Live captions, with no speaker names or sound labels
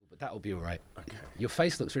That'll be all right. Okay. Your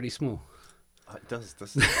face looks really small. It does,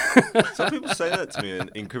 doesn't it? Some people say that to me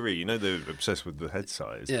in Korea. You know, they're obsessed with the head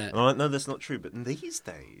size. Yeah. And I'm like, no, that's not true. But these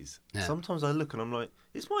days, Yeah. sometimes I look and I'm like,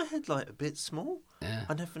 is my head like a bit small? Yeah.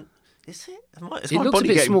 I never. Is it? Is It my looks a body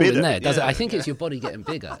bit getting small bigger? in there, does it? Yeah. I think it's your body getting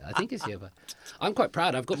bigger. I think it's your. I'm quite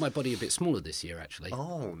proud. I've got my body a bit smaller this year, actually.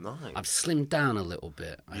 Oh, nice. I've slimmed down a little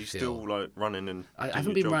bit. Are you I feel. still like running and? I doing haven't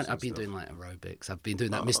your been jogs running. and I've been stuff? doing like aerobics. I've been doing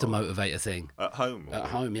that Mr. Motivator thing At home. Or? at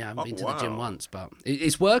home. Yeah, I haven't been to the wow. gym once, but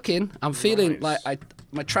it's working. I'm feeling Nice. like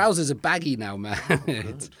my trousers are baggy now, man.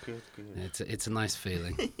 Good. It's a nice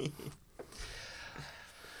feeling.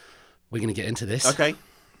 We're gonna get into this. Okay.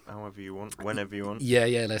 However you want, whenever you want.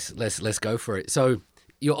 Yeah. Let's go for it. So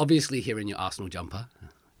you're obviously here in your Arsenal jumper.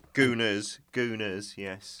 Gooners,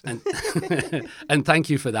 yes. And thank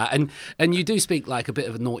you for that. And you do speak like a bit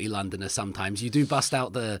of a naughty Londoner sometimes. You do bust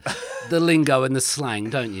out the lingo and the slang,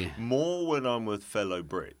 don't you? More when I'm with fellow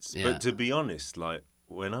Brits. Yeah. But to be honest, like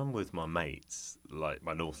when I'm with my mates, like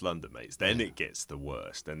my North London mates, then it gets the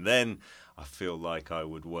worst. And then I feel like I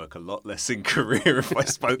would work a lot less in Korea if I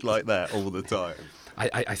spoke like that all the time.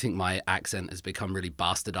 I think my accent has become really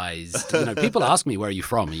bastardized. You know, people ask me, where are you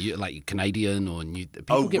from? Are you like Canadian or New?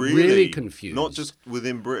 People get really confused. Not just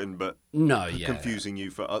within Britain, but confusing you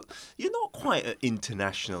for. You're not quite an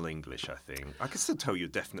international English, I think. I can still tell you're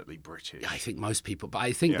definitely British. I think most people, but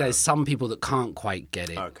I think there's some people that can't quite get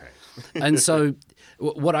it. Okay. And so,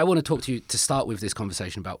 what I want to talk to you to start with this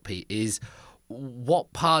conversation about, Pete, is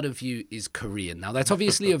what part of you is Korean? Now, that's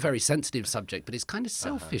obviously a very sensitive subject, but it's kind of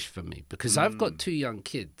selfish for me because I've got 2 young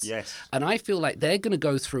kids. Yes. And I feel like they're going to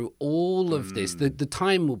go through all of this. The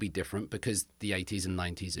time will be different because the 80s and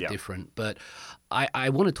 90s are different. But I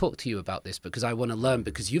want to talk to you about this because I want to learn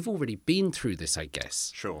because you've already been through this, I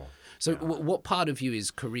guess. Sure. So what part of you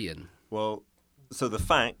is Korean? Well, so the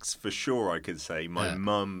facts, for sure, I could say my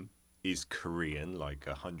mum is Korean, like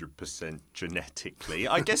 100% genetically.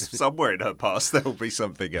 I guess somewhere in her past there will be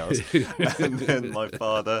something else. And then my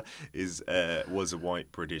father was a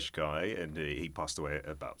white British guy, and he passed away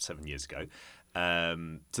about 7 years ago.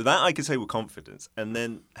 So that I can say with confidence. And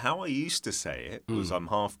then how I used to say it was I'm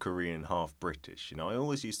half Korean, half British. You know, I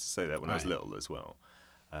always used to say that when I was little as well.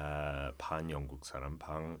 반 영국 사람,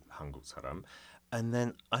 반 한국 사람. And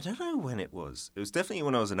then I don't know when it was. It was definitely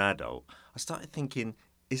when I was an adult. I started thinking,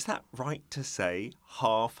 is that right to say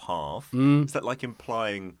half-half? Is that like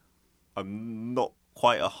implying I'm not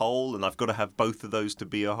quite a whole and I've got to have both of those to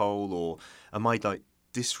be a whole? Or am I like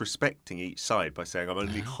disrespecting each side by saying I'm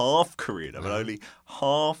only half Korean, I'm only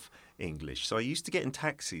half English? So I used to get in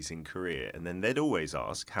taxis in Korea and then they'd always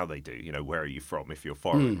ask how they do, you know, where are you from if you're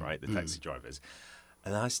foreign, right? The taxi drivers.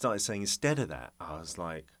 And I started saying instead of that, I was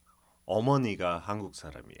like, 어머니가 한국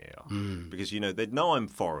사람이에요. Because, you know, they'd know I'm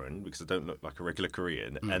foreign because I don't look like a regular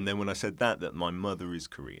Korean. And then when I said that my mother is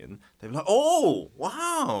Korean, they'd be like, oh,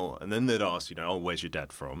 wow. And then they'd ask, you know, oh, where's your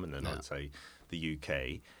dad from? And then I'd say the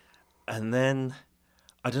UK. And then,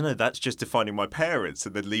 I don't know, that's just defining my parents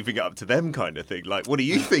and then leaving it up to them kind of thing. Like, what do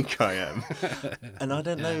you think I am? And I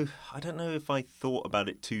don't know if I thought about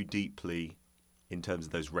it too deeply in terms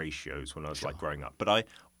of those ratios when I was like growing up. But I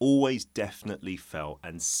always definitely felt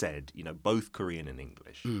and said, you know, both Korean and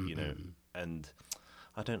English, you know, and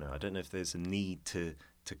I don't know if there's a need to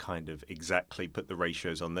kind of exactly put the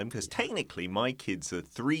ratios on them because technically my kids are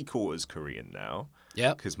 3/4 Korean now.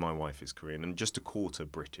 Yeah. Because my wife is Korean and just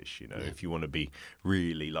 1/4 British, you know, if you want to be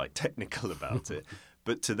really like technical about it.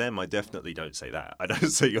 But to them, I definitely don't say that. I don't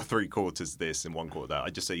say you're 3/4 this and 1/4 that. I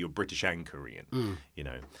just say you're British and Korean, you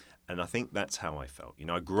know. And I think that's how I felt. You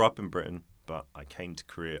know, I grew up in Britain, but I came to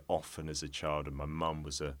Korea often as a child, and my mum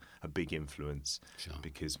was a big influence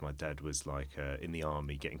because my dad was like in the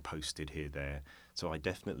army, getting posted here, there. So I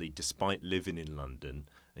definitely, despite living in London,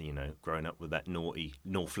 and, you know, growing up with that naughty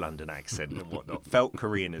North London accent and whatnot, felt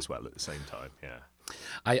Korean as well at the same time, yeah.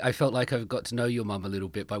 I felt like I've got to know your mum a little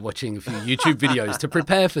bit by watching a few YouTube videos to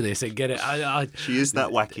prepare for this and get it. She is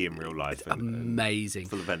that wacky in real life. Amazing. And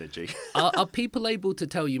full of energy. Are people able to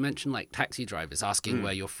tell, you mentioned like taxi drivers asking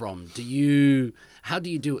where you're from. How do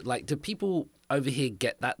you do it? Like, do people over here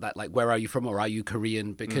get that like, where are you from or are you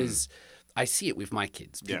Korean? Because I see it with my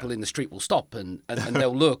kids. People in the street will stop and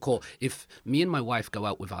they'll look. Or if me and my wife go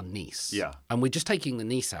out with our niece and we're just taking the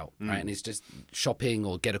niece out, right, and it's just shopping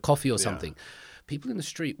or get a coffee or something, people in the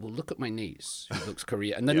street will look at my niece, who looks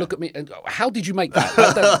Korean, and then look at me and go, how did you make that?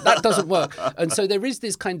 That doesn't work. And so there is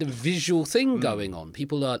this kind of visual thing going on.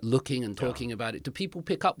 People are looking and talking about it. Do people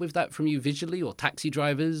pick up with that from you visually, or taxi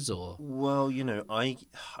drivers? Or Well, you know, I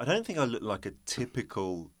don't think I look like a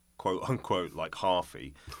typical quote unquote like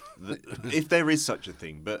halfie. if there is such a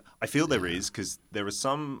thing. But I feel there is, because there are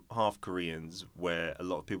some half Koreans where a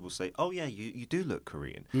lot of people say, oh, yeah, you do look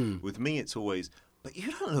Korean. With me, it's always, but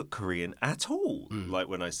you don't look Korean at all. Like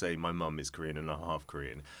when I say my mum is Korean and I'm half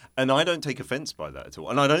Korean. And I don't take offense by that at all.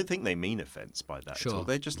 And I don't think they mean offense by that at all.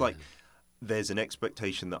 They're just like, there's an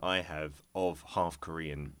expectation that I have of half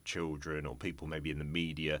Korean children or people maybe in the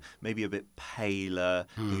media, maybe a bit paler,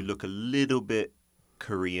 who look a little bit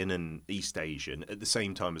Korean and East Asian at the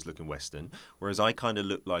same time as looking Western, whereas I kind of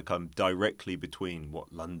look like I'm directly between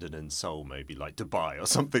London and Seoul, maybe like Dubai or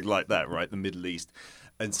something like that, right? The Middle East.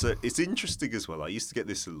 And so it's interesting as well. I used to get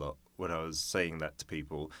this a lot when I was saying that to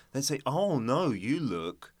people. They'd say, oh, no, you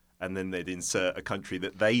look... And then they'd insert a country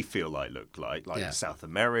that they feel I look like South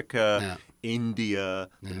America, India,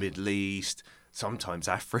 the Middle East, sometimes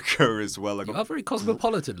Africa as well. You are very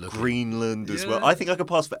cosmopolitan looking. Greenland as well. I think I could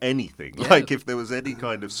pass for anything. Yeah. Like if there was any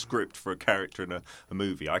kind of script for a character in a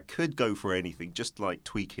movie, I could go for anything, just like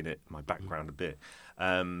tweaking it, my background a bit.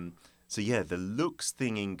 So yeah, the looks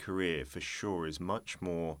thing in Korea for sure is much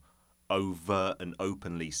more overt and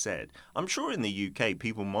openly said. I'm sure in the UK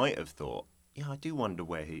people might have thought, yeah, I do wonder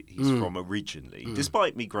where he's from originally.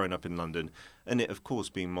 Despite me growing up in London and it, of course,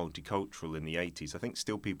 being multicultural in the 80s, I think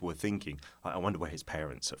still people were thinking, I wonder where his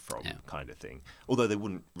parents are from, kind of thing. Although they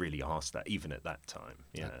wouldn't really ask that, even at that time.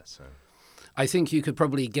 So... I think you could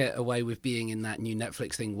probably get away with being in that new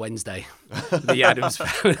Netflix thing, Wednesday, the Addams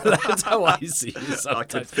Family. That's how I see you sometimes. I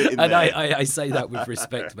could fit in and there. I say that with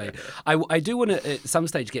respect, mate. I do want to, at some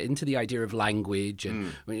stage, get into the idea of language.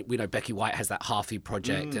 And we know Becky White has that Harfi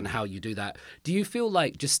project and how you do that. Do you feel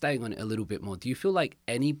like, just staying on it a little bit more, do you feel like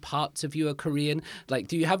any parts of you are Korean? Like,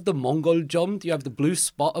 do you have the Mongol jom? Do you have the blue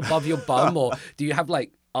spot above your bum? Or do you have,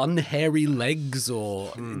 like, unhairy legs?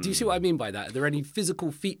 Or do you see what I mean by that? Are there any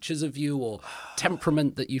physical features of you or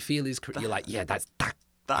temperament that you feel is you're like, yeah,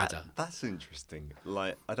 that's interesting.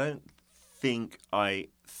 Like, I don't think I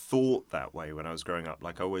thought that way when I was growing up.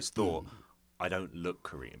 Like, I always thought I don't look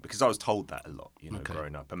Korean because I was told that a lot,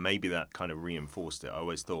 growing up, and maybe that kind of reinforced it. I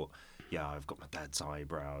always thought, yeah, I've got my dad's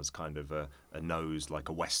eyebrows, kind of a nose like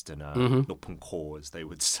a Westerner, 노punko, as they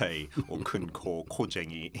would say, or kunko,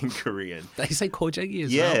 kojengi in Korean. They say kojengi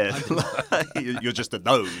as well. Yeah, you're just a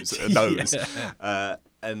nose.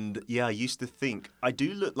 And yeah, I used to think, I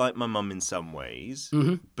do look like my mum in some ways,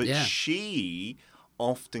 but she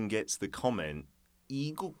often gets the comment,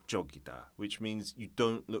 이국적이다, which means you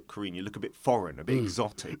don't look Korean, you look a bit foreign, a bit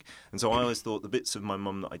exotic. And so I always thought the bits of my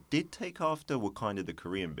mum that I did take after were kind of the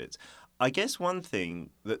Korean bits. I guess one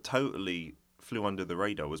thing that totally flew under the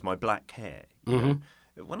radar was my black hair. You know?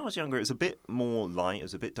 When I was younger, it was a bit more light, it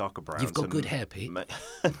was a bit darker brown. You've got good hair, Pete.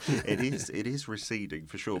 It is receding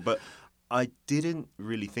for sure, but I didn't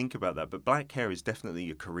really think about that, but black hair is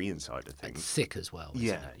definitely a Korean side of things. And thick as well.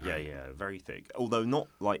 Yeah, very thick. Although not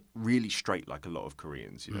like really straight like a lot of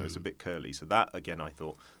Koreans, it's a bit curly. So that, again, I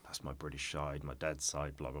thought, that's my British side, my dad's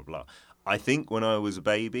side, blah, blah, blah. I think when I was a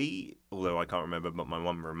baby, although I can't remember, but my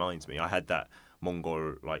mum reminds me, I had that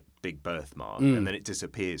Mongol, like, big birthmark, and then it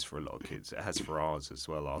disappears for a lot of kids. It has for ours as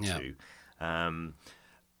well, R2.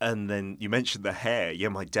 And then you mentioned the hair. Yeah,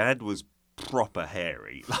 my dad was proper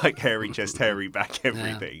hairy, like hairy chest, hairy back,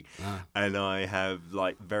 everything. And I have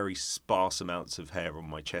like very sparse amounts of hair on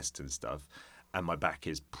my chest and stuff, and my back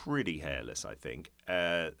is pretty hairless, I think.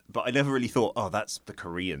 But I never really thought, oh, that's the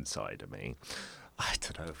Korean side of me. I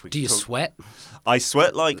don't know if we. Do you sweat? I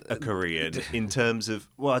sweat like a Korean in terms of,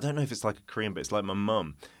 well, I don't know if it's like a Korean, but it's like my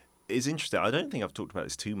mum. It's interesting. I don't think I've talked about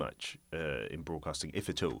this too much in broadcasting, if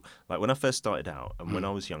at all. Like when I first started out and when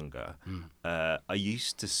I was younger, I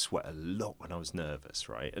used to sweat a lot when I was nervous,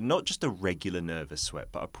 right? And not just a regular nervous sweat,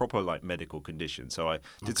 but a proper like medical condition. So I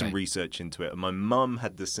did some research into it, and my mum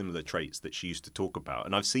had the similar traits that she used to talk about,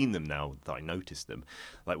 and I've seen them now that I noticed them.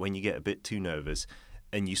 Like when you get a bit too nervous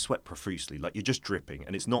and you sweat profusely, like you're just dripping,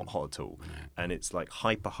 and it's not hot at all. And it's like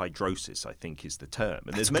hyperhidrosis, I think is the term.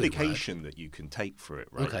 And there's medication that you can take for it,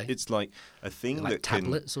 right? Okay. It's like a thing like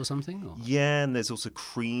tablets or something? Or? Yeah, and there's also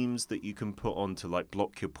creams that you can put on to like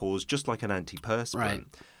block your pores, just like an antiperspirant. Right.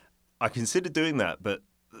 I considered doing that, but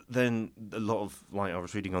then a lot of, like, I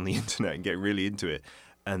was reading on the internet and getting really into it,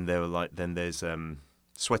 and they were like, then there's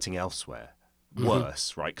sweating elsewhere.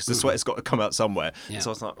 Worse, right? Because the sweat has got to come out somewhere. Yeah. So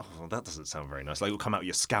I was like, oh, that doesn't sound very nice. Like it'll come out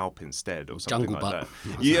your scalp instead or something Jungle like butt.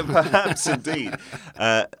 That. Yeah, perhaps indeed.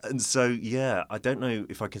 And so, yeah, I don't know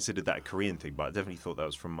if I considered that a Korean thing, but I definitely thought that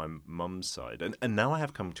was from my mum's side. And now I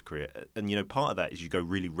have come to Korea, and part of that is you go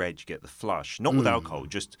really red, you get the flush, not with alcohol,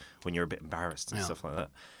 just when you're a bit embarrassed and stuff like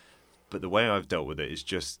that. But the way I've dealt with it is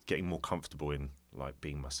just getting more comfortable in like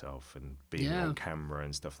being myself and being on camera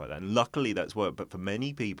and stuff like that. And luckily that's worked. But for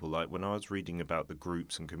many people, like when I was reading about the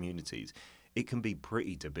groups and communities, it can be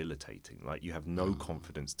pretty debilitating. Like you have no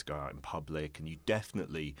confidence to go out in public, and you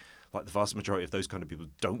definitely, like the vast majority of those kind of people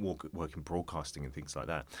don't work in broadcasting and things like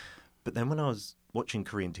that. But then when I was watching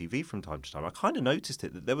Korean TV from time to time, I kind of noticed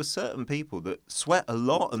it that there were certain people that sweat a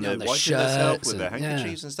lot and they're wiping themselves with their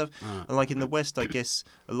handkerchiefs and stuff. And like in the West, I guess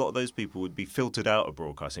a lot of those people would be filtered out of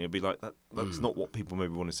broadcasting. It'd be like, that's not what people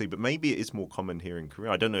maybe want to see. But maybe it is more common here in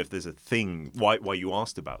Korea. I don't know if there's a thing, why you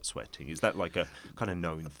asked about sweating. Is that like a kind of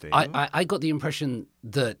known thing? I got the impression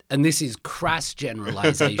that, and this is crass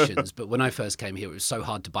generalizations, but when I first came here, it was so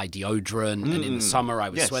hard to buy deodorant. And in the summer, I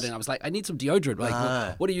was sweating. I was like, I need some deodorant.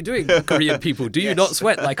 Like, what are you doing, Korean people? Do you not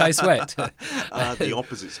sweat like I sweat? The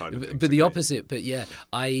opposite side of things. But the opposite. But yeah,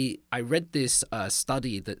 I read this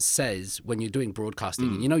study that says when you're doing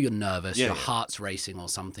broadcasting, you know, you're nervous, your heart's racing or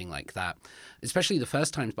something like that, especially the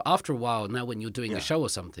first times. But after a while, now when you're doing a show or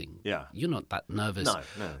something, you're not that nervous. No.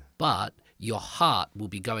 But your heart will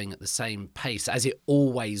be going at the same pace as it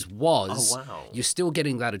always was. Oh, wow. You're still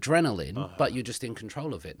getting that adrenaline, but you're just in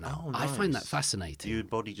control of it now. Oh, nice. I find that fascinating. Your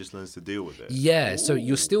body just learns to deal with it. Yeah, so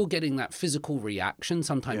you're still getting that physical reaction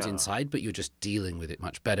sometimes inside, but you're just dealing with it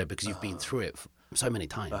much better because you've been through it so many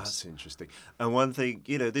times. That's interesting. And one thing,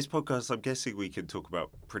 you know, this podcast, I'm guessing we can talk about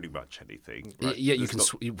pretty much anything. Right? Yeah, you can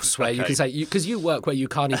swear. Okay. You can say, because you work where you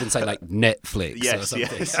can't even say like Netflix or something.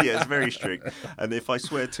 Yes, it's very strict. And if I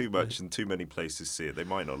swear too much and too many places see it, they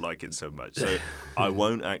might not like it so much. So I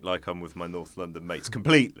won't act like I'm with my North London mates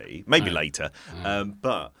completely, maybe later.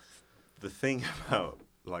 But the thing about,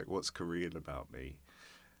 like, what's Korean about me?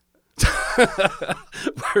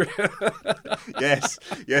 yes,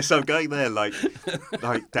 I'm going there like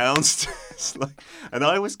downstairs, and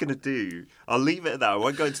I was gonna do. I'll leave it at that. I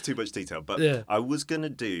won't go into too much detail, but I was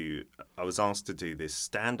asked to do this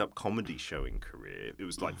stand-up comedy show in Korea. It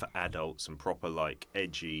was like for adults and proper like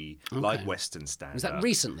edgy, like Western stand-up. Was that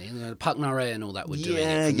recently? Park Nare and all that were doing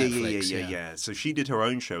it for Netflix. Yeah. So she did her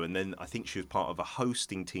own show, and then I think she was part of a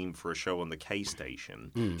hosting team for a show on the K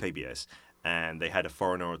station, KBS. And they had a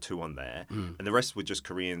foreigner or two on there. And the rest were just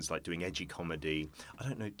Koreans, like, doing edgy comedy. I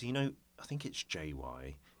don't know, do you know, I think it's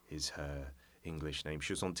JY is her English name.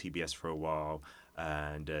 She was on TBS for a while,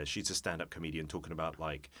 and she's a stand-up comedian talking about,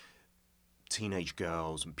 like, teenage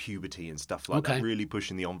girls and puberty and stuff like that, really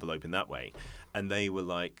pushing the envelope in that way. And they were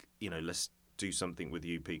like, you know, let's do something with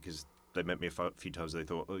you, because they met me a few times. They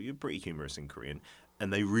thought, oh, you're pretty humorous in Korean.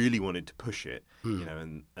 And they really wanted to push it, you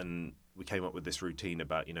know, and we came up with this routine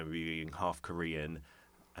about, you know, being half Korean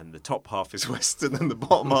and the top half is Western and the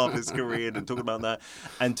bottom half is Korean, and talking about that.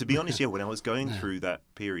 And to be honest, when I was going through that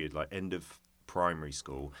period, like end of primary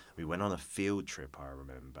school, we went on a field trip, I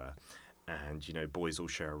remember. And, you know, boys all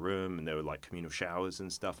share a room and there were like communal showers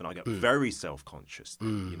and stuff. And I got very self-conscious,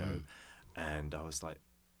 you know, and I was like,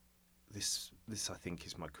 this I think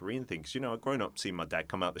is my Korean thing. Because, you know, I'd grown up seeing my dad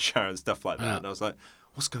come out the shower and stuff like that. And I was like,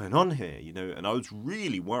 what's going on here? You know, and I was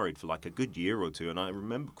really worried for like a good year or two. And I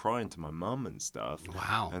remember crying to my mum and stuff.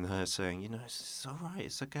 Wow. And her saying, you know, it's all right,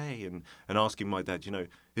 it's okay. And asking my dad, you know,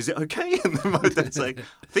 is it okay? And then my dad saying,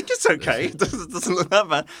 I think it's okay. It doesn't look that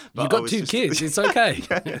bad. But you got two kids. It's okay.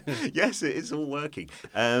 Yes, it's all working.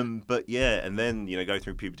 But yeah, and then, you know, go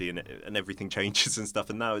through puberty and everything changes and stuff.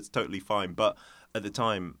 And now it's totally fine. But at the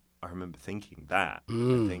time, I remember thinking that,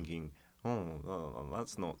 and thinking, oh,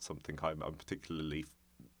 that's not something I'm particularly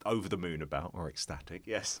over the moon about or ecstatic.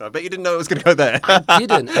 Yes, I bet you didn't know I was going to go there. I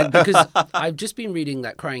didn't, because I've just been reading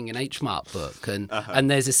that Crying in H Mart book,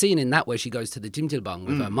 and there's a scene in that where she goes to the Jjimjilbang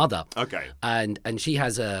with her mother. Okay. And she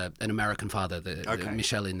has an American father, the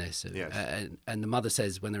Michelle in this. Yes. And the mother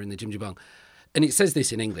says when they're in the Jjimjilbang, and it says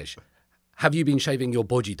this in English, have you been shaving your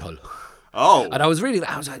bojitol? Oh. And I was reading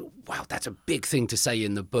that. I was like, wow, that's a big thing to say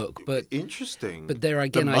in the book. But interesting. But there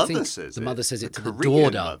again, I think the mother says it to the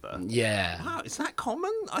daughter. Mother. Yeah. Wow, is that common?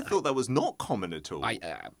 I thought that was not common at all.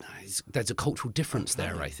 There's a cultural difference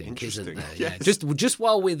there, I think, isn't there? Yes. Yeah. Just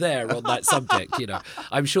while we're there on that subject, you know,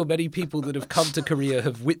 I'm sure many people that have come to Korea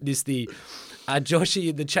have witnessed the Joshi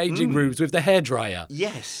in the changing rooms with the hairdryer.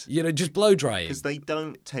 Yes. You know, just blow drying. Because they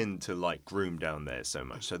don't tend to like groom down there so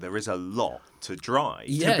much. So there is a lot to dry,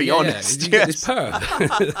 to be honest. You get this perm.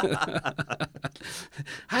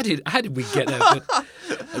 How did we get there?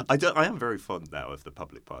 I am very fond now of the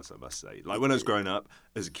public parts, I must say. Like when I was growing up,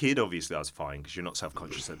 as a kid, obviously I was fine because you're not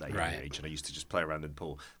self-conscious at that young age. And I used to just play around in the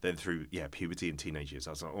pool. Then through, puberty and teenage years,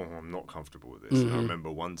 I was like, oh, I'm not comfortable with this. And I remember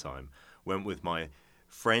one time, went with my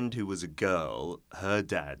friend who was a girl, her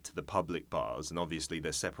dad to the public bars, and obviously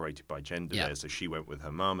they're separated by gender there, so she went with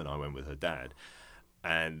her mum and I went with her dad.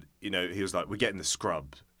 And, he was like, we're getting the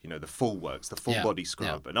scrub, the full works, the full body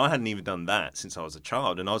scrub. And I hadn't even done that since I was a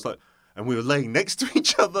child. And I was like, and we were laying next to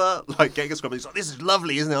each other, like getting a scrub. He's like, this is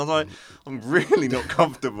lovely, isn't it? I was like, I'm really not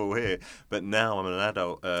comfortable here. But now I'm an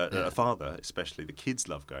adult, a father, especially. The kids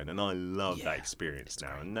love going, and I love that experience now.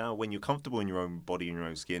 Great. And now when you're comfortable in your own body and your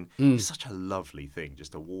own skin, it's such a lovely thing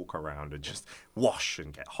just to walk around and just wash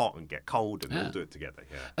and get hot and get cold and all do it together.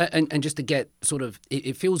 Yeah. And just to get sort of,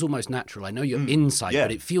 it feels almost natural. I know you're inside,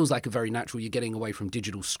 but it feels like a very natural. You're getting away from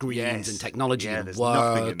digital screens and technology and there's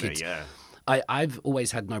work. Nothing in there, I've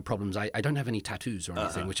always had no problems. I don't have any tattoos or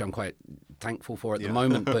anything, which I'm quite thankful for at the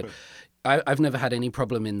moment. But I've never had any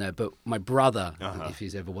problem in there. But my brother, if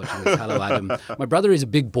he's ever watching this, hello Adam. My brother is a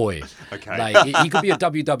big boy. Okay. Like he could be a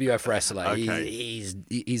WWF wrestler. Okay.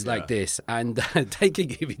 He's like this. And taking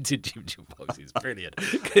him into Jim Jim Box is brilliant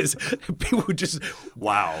because people just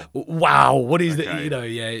wow, what is that?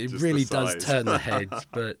 It just really does turn the heads,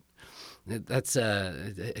 but. It's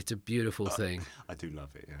a beautiful thing. I do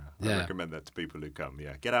love it. Yeah, I recommend that to people who come.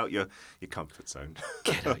 Yeah, get out your comfort zone.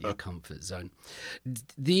 Get out your comfort zone.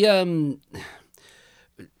 The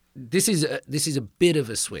this is a bit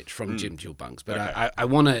of a switch from Jim Jill Bunks, but I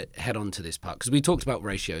want to head on to this part because we talked about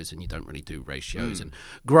ratios and you don't really do ratios. And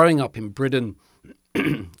growing up in Britain,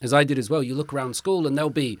 as I did as well, you look around school and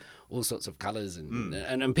there'll be all sorts of colours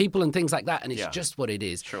and people and things like that, and it's just what it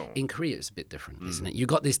is. Sure. In Korea, it's a bit different, isn't it? You've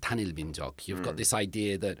got this Tanil Minjok. You've got this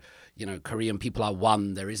idea that Korean people are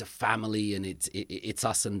one. There is a family, and it's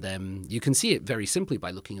us and them. You can see it very simply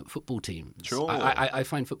by looking at football teams. Sure. I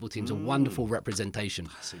find football teams a wonderful representation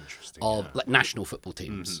of like national football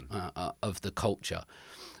teams of the culture.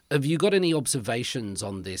 Have you got any observations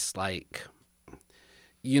on this? Like,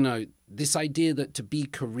 this idea that to be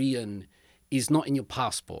Korean is not in your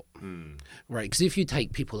passport, right? Because if you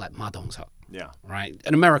take people like Ma Dong-seok, right,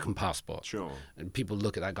 an American passport, sure, and people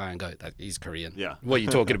look at that guy and go, "That he's Korean." Yeah, what are you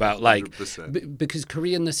talking about? Like, because 100%.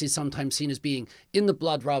 Koreanness is sometimes seen as being in the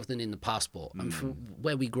blood rather than in the passport. And from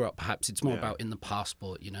where we grew up, perhaps it's more about in the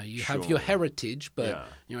passport. You have your heritage, but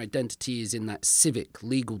your identity is in that civic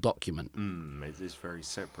legal document. It is very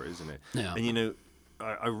separate, isn't it? Yeah. And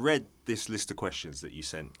I read this list of questions that you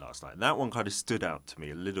sent last night. That one kind of stood out to me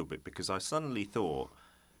a little bit because I suddenly thought,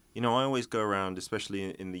 I always go around, especially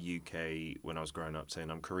in the UK when I was growing up, saying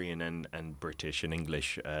I'm Korean and British and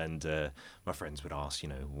English. And my friends would ask,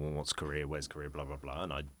 what's Korea, where's Korea, blah, blah, blah.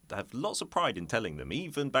 And I'd have lots of pride in telling them,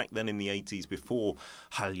 even back then in the 80s before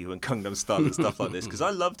Hallyu and Gangnam Style and stuff like this, because I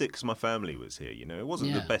loved it because my family was here. It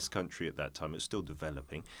wasn't the best country at that time. It was still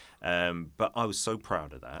developing. But I was so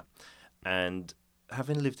proud of that. And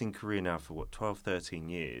having lived in Korea now for 12, 13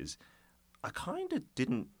 years, I kind of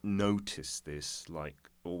didn't notice this,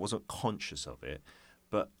 or wasn't conscious of it,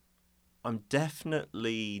 but I'm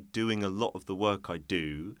definitely doing a lot of the work I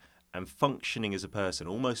do and functioning as a person,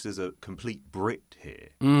 almost as a complete Brit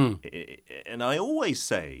here. And I always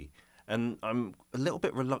say, and I'm a little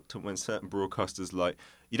bit reluctant when certain broadcasters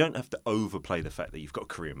you don't have to overplay the fact that you've got a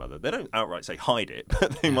Korean mother. They don't outright say hide it,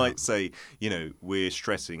 but they might say, we're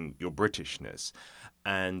stressing your Britishness.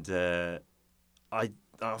 And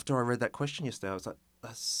after I read that question yesterday, I was like,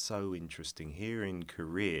 that's so interesting. Here in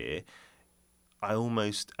Korea, I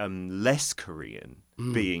almost am less Korean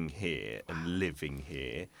being here and living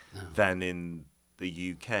here than in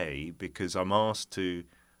the UK because I'm asked to,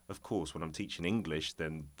 of course, when I'm teaching English,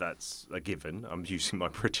 then that's a given. I'm using my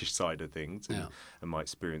British side of things and my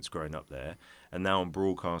experience growing up there. And now I'm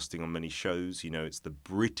broadcasting on many shows. It's the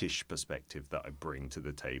British perspective that I bring to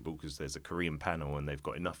the table because there's a Korean panel and they've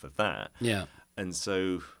got enough of that. Yeah. And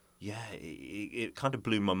so, it kind of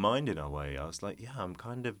blew my mind in a way. I was like, I'm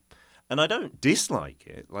kind of... And I don't dislike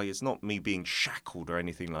it. It's not me being shackled or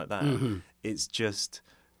anything like that. It's just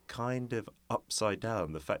kind of upside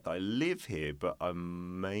down. The fact that I live here, but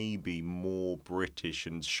I'm maybe more British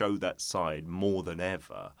and show that side more than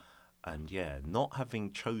ever. And not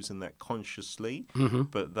having chosen that consciously,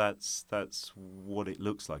 but that's what it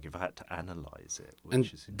looks like if I had to analyse it.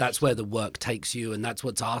 And that's where the work takes you, and that's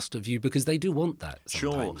what's asked of you because they do want that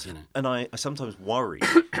sometimes. Sure. And I sometimes worry,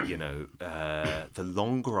 the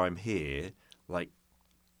longer I'm here,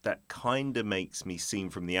 that kind of makes me seem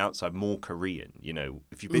from the outside more Korean.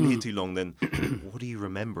 If you've been here too long, then what do you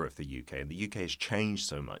remember of the UK? And the UK has changed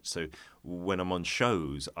so much. So when I'm on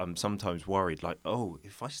shows, I'm sometimes worried,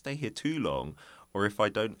 if I stay here too long, or if I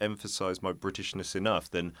don't emphasise my Britishness enough,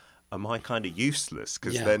 then am I kind of useless?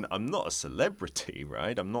 Because then I'm not a celebrity,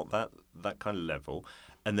 right? I'm not that kind of level.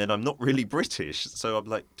 And then I'm not really British. So I'm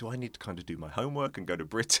like, do I need to kind of do my homework and go to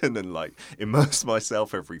Britain and like immerse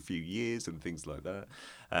myself every few years and things like that?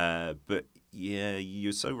 But yeah,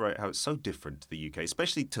 you're so right how it's so different to the UK,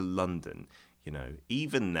 especially to London. You know,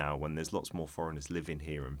 even now when there's lots more foreigners living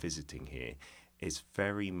here and visiting here, it's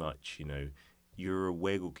very much, you know, you're a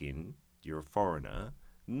외국인, you're a foreigner.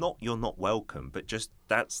 You're not welcome, but just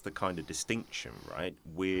that's the kind of distinction, right?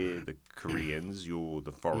 We're the Koreans, you're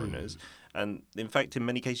the foreigners. And in fact, in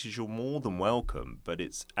many cases, you're more than welcome, but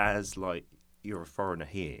it's as like you're a foreigner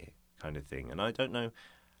here kind of thing. And I don't know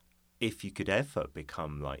if you could ever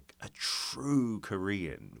become like a true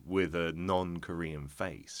Korean with a non-Korean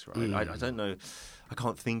face, right? I don't know. I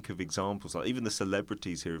can't think of examples. Like even the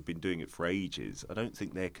celebrities here have been doing it for ages. I don't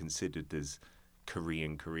think they're considered as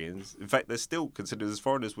Koreans. In fact, they're still considered as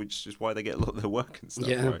foreigners, which is why they get a lot of their work and stuff,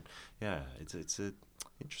 right? Yeah, it's a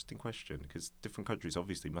interesting question because different countries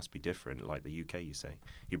obviously must be different. Like the UK, you say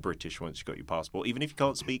you're British once you've got your passport, even if you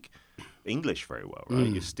can't speak English very well, right?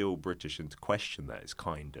 You're still British, and to question that is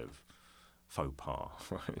kind of faux pas,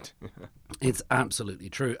 right? It's absolutely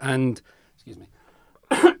true. And excuse me,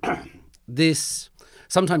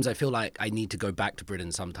 sometimes I feel like I need to go back to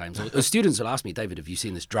Britain sometimes. Or students will ask me, David, have you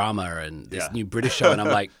seen this drama and this new British show? And I'm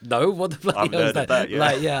like, no, what the bloody hell is that?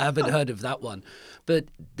 Like, I haven't heard of that one. But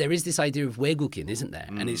there is this idea of 외국인, isn't there?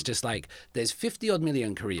 And it's just like, there's 50-odd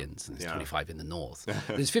million Koreans, and there's 25 in the north.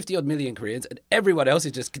 There's 50-odd million Koreans, and everyone else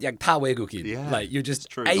is just 다 외국인. Yeah, like, you're just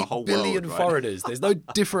 8 billion world, right? foreigners. There's no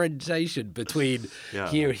differentiation between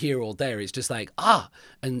here, or there. It's just like,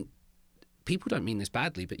 and people don't mean this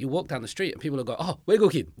badly, but you walk down the street and people will go, oh,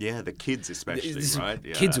 외국인. Yeah, the kids especially, right?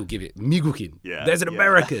 Yeah. Kids will give it 미국인. Yeah, there's an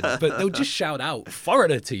American, but they'll just shout out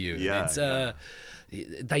foreigner to you. Yeah,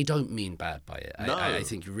 they don't mean bad by it. No. I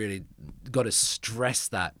think you really got to stress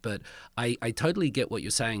that. But I totally get what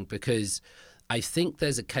you're saying, because I think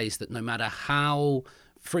there's a case that no matter how...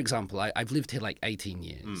 For example, I've lived here like 18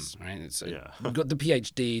 years, right? So I've got the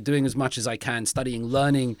PhD, doing as much as I can, studying,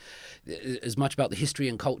 learning as much about the history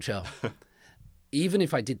and culture. Even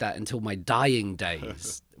if I did that until my dying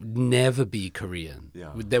days, never be Korean.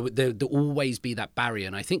 Yeah. There'd always be that barrier.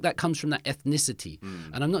 And I think that comes from that ethnicity.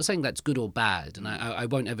 And I'm not saying that's good or bad, and I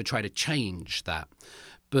won't ever try to change that.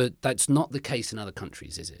 But that's not the case in other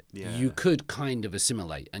countries, is it? Yeah. You could kind of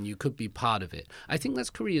assimilate and you could be part of it. I think that's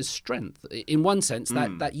Korea's strength. In one sense,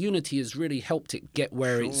 that unity has really helped it get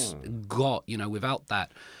where it's got, without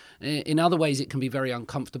that. In other ways, it can be very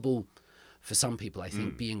uncomfortable for some people. I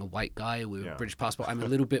think being a white guy with a British passport, I'm a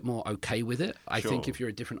little bit more okay with it. I think if you're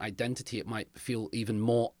a different identity, it might feel even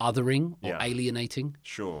more othering or alienating.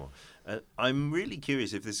 Sure. I'm really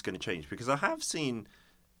curious if this is going to change, because I have seen...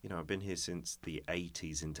 I've been here since the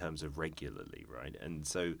 80s in terms of regularly, right? And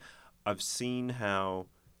so I've seen how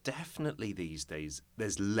definitely these days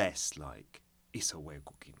there's less like, it's a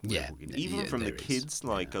외국인. Even from the kids,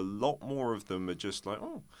 like a lot more of them are just like,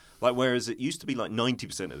 oh. Like, whereas it used to be like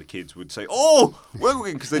 90% of the kids would say, oh,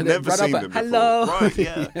 외국인, because they'd never seen them before. Hello. Right,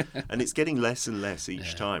 yeah. And it's getting less and less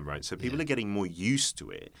each time, right? So people are getting more used to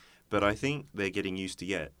it. But I think they're getting used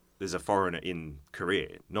to, there's a foreigner in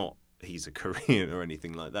Korea, not he's a Korean or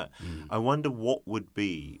anything like that. I wonder what would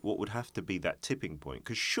have to be that tipping point.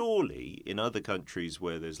 Because surely in other countries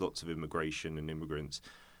where there's lots of immigration and immigrants,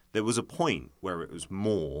 there was a point where it was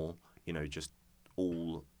more, just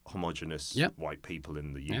all homogenous white people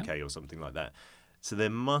in the UK or something like that. So there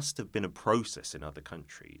must have been a process in other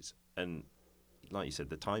countries. And like you said,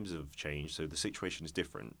 the times have changed, so the situation is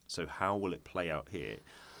different. So how will it play out here?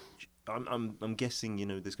 I'm guessing,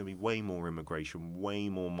 there's going to be way more immigration, way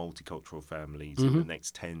more multicultural families in the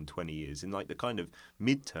next 10, 20 years, in like the kind of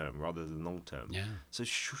midterm rather than long term. Yeah. So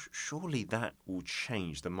surely that will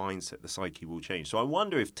change. The mindset, the psyche will change. So I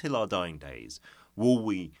wonder if till our dying days, will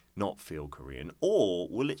we not feel Korean, or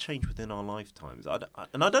will it change within our lifetimes?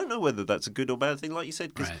 And I don't know whether that's a good or bad thing, like you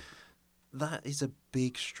said, because that is a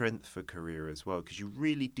big strength for Korea as well, because you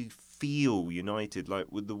really do feel united. Like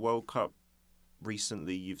with the World Cup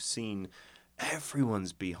recently, you've seen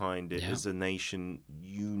everyone's behind it as a nation,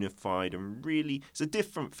 unified, and really it's a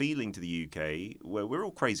different feeling to the UK, where we're all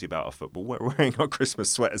crazy about our football. We're wearing our Christmas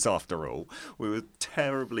sweaters after all. We were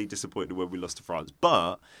terribly disappointed when we lost to France,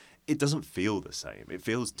 but it doesn't feel the same. It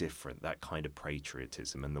feels different, that kind of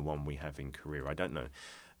patriotism, and the one we have in Korea. I don't know.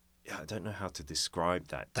 I don't know how to describe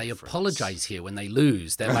that. They difference. apologize here when they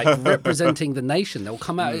lose. They're like representing the nation. They'll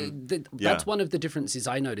come out. That's one of the differences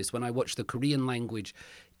I noticed when I watch the Korean language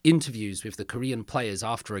interviews with the Korean players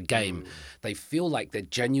after a game. They feel like they're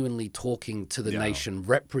genuinely talking to the nation,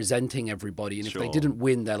 representing everybody. And if they didn't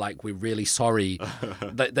win, they're like, "We're really sorry."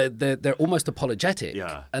 They're almost apologetic.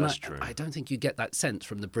 Yeah, and that's true. I don't think you get that sense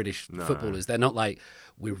from the British footballers. They're not like,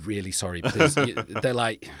 "We're really sorry." Because they're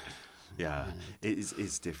like. Yeah,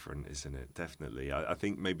 it's different, isn't it? Definitely. I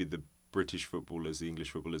think maybe the British footballers, the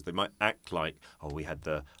English footballers, they might act like, oh, we had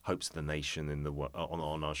the hopes of the nation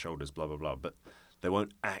on our shoulders, blah, blah, blah. But they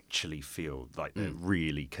won't actually feel like they're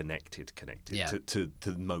really connected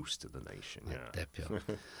to most of the nation.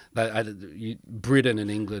 Britain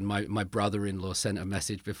and England, my brother-in-law sent a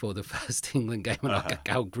message before the first England game on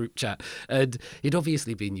our group chat, and he'd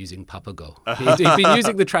obviously been using Papago. He'd been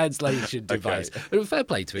using the translation device. Okay. Fair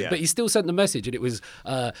play to him, but he still sent the message, and it was...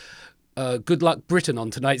 good luck, Britain,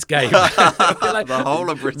 on tonight's game. Like, the whole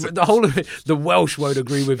of Britain. The whole of it. The Welsh won't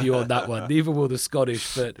agree with you on that one. Neither will the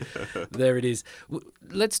Scottish, but there it is.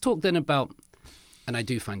 Let's talk then about, and I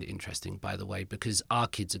do find it interesting, by the way, because our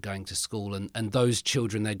kids are going to school and those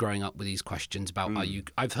children, they're growing up with these questions about,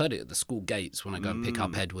 I've heard it at the school gates when I go and pick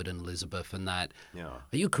up Edward and Elizabeth and that. Yeah.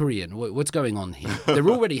 Are you Korean? What's going on here? They're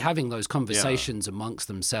already having those conversations amongst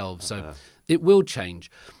themselves, so it will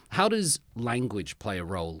change. How does language play a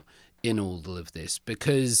role in all of this?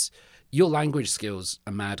 Because your language skills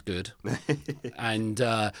are mad good, and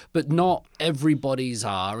but not everybody's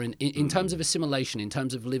are. And in terms of assimilation, in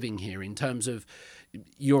terms of living here, in terms of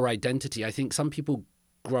your identity, I think some people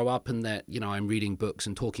grow up and that, I'm reading books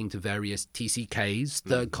and talking to various TCKs,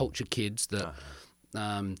 third culture kids that,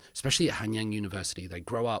 especially at Hanyang University, they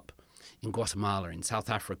grow up in Guatemala, in South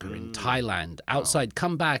Africa, in Thailand, outside,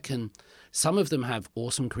 come back, and some of them have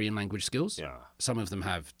awesome Korean language skills. Yeah. Some of them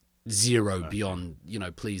have zero beyond,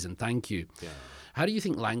 please and thank you. Yeah. How do you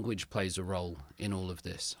think language plays a role in all of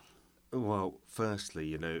this? Well,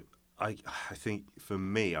 firstly, I think for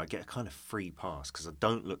me, I get a kind of free pass because I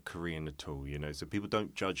don't look Korean at all, so people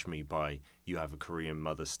don't judge me by you have a Korean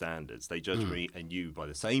mother standards. They judge me and you by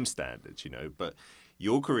the same standards, but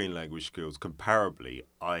your Korean language skills, comparably,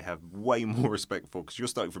 I have way more respect for because you're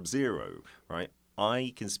starting from zero, right?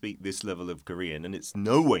 I can speak this level of Korean and it's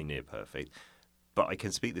no way near perfect. But I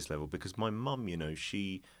can speak this level because my mum, it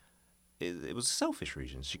was a selfish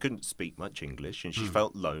reason. She couldn't speak much English and she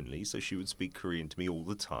felt lonely, so she would speak Korean to me all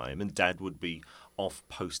the time. And Dad would be off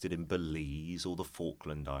posted in Belize or the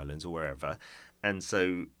Falkland Islands or wherever. And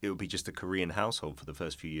so it would be just a Korean household for the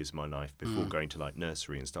first few years of my life before going to like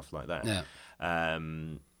nursery and stuff like that. Yeah.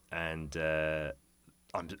 I'm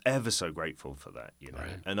ever so grateful for that,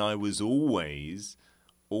 Right. And I was always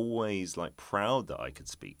like proud that I could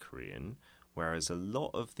speak Korean. Whereas a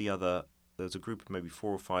lot of there's a group of maybe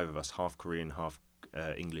 4 or 5 of us, half Korean, half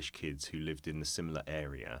English kids who lived in the similar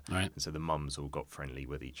area. Right. And so the mums all got friendly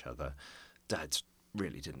with each other. Dads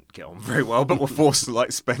really didn't get on very well, but were forced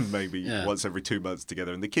to spend maybe once every 2 months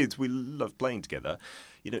together. And the kids, we loved playing together.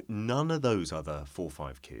 None of those other 4 or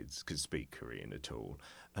 5 kids could speak Korean at all.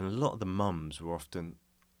 And a lot of the mums were often,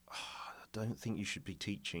 I don't think you should be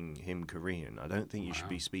teaching him Korean. I don't think you should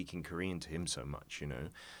be speaking Korean to him so much,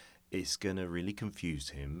 It's going to really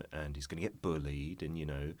confuse him and he's going to get bullied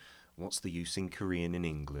and, what's the use in Korean in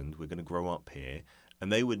England? We're going to grow up here. And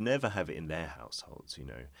they would never have it in their households,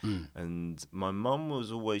 And my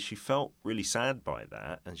mum she felt really sad by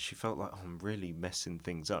that and she felt like, I'm really messing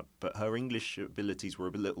things up. But her English abilities were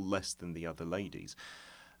a little less than the other ladies.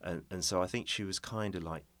 And so I think she was kind of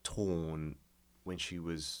torn when she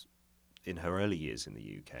was in her early years in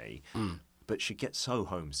the UK. But she'd get so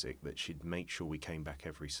homesick that she'd make sure we came back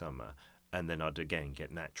every summer. And then I'd again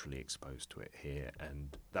get naturally exposed to it here.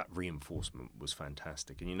 And that reinforcement was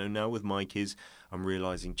fantastic. And, now with my kids, I'm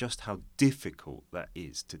realizing just how difficult that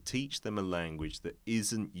is to teach them a language that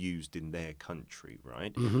isn't used in their country,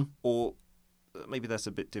 right? Mm-hmm. Or maybe that's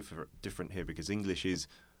a bit different here because English is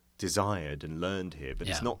desired and learned here, but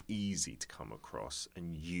it's not easy to come across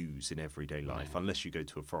and use in everyday life unless you go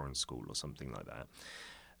to a foreign school or something like that.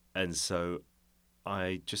 And so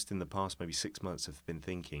I just in the past maybe 6 months have been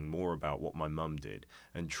thinking more about what my mum did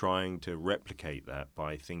and trying to replicate that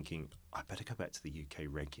by thinking, I better go back to the UK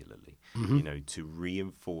regularly, to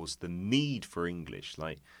reinforce the need for English.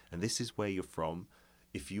 And this is where you're from.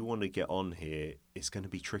 if you want to get on here, it's going to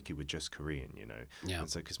be tricky with just Korean, you know. Yeah. And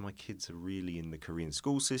so, because my kids are really in the Korean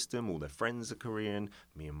school system, all their friends are Korean.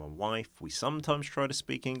 Me and my wife, we sometimes try to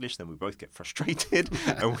speak English, then we both get frustrated,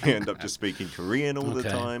 and we end up just speaking Korean all the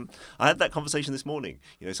time. I had that conversation this morning.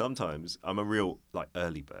 You know, sometimes I'm a real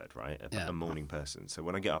early bird, right? A morning person. So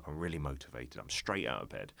when I get up, I'm really motivated. I'm straight out of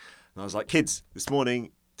bed, and I was like, kids, this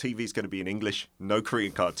morning, TV's going to be in English, no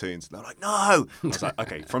Korean cartoons. And they're like, no. I was like,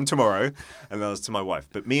 okay, from tomorrow. And I was to my wife,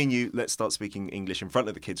 but me and you, let's start speaking English in front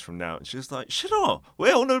of the kids from now. And she was like, 싫어.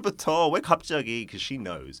 왜 오늘부터? 왜 갑자기? Because she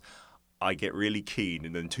knows I get really keen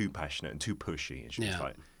and then too passionate and too pushy. And she was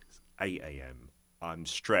like, it's 8 a.m. I'm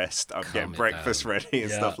stressed. I'm getting breakfast ready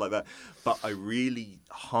and stuff like that. But I really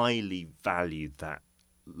highly valued that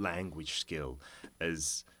language skill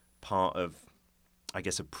as part of, I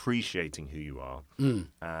guess, appreciating who you are. Do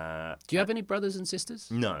you have any brothers and sisters?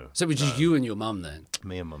 No. So it was just you and your mum then?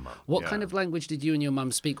 Me and my mum. What kind of language did you and your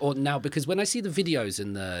mum speak? Or now, because when I see the videos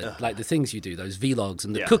and the the things you do, those vlogs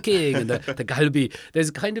and the cooking and the galbi,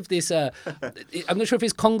 there's kind of this, I'm not sure if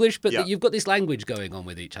it's Konglish, but you've got this language going on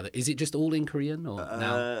with each other. Is it just all in Korean or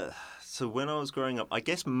now? So when I was growing up, I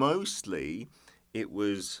guess mostly it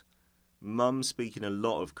was Mum speaking a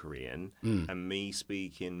lot of Korean and me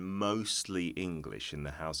speaking mostly English in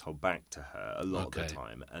the household back to her a lot of the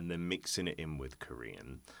time, and then mixing it in with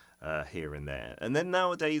Korean here and there. And then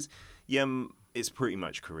nowadays, it's pretty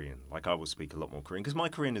much Korean. Like, I will speak a lot more Korean because my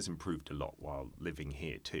Korean has improved a lot while living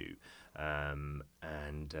here too.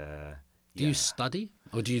 Do you study,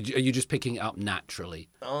 or are you just picking it up naturally?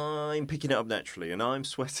 I'm picking it up naturally, and I'm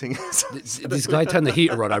sweating. This guy turned the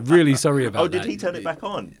heater on. I'm really sorry about that. Oh, did he turn it back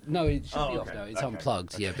on? No, it should be off now. It's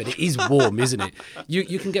unplugged, but it is warm, isn't it?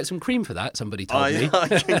 You can get some cream for that, somebody told me. I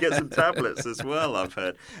can get some tablets as well, I've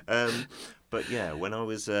heard. But yeah, when I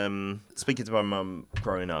was speaking to my mum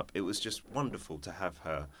growing up, it was just wonderful to have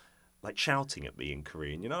her like shouting at me in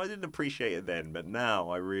Korean. You know, I didn't appreciate it then, but now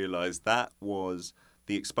I realise that was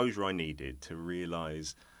the exposure I needed to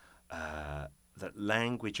realise that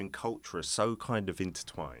language and culture are so kind of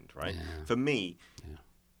intertwined, right? Yeah. For me,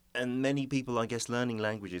 and many people, I guess, learning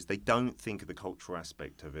languages, they don't think of the cultural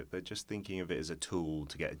aspect of it. They're just thinking of it as a tool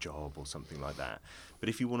to get a job or something like that. But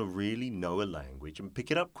if you want to really know a language and pick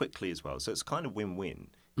it up quickly as well, so it's kind of win-win.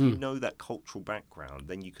 If you know that cultural background,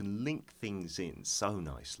 then you can link things in so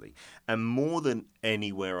nicely. And more than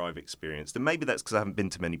anywhere I've experienced, and maybe that's because I haven't been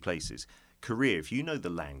to many places, Korea, if you know the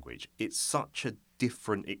language, it's such a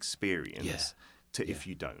different experience to if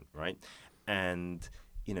you don't, right? And,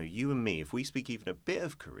 you know, you and me, if we speak even a bit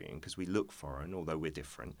of Korean, because we look foreign, although we're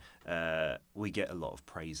different, we get a lot of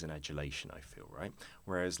praise and adulation, I feel, right?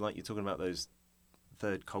 Whereas, like you're talking about those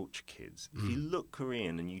third culture kids, if you look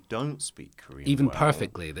Korean and you don't speak Korean even well,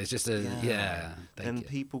 perfectly, there's just a then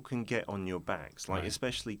people can get on your backs, like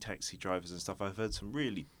especially taxi drivers and stuff. I've heard some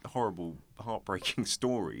really horrible, heartbreaking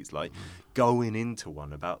stories, like going into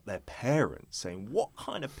one about their parents, saying, what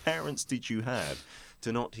kind of parents did you have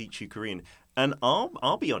to not teach you Korean? And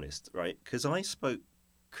I'll be honest, right, because I spoke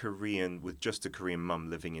Korean with just a Korean mum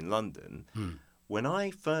living in London. When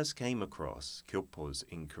I first came across Kyopos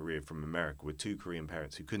in Korea from America with two Korean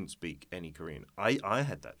parents who couldn't speak any Korean, I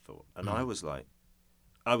had that thought. And I was like,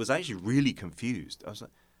 I was actually really confused. I was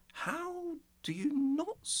like, how do you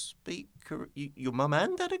not speak Korean? Your mum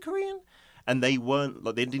and dad are Korean? And they weren't,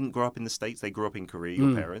 like, they didn't grow up in the States. They grew up in Korea,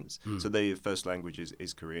 your parents. So their first language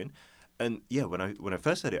is Korean. And yeah, when I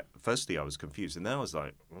first heard it, firstly I was confused. And then I was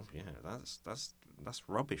like, oh, yeah, that's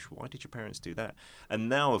rubbish. Why did your parents do that? And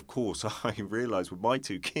now, of course, I realise with my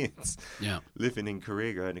two kids living in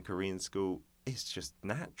Korea, going to Korean school, it's just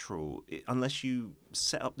natural unless you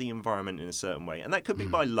set up the environment in a certain way. And that could be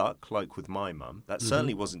by luck, like with my mum. That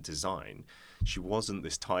certainly wasn't design. She wasn't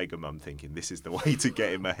this tiger mum thinking this is the way to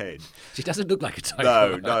get in my head. She doesn't look like a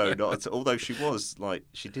tiger. No, not at all. Although she was, like,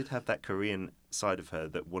 she did have that Korean side of her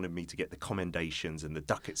that wanted me to get the commendations and the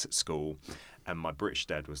ducats at school. And my British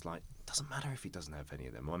dad was like, doesn't matter if he doesn't have any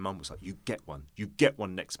of them. My mum was like, you get one. You get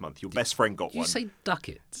one next month. Your best friend got one. You say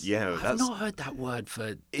ducats? Yeah. I've not heard that word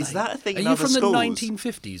for... Is that a thing in other schools? Are you from the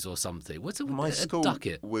 1950s or something? What's My school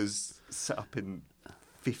ducat? was set up in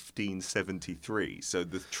 1573, so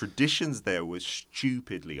the traditions there were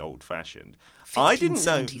stupidly old-fashioned. I didn't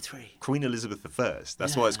know Queen Elizabeth I.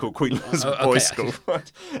 That's why it's called Queen Elizabeth Boys' School.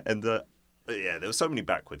 Right? And yeah, there were so many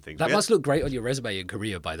backward things. That must look great on your resume in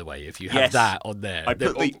Korea, by the way, if you have that on there. I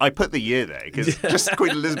put the year there because just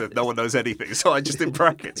Queen Elizabeth, no one knows anything. So I just in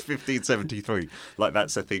brackets 1573. Like,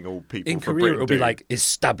 that's a thing all people in from Korea Britain it'll do. be like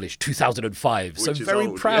established 2005. Which so is very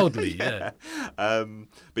old, proudly, But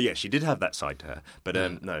yeah, she did have that side to her. But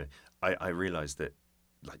no, I realised that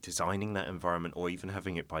like designing that environment, or even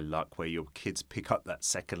having it by luck where your kids pick up that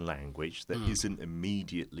second language that isn't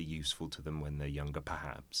immediately useful to them when they're younger,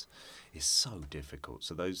 perhaps, is so difficult.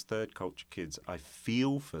 So those third culture kids, I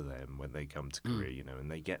feel for them when they come to Korea, you know,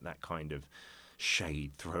 and they get that kind of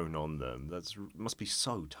shade thrown on them. That must be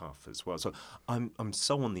so tough as well. So I'm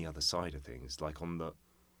so on the other side of things, like on the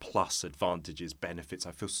plus advantages, benefits.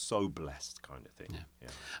 I feel so blessed, kind of thing. Yeah.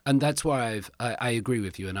 And that's why I agree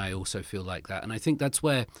with you, and I also feel like that. And I think that's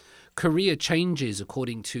where Korea changes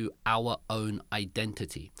according to our own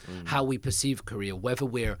identity, how we perceive Korea, whether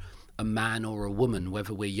we're a man or a woman,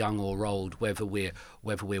 whether we're young or old, whether we're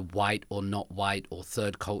white or not white, or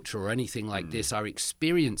third culture or anything like this. Our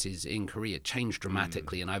experiences in Korea change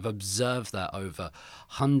dramatically, and I've observed that over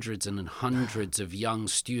hundreds and hundreds of young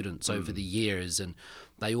students over the years, and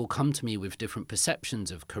they all come to me with different perceptions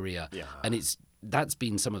of Korea, and that's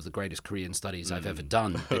been some of the greatest Korean studies I've ever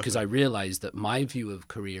done, because I realized that my view of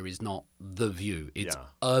Korea is not the view, it's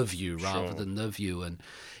a view rather than the view, and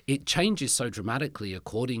it changes so dramatically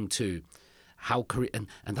according to how Korea,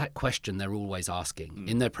 and that question they're always asking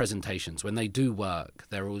in their presentations when they do work.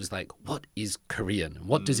 They're always like, what is Korean?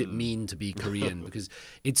 What does it mean to be Korean? Because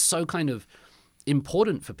it's so kind of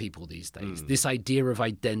important for people these days, this idea of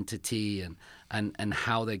identity and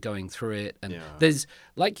how they're going through it. And there's,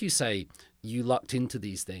 like you say, you lucked into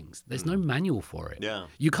these things. There's no manual for it. Yeah.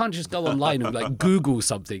 You can't just go online and like Google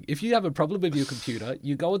something. If you have a problem with your computer,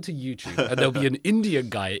 you go onto YouTube and there'll be an Indian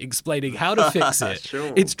guy explaining how to fix it.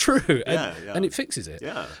 Sure. It's true. And it fixes it.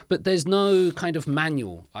 Yeah. But there's no kind of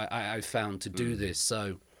manual I've found to do this.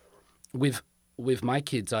 So with my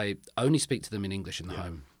kids, I only speak to them in English in the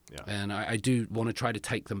home. Yeah. And I do want to try to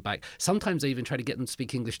take them back. Sometimes I even try to get them to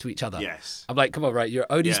speak English to each other. Yes. I'm like, come on, right? You're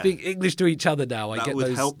only speak English to each other now. That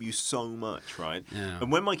would help you so much, right? Yeah.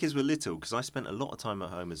 And when my kids were little, because I spent a lot of time at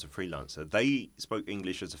home as a freelancer, they spoke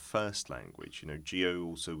English as a first language. You know, Gio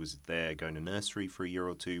also was there going to nursery for a year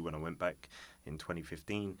or two when I went back in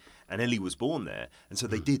 2015, and Ellie was born there. And so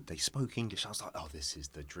they spoke English. I was like, oh, this is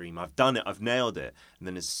the dream. I've done it. I've nailed it. And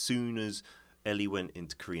then as soon as Ellie went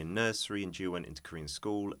into Korean nursery and Gio went into Korean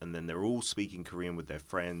school, and then they're all speaking Korean with their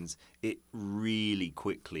friends, it really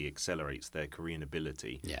quickly accelerates their Korean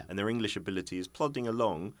ability. Yeah. And their English ability is plodding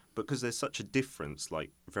along, but because there's such a difference,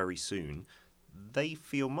 like very soon, they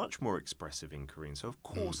feel much more expressive in Korean. So of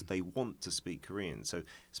course they want to speak Korean. So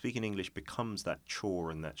speaking English becomes that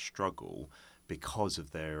chore and that struggle because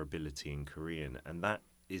of their ability in Korean, and that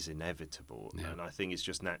is inevitable. Yeah. And I think it's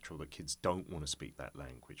just natural that kids don't want to speak that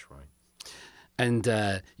language, right? And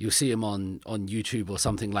you'll see them on YouTube or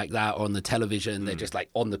something like that, or on the television. They're just like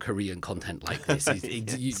on the Korean content like this.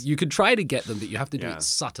 You can try to get them, but you have to do it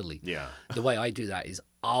subtly. Yeah. The way I do that is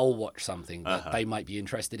I'll watch something that they might be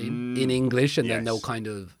interested in English, and then they'll kind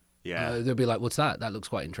of they'll be like, "What's that? That looks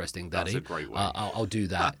quite interesting, Daddy." That's a great way. I'll do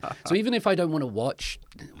that. So even if I don't want to watch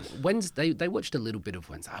Wednesday, they watched a little bit of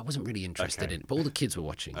Wednesday. I wasn't really interested in it, but all the kids were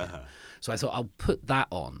watching it. So I thought I'll put that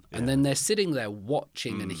on, and then they're sitting there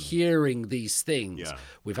watching and hearing these things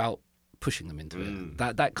without pushing them into it.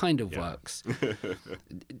 That kind of works.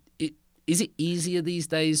 Is it easier these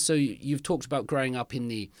days? So you've talked about growing up in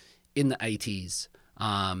the 80s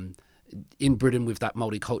in Britain with that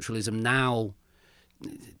multiculturalism. Now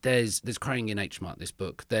there's Crying in H Mart, this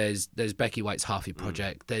book. There's Becky White's Harvey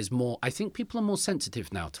Project. There's more. I think people are more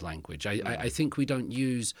sensitive now to language. I think we don't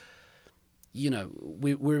use. You know,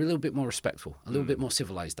 we're a little bit more respectful, a little bit more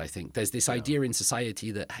civilized, I think. There's this idea in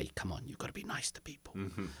society that, hey, come on, you've got to be nice to people.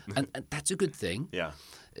 And that's a good thing. Yeah.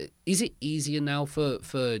 Is it easier now for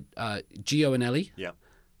Gio and Ellie,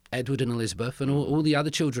 Edward and Elizabeth, and all the other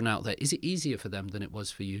children out there? Is it easier for them than it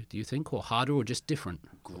was for you, do you think, or harder, or just different?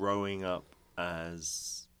 Growing up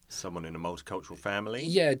as someone in a multicultural family?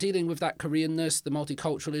 Yeah, dealing with that Koreanness, the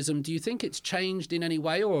multiculturalism, do you think it's changed in any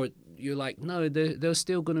way, or you're like, no, they're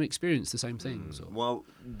still going to experience the same things? Well,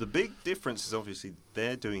 the big difference is obviously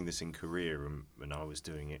they're doing this in Korea and I was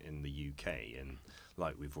doing it in the UK. And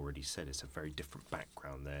like we've already said, it's a very different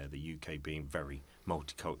background there. The UK being very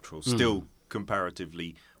multicultural, still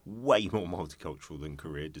comparatively way more multicultural than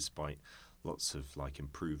Korea, despite lots of like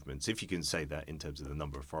improvements, if you can say that, in terms of the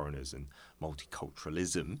number of foreigners and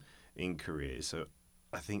multiculturalism in Korea. So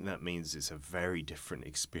I think that means it's a very different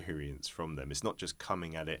experience from them. It's not just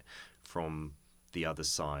coming at it from the other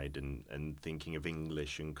side and thinking of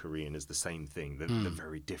English and Korean as the same thing. They're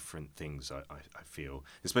very different things, I feel,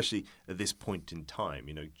 especially at this point in time.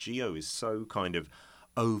 You know, Gio is so kind of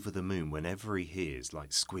over the moon whenever he hears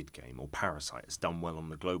like Squid Game or Parasite has done well on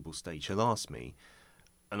the global stage. He'll ask me,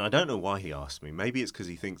 and I don't know why he asked me. Maybe it's because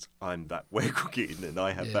he thinks I'm that 외국인 and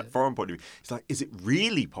I have that foreign point of view. He's like, is it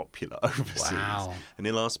really popular overseas? Wow. And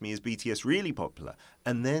he'll ask me, is BTS really popular?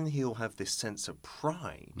 And then he'll have this sense of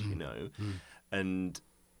pride, you know. And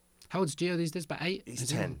how old's Gio these days? About 8? he's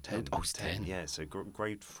 10. Oh, he's 10. Yeah, so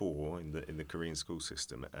grade 4 in the Korean school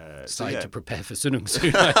system. Started to prepare for Sunung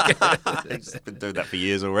soon. I guess. He's been doing that for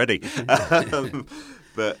years already.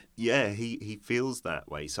 But yeah, he feels that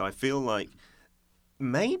way. So I feel like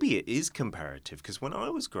maybe it is comparative, because when I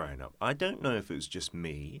was growing up, I don't know if it was just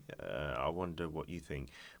me. I wonder what you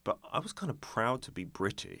think. But I was kind of proud to be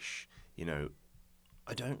British, you know.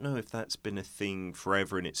 I don't know if that's been a thing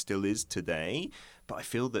forever and it still is today, but I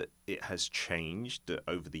feel that it has changed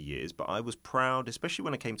over the years. But I was proud, especially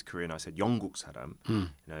when I came to Korea and I said 영국 사람. You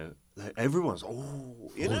know, everyone's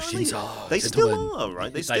you know, 신사, they gentlemen. still are,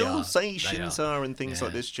 right? They still are. say They 신사 and things Yeah.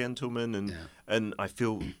 like this, gentleman, and I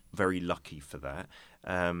feel very lucky for that.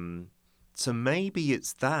 So maybe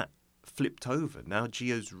it's that flipped over. Now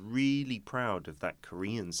Gio's really proud of that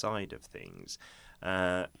Korean side of things.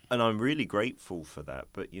 And I'm really grateful for that.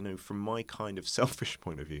 But, you know, from my kind of selfish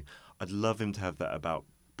point of view, I'd love him to have that about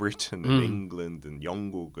Britain and England and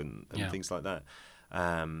영국 and things like that.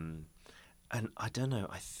 And I don't know,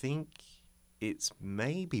 I think it's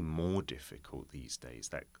maybe more difficult these days,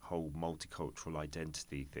 that whole multicultural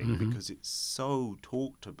identity thing, because it's so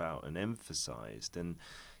talked about and emphasized. And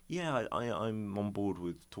yeah, I'm on board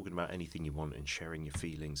with talking about anything you want and sharing your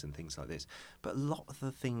feelings and things like this. But a lot of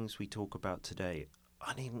the things we talk about today,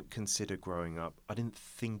 I didn't consider growing up. I didn't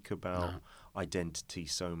think about identity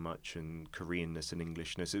so much and Koreanness and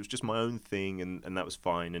Englishness. It was just my own thing, and that was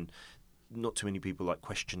fine. And not too many people like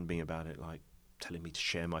questioned me about it, like telling me to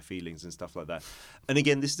share my feelings and stuff like that. And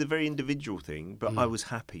again, this is a very individual thing, but I was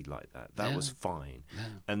happy like that. That was fine. Yeah.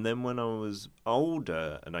 And then when I was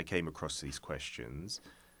older and I came across these questions,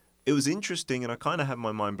 it was interesting, and I kind of had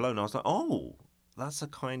my mind blown. I was like, oh, that's a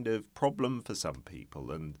kind of problem for some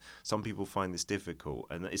people, and some people find this difficult,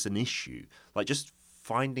 and it's an issue. Like, just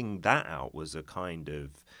finding that out was a kind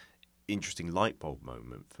of interesting light bulb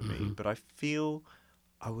moment for me. But I feel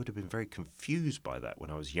I would have been very confused by that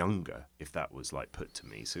when I was younger, if that was like put to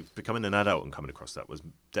me. So becoming an adult and coming across that was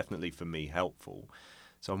definitely for me helpful.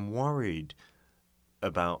 So I'm worried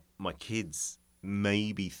about my kids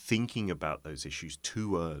maybe thinking about those issues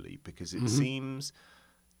too early, because it seems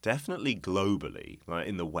definitely globally, like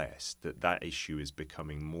in the West, that issue is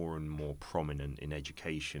becoming more and more prominent in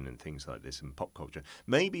education and things like this and pop culture.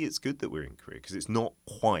 Maybe it's good that we're in Korea because it's not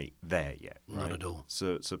quite there yet. Right? Not at all.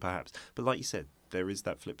 So perhaps, but like you said, there is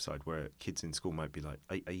that flip side where kids in school might be like,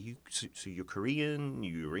 "Are you? So you're Korean?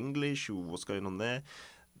 You're English? What's going on there?"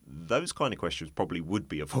 Those kind of questions probably would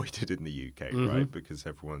be avoided in the UK, right? Because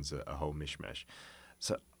everyone's a whole mishmash.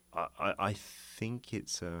 So I think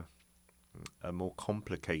it's a more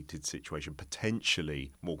complicated situation,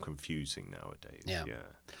 potentially more confusing nowadays. Yeah.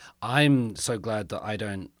 I'm so glad that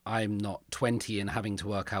I'm not 20 and having to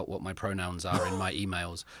work out what my pronouns are in my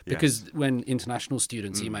emails. Because when international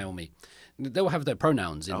students email me, they'll have their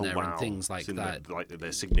pronouns in there and things like that. Like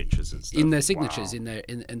their signatures and stuff. In their signatures, in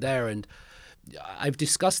there. And I've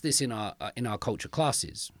discussed this in our culture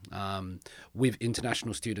classes with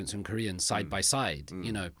international students and Koreans side by side,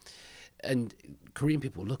 you know. And Korean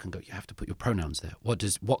people look and go, you have to put your pronouns there.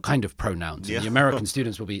 What kind of pronouns? And the American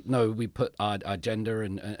students will be, no, we put our gender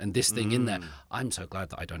and this thing in there. I'm so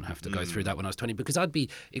glad that I don't have to go through that when I was 20, because I'd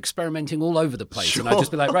be experimenting all over the place. And I'd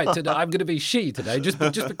just be like, right, today, I'm going to be she today, just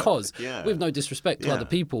because, with no disrespect to other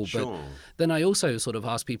people. But then I also sort of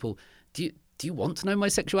ask people, do you want to know my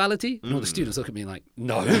sexuality? And all the students look at me like,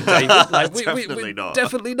 no, David, like, Definitely not.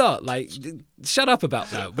 Definitely not. Like, shut up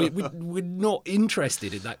about that. We're not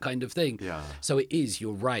interested in that kind of thing. Yeah. So it is,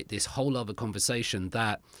 you're right, this whole other conversation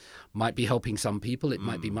that might be helping some people. It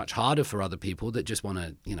might be much harder for other people that just want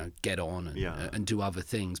to, you know, get on and do other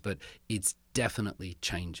things. But it's definitely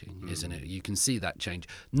changing, isn't it? You can see that change.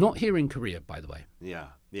 Not here in Korea, by the way. Yeah.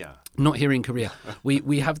 Not here in Korea.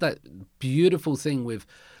 We have that beautiful thing with,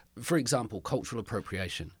 for example, cultural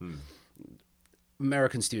appropriation.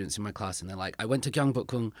 American students in my class, and they're like, I went to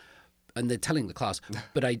Gyeongbokgung, and they're telling the class,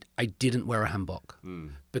 but I didn't wear a hanbok.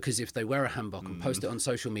 Because if they wear a hanbok and post it on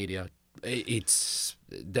social media,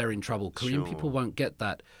 they're in trouble. Korean people won't get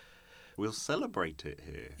that. We'll celebrate it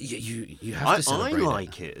here. You have to celebrate I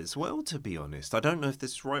like it as well, to be honest. I don't know if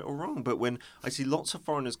this is right or wrong, but when I see lots of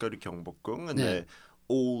foreigners go to Gyeongbokgung and they're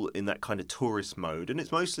all in that kind of tourist mode, and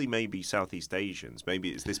it's mostly maybe Southeast Asians, maybe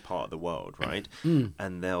it's this part of the world, right?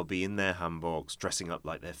 And they'll be in their hanboks dressing up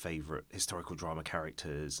like their favourite historical drama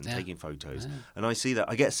characters and taking photos. And I see that,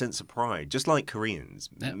 I get a sense of pride, just like Koreans.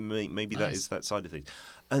 Maybe that is that side of things.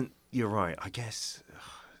 And you're right, I guess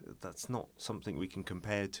that's not something we can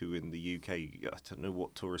compare to in the UK. I don't know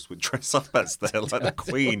what tourists would dress up as there, like the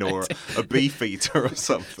Queen or a Beefeater or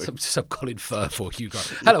something. Some Colin Firth or Hugo.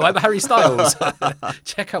 Hello, I'm Harry Styles.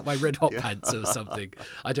 Check out my red hot pants or something.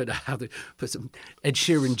 I don't know how to put some Ed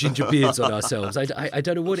Sheeran ginger beards on ourselves. I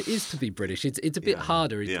don't know what it is to be British. It's a bit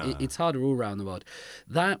harder. It's harder all around the world.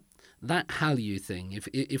 That Hallyu thing,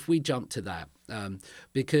 if we jump to that,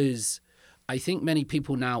 because I think many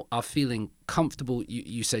people now are feeling comfortable.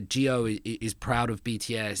 You said Gio is proud of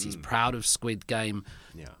BTS. He's proud of Squid Game.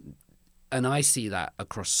 Yeah. And I see that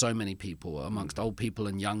across so many people, amongst old people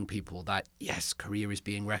and young people, that, yes, Korea is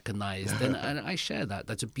being recognized. and I share that.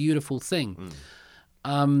 That's a beautiful thing.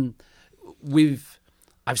 I've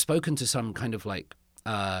spoken to some kind of like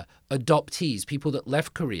adoptees, people that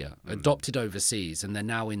left Korea, adopted overseas, and they're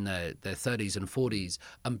now in their 30s and 40s.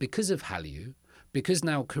 And because of Hallyu, because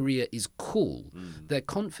now Korea is cool, they're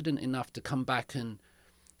confident enough to come back and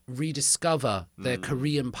rediscover their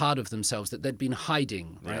Korean part of themselves that they'd been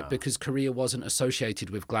hiding, right? Because Korea wasn't associated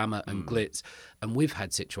with glamour and glitz. And we've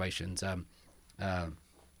had situations. A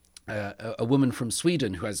woman from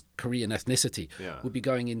Sweden who has Korean ethnicity would be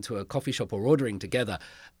going into a coffee shop or ordering together,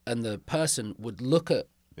 and the person would look at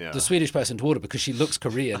the Swedish person to order because she looks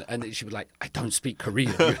Korean, and she'd be like, I don't speak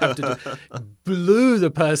Korean. You have to blew the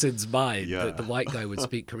person's mind that the white guy would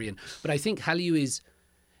speak Korean. But I think Hallyu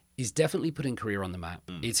is definitely putting Korea on the map.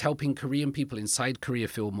 It's helping Korean people inside Korea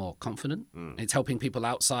feel more confident. It's helping people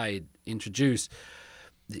outside introduce.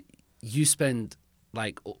 You spend...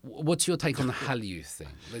 Like, what's your take on the Hallyu thing?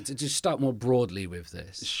 Let's just start more broadly with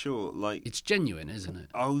this. Sure, like... It's genuine, isn't it?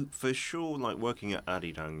 Oh, for sure, like working at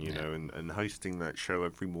Arirang, you know, and hosting that show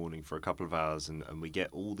every morning for a couple of hours, and we get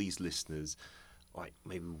all these listeners, like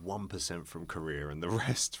maybe 1% from Korea and the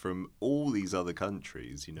rest from all these other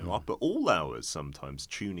countries, you know, up at all hours sometimes,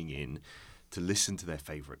 tuning in to listen to their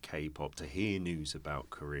favourite K-pop, to hear news about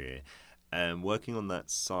Korea. And working on that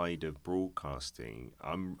side of broadcasting,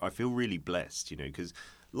 I feel really blessed, you know, because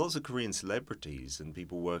lots of Korean celebrities and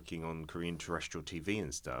people working on Korean terrestrial TV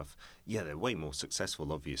and stuff, they're way more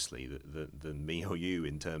successful, obviously, than me or you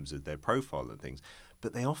in terms of their profile and things.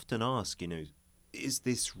 But they often ask, you know, is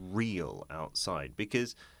this real outside?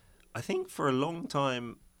 Because I think for a long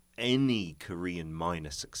time, any Korean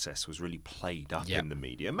minor success was really played up in the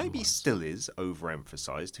media. Maybe still is,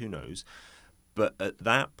 overemphasized, who knows? But at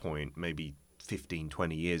that point, maybe 15,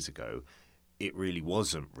 20 years ago, it really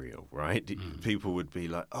wasn't real, right? People would be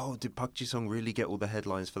like, oh, did Park Ji-sung really get all the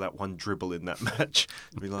headlines for that one dribble in that match?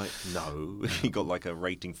 Be like, no, he got like a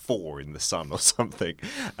rating 4 in The Sun or something.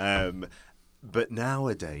 But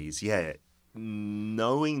nowadays,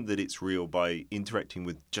 knowing that it's real by interacting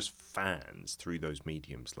with just fans through those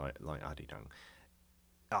mediums like Arirang,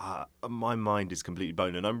 my mind is completely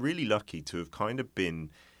blown. And I'm really lucky to have kind of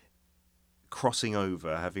been crossing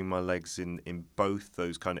over, having my legs in both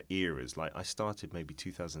those kind of eras. Like I started maybe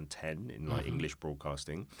 2010 in like English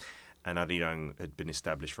broadcasting, and Arirang had been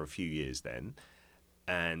established for a few years then.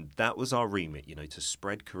 And that was our remit, you know, to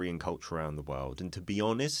spread Korean culture around the world. And to be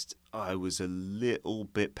honest, I was a little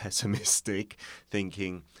bit pessimistic,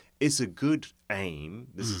 thinking it's a good aim,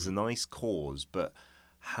 this is a nice cause, but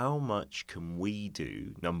how much can we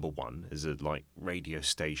do, number one, as a like radio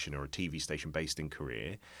station or a TV station based in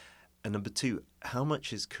Korea? And number two, how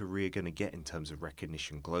much is Korea going to get in terms of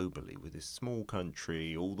recognition globally with this small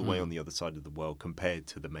country all the way on the other side of the world compared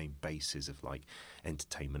to the main bases of like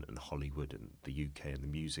entertainment and Hollywood and the UK and the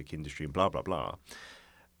music industry and blah, blah, blah.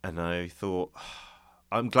 And I thought,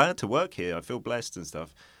 I'm glad to work here. I feel blessed and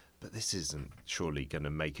stuff, but this isn't surely going to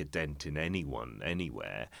make a dent in anyone,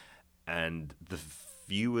 anywhere. And the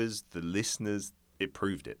viewers, the listeners, it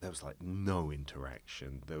proved it. There was like no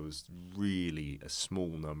interaction. There was really a small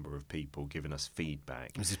number of people giving us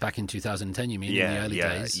feedback. This is back in 2010, you mean, in the early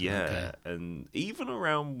days? Yeah, okay. And even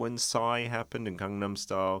around when Psy happened and Gangnam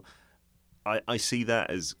Style, I see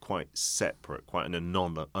that as quite separate, quite an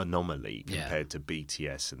anomaly compared to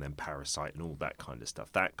BTS and then Parasite and all that kind of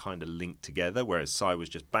stuff. That kind of linked together, whereas Psy was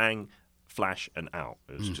just bang, flash, and out.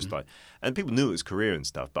 It was just like... And people knew it was Korea and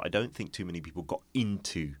stuff, but I don't think too many people got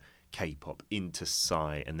into K-pop, into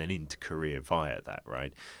Psy, and then into Korea via that,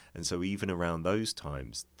 right? And so even around those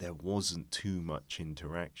times, there wasn't too much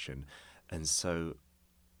interaction. And so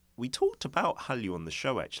we talked about Hallyu on the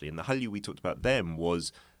show, actually, and the Hallyu we talked about then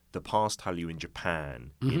was the past Hallyu in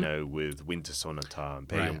Japan, you know, with Winter Sonata and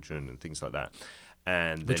Baekhyunjun and things like that.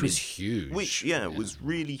 And which was huge. Which, it was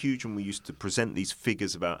really huge. And we used to present these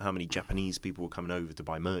figures about how many Japanese people were coming over to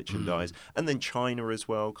buy merchandise. And then China as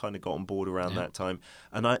well kind of got on board around that time.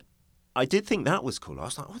 And I did think that was cool. I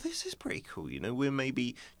was like, oh, this is pretty cool. You know, we're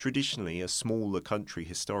maybe traditionally a smaller country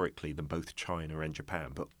historically than both China and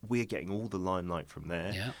Japan, but we're getting all the limelight from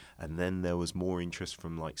there. Yeah. And then there was more interest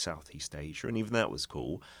from like Southeast Asia, and even that was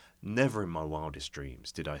cool. Never in my wildest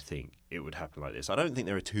dreams did I think it would happen like this. I don't think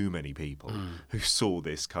there are too many people who saw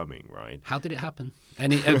this coming, right? How did it happen?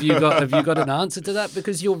 And have you got an answer to that?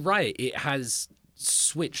 Because you're right, it has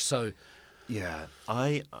switched. So yeah,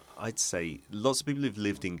 I'd say lots of people who've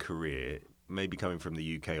lived in Korea, maybe coming from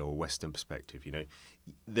the UK or Western perspective, you know,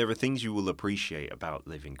 there are things you will appreciate about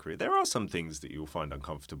living in Korea. There are some things that you'll find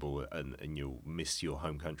uncomfortable and you'll miss your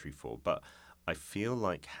home country for. But I feel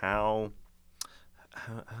like how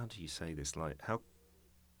do you say this? Like how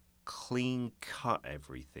clean cut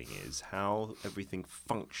everything is, how everything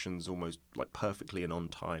functions almost like perfectly and on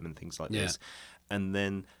time and things like this. And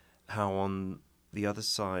then how on the other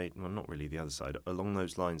side, well, not really the other side, along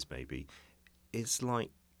those lines maybe, it's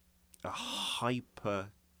like a hyper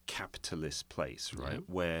capitalist place, right?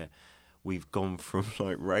 Where we've gone from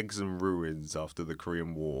like rags and ruins after the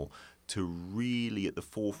Korean War to really at the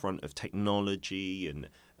forefront of technology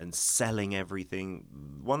and selling everything.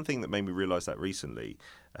 One thing that made me realize that recently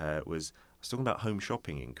was I was talking about home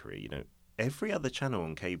shopping in Korea. You know, every other channel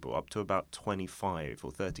on cable up to about 25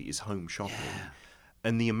 or 30 is home shopping. Yeah.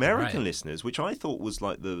 And the American listeners, which I thought was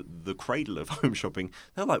like the cradle of home shopping,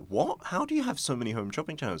 they're like, what? How do you have so many home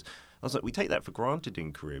shopping channels? I was like, we take that for granted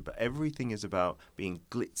in Korea, but everything is about being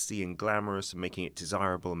glitzy and glamorous and making it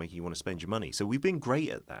desirable and making you want to spend your money. So we've been great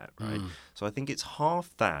at that, right? So I think it's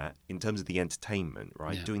half that in terms of the entertainment,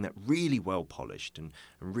 right? Yeah. Doing that really well polished and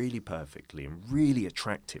really perfectly and really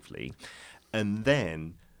attractively. And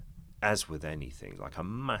then, as with anything, like a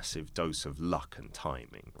massive dose of luck and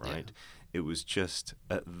timing, right? Yeah. It was just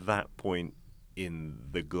at that point in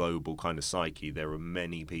the global kind of psyche, there are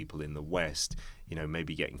many people in the West, you know,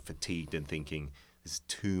 maybe getting fatigued and thinking, this is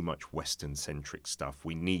too much Western-centric stuff.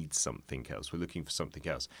 We need something else. We're looking for something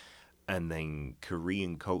else. And then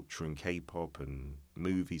Korean culture and K-pop and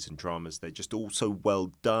movies and dramas, they're just all so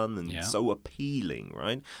well done and so appealing,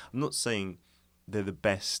 right? I'm not saying they're the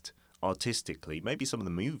best artistically. Maybe some of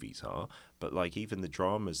the movies are, but like even the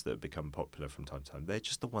dramas that have become popular from time to time, they're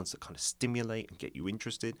just the ones that kind of stimulate and get you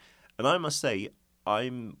interested. And I must say,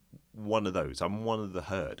 I'm one of those. I'm one of the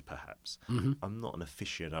herd, perhaps. I'm not an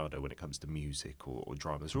aficionado when it comes to music or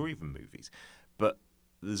dramas or even movies. But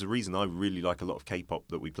there's a reason I really like a lot of K-pop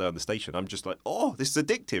that we play on the station. I'm just like, oh, this is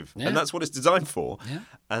addictive. Yeah. And that's what it's designed for. Yeah.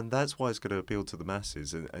 And that's why it's going to appeal to the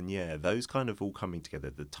masses. And yeah, those kind of all coming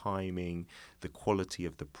together, the timing, the quality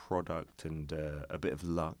of the product, and a bit of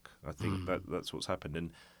luck. I think that's what's happened.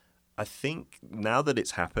 And I think now that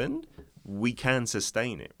it's happened, we can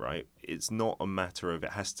sustain it, right? It's not a matter of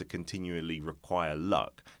it has to continually require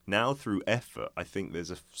luck. Now, through effort, I think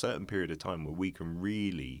there's a certain period of time where we can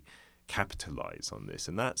really capitalize on this,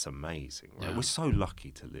 and that's amazing, right? We're so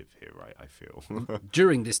lucky to live here, right? I feel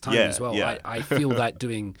during this time as well. I feel that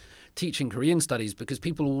teaching Korean studies, because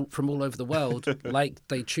people from all over the world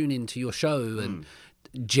they tune into your show and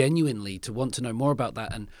genuinely to want to know more about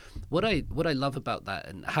that. And what I love about that,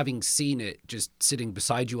 and having seen it just sitting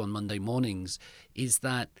beside you on Monday mornings, is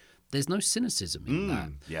that there's no cynicism in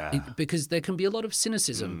that. Because there can be a lot of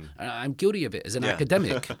cynicism. I'm guilty of it as an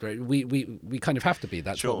academic. Right? We kind of have to be.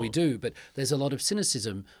 That's what we do. But there's a lot of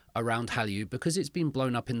cynicism around Hallyu because it's been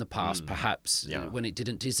blown up in the past, perhaps when it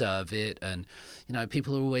didn't deserve it. And, you know,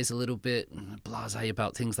 people are always a little bit blasé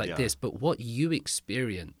about things like this. But what you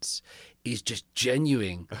experience is just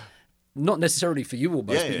genuine. Not necessarily for you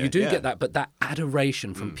almost, but you do get that. But that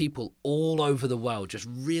adoration from people all over the world, just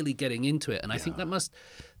really getting into it. And I think that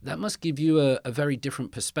must give you a very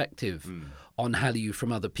different perspective on Hallyu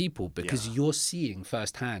from other people, because you're seeing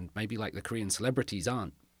firsthand, maybe like the Korean celebrities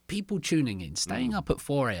aren't, people tuning in, staying up at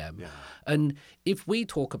 4 a.m. Yeah. And if we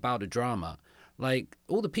talk about a drama, like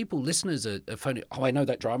all the listeners are phoning, oh, I know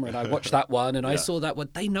that drama and I watched that one and I saw that one.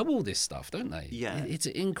 They know all this stuff, don't they? Yeah. It's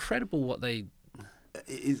incredible what they...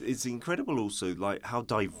 It's incredible also, like, how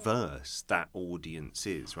diverse that audience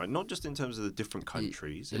is, right? Not just in terms of the different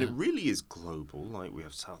countries, and it really is global. Like, we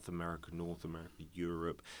have South America, North America,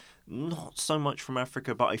 Europe, not so much from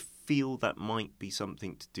Africa, but I feel that might be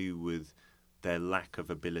something to do with their lack of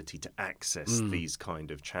ability to access these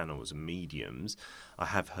kind of channels and mediums. I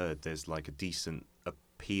have heard there's like a decent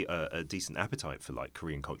a decent appetite for like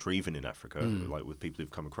Korean culture, even in Africa, like with people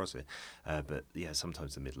who've come across it. But yeah,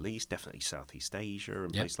 sometimes the Middle East, definitely Southeast Asia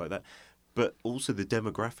and places like that. But also the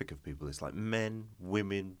demographic of people is like men,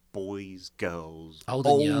 women, boys, girls, Old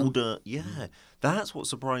and young. older. Yeah, that's what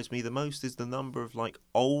surprised me the most is the number of like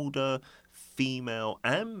older female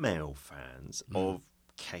and male fans of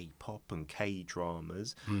K-pop and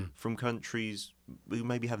K-dramas from countries who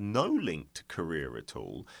maybe have no link to Korea at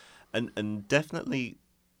all. And definitely,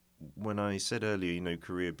 when I said earlier, you know,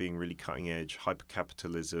 Korea being really cutting edge,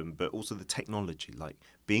 hyper-capitalism, but also the technology, like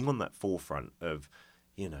being on that forefront of,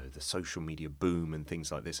 you know, the social media boom and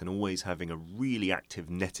things like this, and always having a really active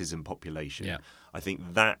netizen population. Yeah. I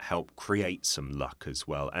think that helped create some luck as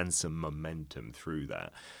well and some momentum through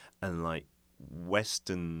that. And like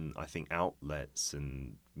Western, I think, outlets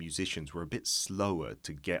and musicians were a bit slower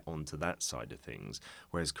to get onto that side of things,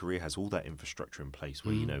 whereas Korea has all that infrastructure in place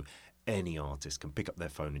where, you know, any artist can pick up their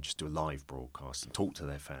phone and just do a live broadcast and talk to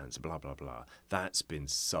their fans, blah, blah, blah. That's been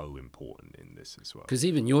so important in this as well. Because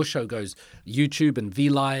even your show goes YouTube and V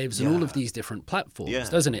Lives and all of these different platforms,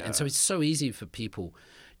 doesn't it? And so it's so easy for people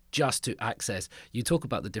just to access. You talk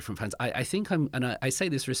about the different fans. I think I say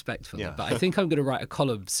this respectfully, but I think I'm going to write a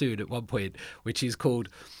column soon at one point, which is called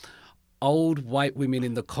 "Old White Women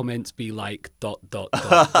in the Comments Be Like ...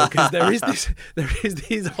 because there is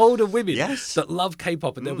these older women that love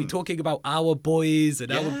K-pop, and they'll be talking about our boys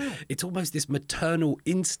and it's almost this maternal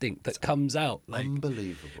instinct that comes out. Like,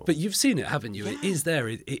 unbelievable. But you've seen it, haven't you? It is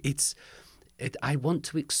there. I want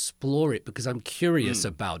to explore it because I'm curious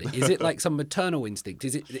about it. Is it like some maternal instinct?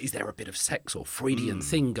 Is there a bit of sex or Freudian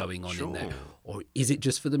thing going on in there? Or is it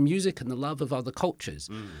just for the music and the love of other cultures?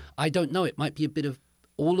 I don't know. It might be a bit of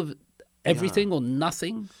all of everything or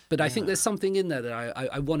nothing. But I think there's something in there that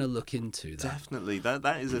I want to look into. Definitely.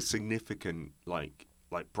 That is a significant like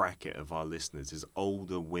bracket of our listeners is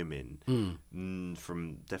older women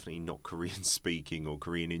from definitely not Korean speaking or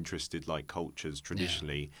Korean interested like cultures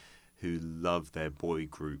traditionally. Who love their boy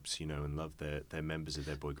groups, you know, and love their members of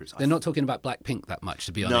their boy groups. They're not talking about Blackpink that much,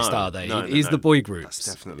 to be honest, are they? No, it is the boy groups.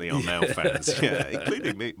 That's definitely our male fans,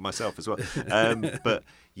 including me, myself as well. But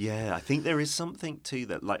yeah, I think there is something to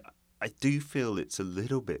that. Like, I do feel it's a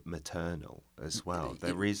little bit maternal as well.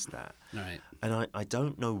 There is that. Right. And I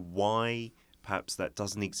don't know why perhaps that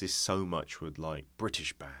doesn't exist so much with like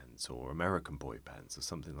British bands or American boy bands or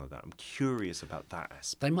something like that. I'm curious about that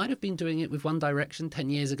aspect. They might have been doing it with One Direction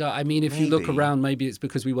 10 years ago. I mean, if you look around, maybe it's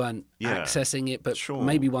because we weren't accessing it, but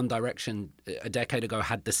maybe One Direction a decade ago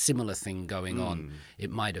had the similar thing going on.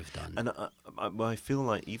 It might have done. And I feel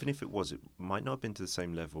like even if it was, it might not have been to the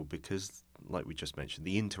same level because, like we just mentioned,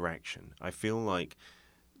 the interaction. I feel like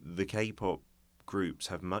the K-pop groups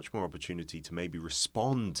have much more opportunity to maybe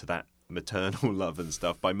respond to that maternal love and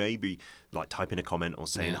stuff by maybe like typing a comment or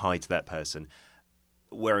saying hi to that person,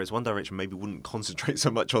 whereas One Direction maybe wouldn't concentrate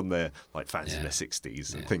so much on their like fans in their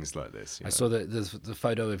 60s and things like this. I saw the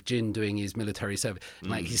photo of Jin doing his military service.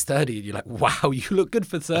 Like he's 30 and you're like, wow, you look good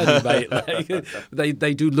for 30, mate. Like,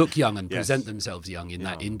 they do look young and present themselves young in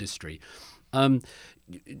that industry.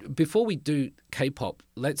 Before we do K-pop,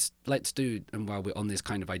 let's do, and while we're on this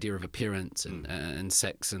kind of idea of appearance and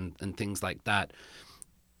sex and things like that,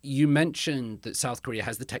 you mentioned that South Korea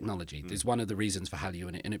has the technology. There's one of the reasons for Hallyu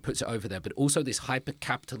and it puts it over there, but also this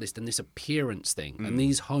hyper-capitalist and this appearance thing and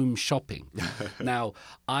these home shopping. Now,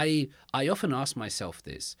 I often ask myself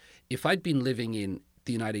this. If I'd been living in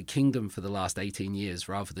the United Kingdom for the last 18 years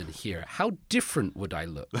rather than here, how different would I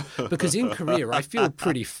look? Because in Korea, I feel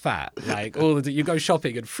pretty fat. Like, you go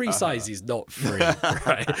shopping and free size is not free,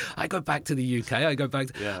 right? I go back to the UK,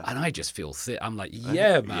 and I just feel thick. I'm like,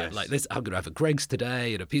 man, like this, I'm going to have a Greggs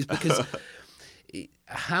today and a piece because...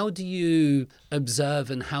 How do you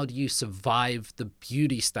observe and how do you survive the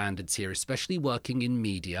beauty standards here, especially working in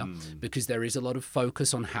media? Because there is a lot of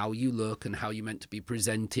focus on how you look and how you're meant to be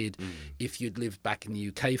presented. If you'd lived back in the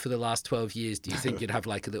UK for the last 12 years, do you think you'd have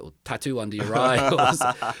like a little tattoo under your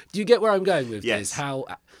eye? Do you get where I'm going with this? How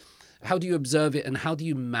do you observe it and how do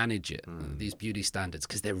you manage it, these beauty standards?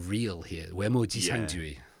 Because they're real here.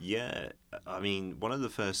 Yeah. I mean, one of the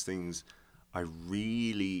first things I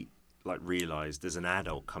really... realised as an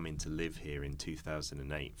adult coming to live here in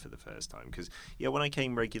 2008 for the first time. Because, when I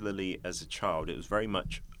came regularly as a child, it was very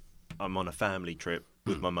much, I'm on a family trip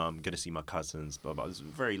with my mum, going to see my cousins, blah, blah. It was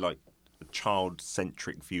very, a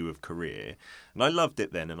child-centric view of Korea. And I loved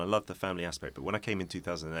it then, and I loved the family aspect. But when I came in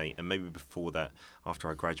 2008, and maybe before that, after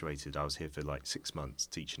I graduated, I was here for, 6 months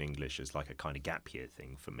teaching English as, a kind of gap year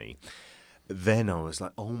thing for me. Then I was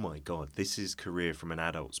like, oh my God, this is Korea from an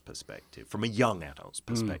adult's perspective, from a young adult's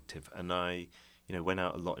perspective. And I went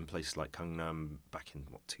out a lot in places like Gangnam back in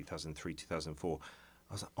 2003, 2004.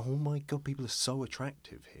 I was like, oh my God, people are so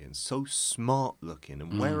attractive here and so smart looking.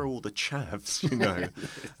 And where are all the chavs,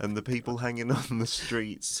 and the people hanging on the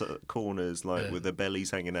streets, corners, like with their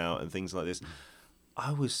bellies hanging out and things like this.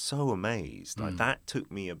 I was so amazed. Like that took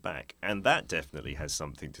me aback. And that definitely has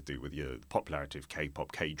something to do with your popularity of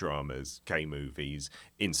K-pop, K-dramas, K-movies,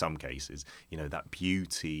 in some cases. That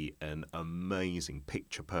beauty and amazing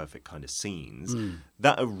picture-perfect kind of scenes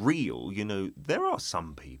that are real. There are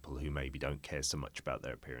some people who maybe don't care so much about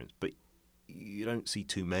their appearance, but you don't see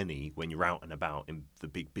too many when you're out and about in the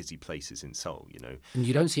big busy places in Seoul, And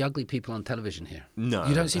you don't see ugly people on television here. No.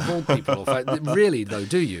 You don't see bald people. Really, though,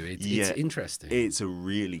 do you? It's interesting. It's a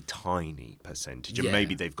really tiny percentage. And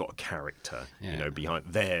maybe they've got a character, behind.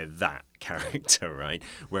 They're that character, right?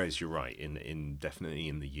 Whereas you're right, definitely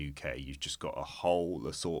in the UK, you've just got a whole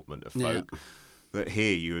assortment of folk. That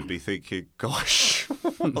here you would be thinking, gosh,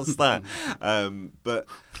 what's that? But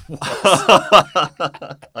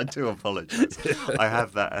I do apologise. I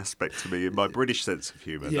have that aspect to me in my British sense of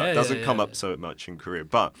humour. That doesn't come up so much in Korea.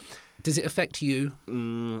 But does it affect you,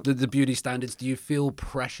 the beauty standards? Do you feel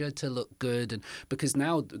pressure to look good? And because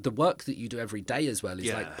now the work that you do every day as well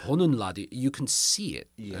is like 보는 라디. You can see it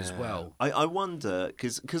as well. I wonder,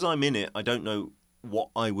 because I'm in it, I don't know what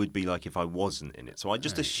I would be like if I wasn't in it. So I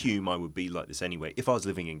just assume I would be like this anyway. If I was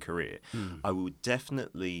living in Korea, I would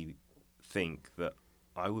definitely think that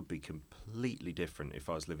I would be completely different if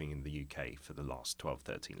I was living in the UK for the last 12,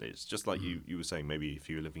 13 years. Just like you were saying, maybe if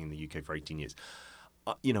you were living in the UK for 18 years.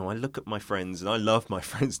 I look at my friends, and I love my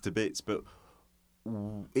friends to bits, but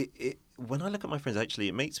when I look at my friends, actually,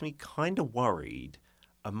 it makes me kind of worried.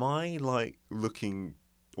 Am I like looking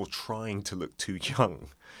or trying to look too young?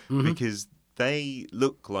 Because they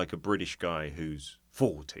look like a British guy who's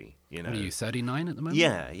 40, Are you 39 at the moment?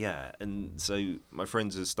 Yeah. And so my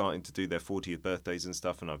friends are starting to do their 40th birthdays and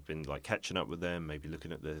stuff, and I've been like catching up with them, maybe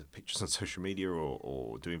looking at the pictures on social media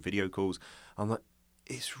or doing video calls. I'm like,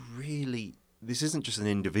 this isn't just an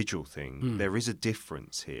individual thing. There is a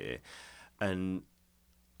difference here. And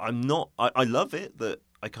I love it that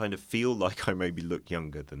I kind of feel like I maybe look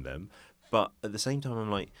younger than them, but at the same time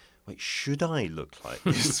I'm like, wait, should I look like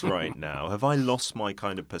this right now? Have I lost my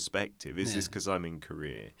kind of perspective? Is this because I'm in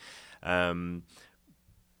Korea?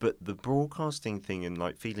 But the broadcasting thing and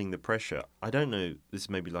like feeling the pressure, I don't know, this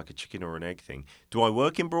may be like a chicken or an egg thing. Do I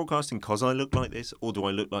work in broadcasting because I look like this, or do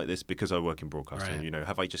I look like this because I work in broadcasting? Right.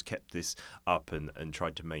 Have I just kept this up and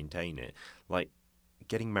tried to maintain it? Like,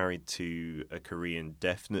 getting married to a Korean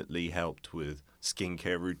definitely helped with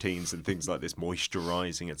skincare routines and things like this,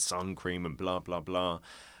 moisturizing and sun cream and blah, blah, blah.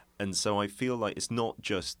 And so I feel like it's not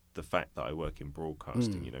just the fact that I work in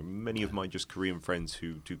broadcasting. Many of my just Korean friends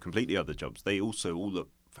who do completely other jobs, they also all look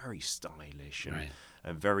very stylish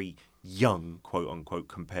and very young, quote unquote,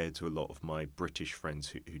 compared to a lot of my British friends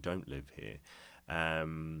who don't live here.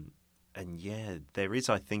 And there is,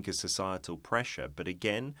 I think, a societal pressure. But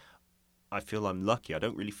again, I feel I'm lucky. I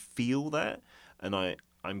don't really feel that. And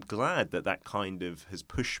I'm glad that kind of has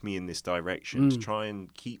pushed me in this direction to try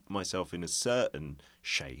and keep myself in a certain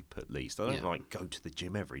shape, at least. I don't like go to the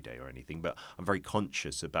gym every day or anything, but I'm very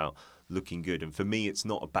conscious about looking good. And for me, it's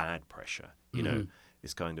not a bad pressure.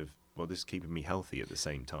 It's kind of, this is keeping me healthy at the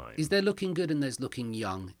same time. Is there looking good and there's looking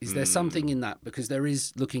young? Is there something in that? Because there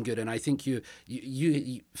is looking good, and I think you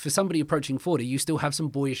for somebody approaching 40, you still have some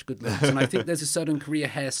boyish good looks, and I think there's a certain Korea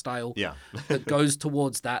hairstyle that goes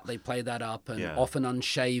towards that. They play that up, and often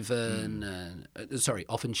unshaven,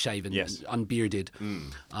 often shaven, unbearded.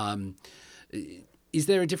 Is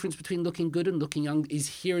there a difference between looking good and looking young? Is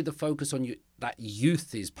here the focus on you? That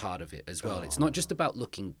youth is part of it as well. It's not just about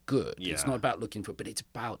looking good. It's not about looking for, but it's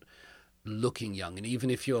about looking young. And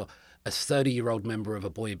even if you're a 30-year-old member of a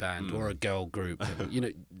boy band or a girl group,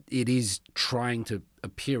 it is trying to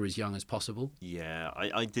appear as young as possible. Yeah,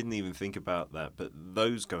 I didn't even think about that, but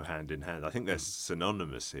those go hand in hand. I think they're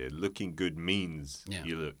synonymous here. Looking good means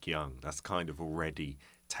you look young. That's kind of already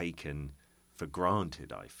taken for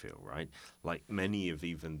granted, I feel, right? Like many of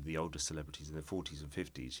even the older celebrities in their 40s and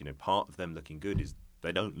 50s, part of them looking good is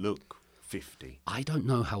they don't look 50. I don't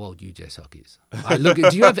know how old Yoo Jae-suk is.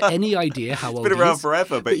 Do you have any idea how old he is? It's been around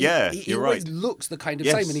forever, but you're right. He always looks the kind of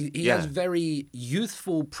same, and he has very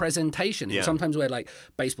youthful presentation. He'll sometimes wear like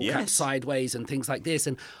baseball caps sideways and things like this,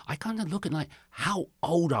 and I kind of look at like, how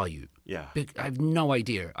old are you? Yeah. I have no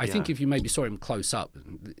idea. I think if you maybe saw him close up,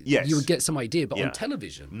 you would get some idea, but on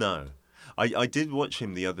television... No. I did watch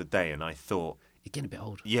him the other day, and I thought... You're getting a bit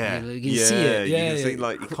old. Yeah. You can see it. You can see,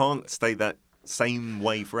 like, he can't stay that same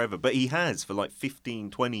way forever. But he has, for like 15,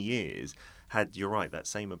 20 years, had, you're right, that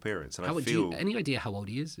same appearance. And How I would feel you, any idea how old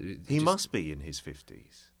he is? he must be in his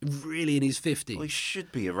 50s. Really in his 50s? Well, he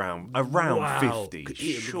should be around Wow. 50.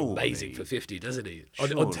 He looks Surely. amazing for 50, doesn't he? On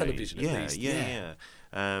Surely. television, at least. Yeah.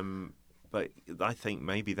 But I think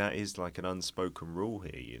maybe that is like an unspoken rule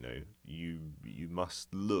here. You know, you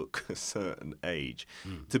must look a certain age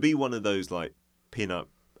to be one of those like pin-up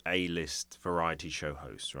A-list variety show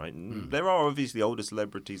hosts, right? And there are obviously older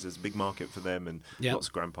celebrities. There's a big market for them, and lots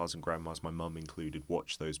of grandpas and grandmas, my mum included,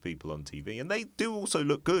 watch those people on TV, and they do also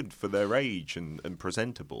look good for their age and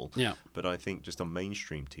presentable. Yeah. But I think just on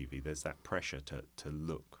mainstream TV, there's that pressure to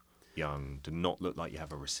look young, to not look like you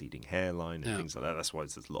have a receding hairline and things like that. That's why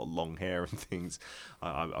there's a lot of long hair and things.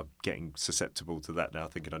 I'm getting susceptible to that now,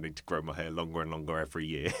 thinking I need to grow my hair longer and longer every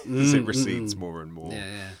year as it recedes more and more.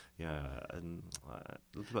 Yeah, and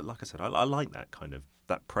but like I said, I like that kind of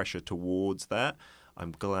that pressure towards that.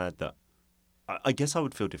 I'm glad that I guess I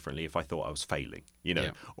would feel differently if I thought I was failing, you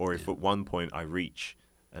know, or if at one point I reach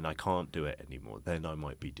and I can't do it anymore, then I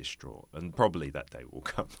might be distraught, and probably that day will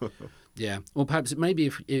come. Yeah. Well, perhaps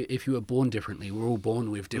maybe if you were born differently, we're all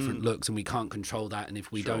born with different looks, and we can't control that. And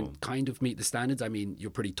if we don't kind of meet the standards, I mean,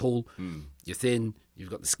 you're pretty tall, you're thin, you've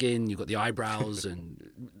got the skin, you've got the eyebrows, and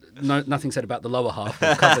nothing said about the lower half.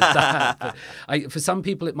 We've covered that. But for some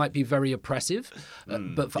people, it might be very oppressive,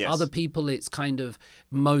 but for other people, it's kind of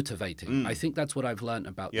motivating. I think that's what I've learned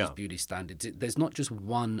about these beauty standards. There's not just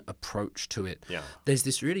one approach to it. There's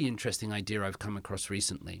this really interesting idea I've come across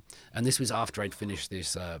recently, and this was after I'd finished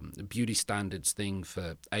this beauty standards thing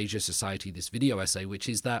for Asia Society, this video essay, which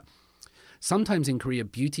is that sometimes in Korea,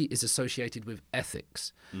 beauty is associated with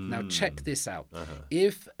ethics. Now, check this out.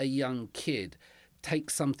 If a young kid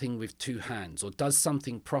takes something with two hands or does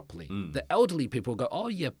something properly, the elderly people go, oh,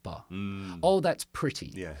 yepa. Oh, that's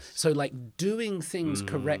pretty. Yes. So, like, doing things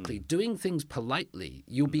correctly, doing things politely,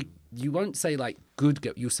 you won't say, like, good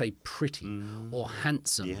girl, you'll say pretty or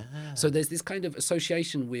handsome. Yeah. So there's this kind of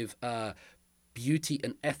association with beauty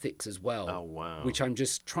and ethics as well. Oh, wow. Which I'm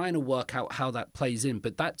just trying to work out how that plays in,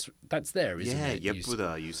 but that's there, isn't it?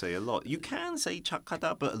 Yepuda, you say a lot. You can say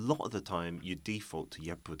chakada, but a lot of the time you default to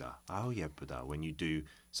yepuda. Oh, yepuda, when you do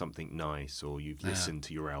something nice or you've listened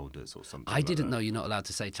to your elders or something. I like didn't that. know you're not allowed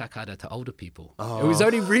to say chakada to older people. It was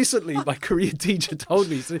only recently my Korean teacher told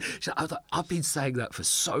me. So I was like, I've been saying that for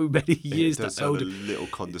so many years. It does to sound older... a little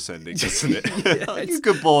condescending, doesn't it? You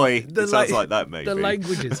good boy. It sounds like that, maybe. The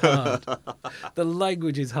language is hard. The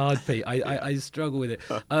language is hard, Pete. I struggle with it.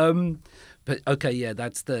 But okay, yeah,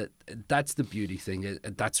 that's the beauty thing.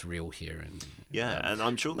 That's real here. And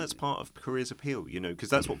I'm sure that's part of Korea's appeal, you know, because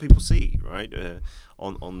that's what people see, right?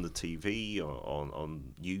 On the TV, or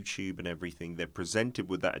on YouTube and everything. They're presented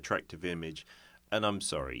with that attractive image. And I'm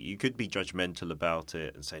sorry, you could be judgmental about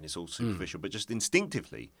it and saying it's all superficial, but just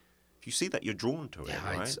instinctively, if you see that, you're drawn to it,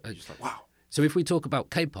 right? You're just like, wow. So if we talk about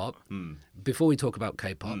K-pop, before we talk about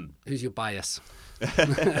K-pop, who's your bias?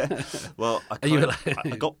 Well,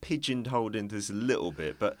 I got pigeonholed into this a little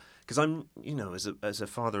bit, but because I'm, you know, as a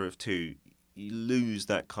father of two, you lose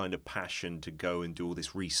that kind of passion to go and do all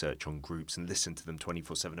this research on groups and listen to them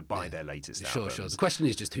 24/7 and buy their latest albums. Sure. The question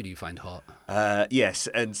is just, who do you find hot? Yes,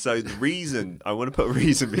 and so the reason, I want to put a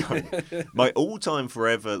reason behind it. My all-time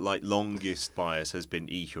forever, like, longest bias has been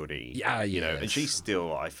Lee Hyori. Yeah, you know, and she's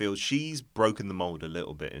still, I feel she's broken the mold a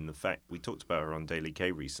little bit in the fact, we talked about her on Daily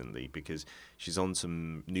K recently because she's on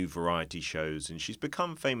some new variety shows and she's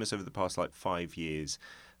become famous over the past, like, 5 years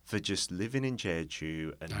for just living in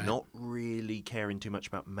Jeju and not really caring too much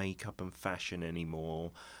about makeup and fashion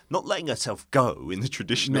anymore, not letting herself go in the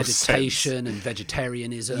traditional meditation sense. And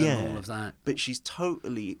vegetarianism and all of that. But she's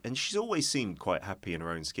totally, and she's always seemed quite happy in her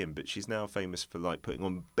own skin, but she's now famous for like putting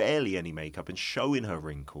on barely any makeup and showing her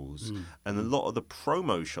wrinkles. And a lot of the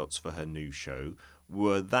promo shots for her new show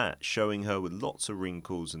were that, showing her with lots of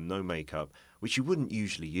wrinkles and no makeup, which you wouldn't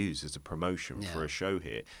usually use as a promotion for a show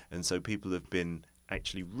here. And so people have been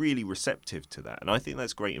actually really receptive to that, and I think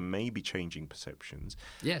that's great and maybe changing perceptions.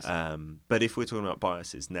 Yes. But if we're talking about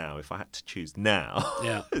biases now, if I had to choose now,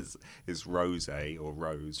 is Rose or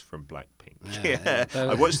Rose from Blackpink.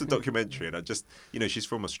 I watched the documentary and I just, you know, she's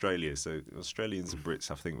from Australia, so Australians and Brits,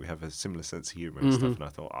 I think we have a similar sense of humour and stuff, and I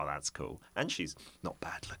thought, oh, that's cool. And she's not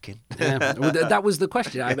bad looking. Well, that was the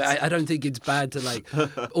question. I don't think it's bad to, like,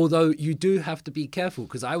 although you do have to be careful,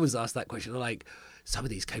 because I was asked that question, like, some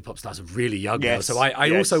of these K-pop stars are really young now. So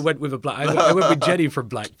I also went with I went with Jennie from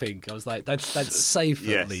Blackpink. I was like, that's safe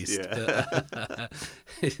at least.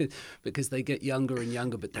 Because they get younger and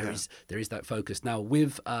younger, but there is that focus. Now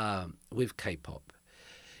with K-pop,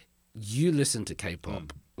 you listen to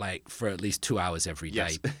K-pop like for at least 2 hours every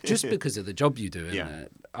day, Yes. just because of the job you do. And, Yeah.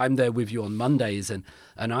 I'm there with you on Mondays, and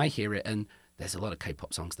I hear it, and there's a lot of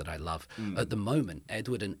K-pop songs that I love. At the moment,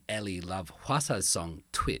 Edward and Ellie love Hwasa's song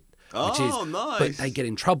 "Twit." Oh, nice. But they get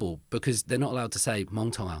in trouble because they're not allowed to say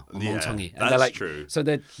 "멍청아" or Yeah, "멍청이," and that's they're like, true. So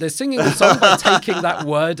they're singing the song by taking that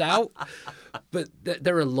word out. But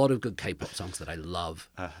there are a lot of good K-pop songs that I love.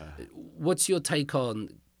 What's your take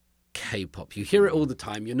on K-pop? You hear it all the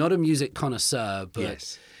time. You're not a music connoisseur, but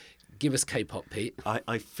Yes. give us K-pop, Pete.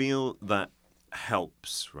 I feel that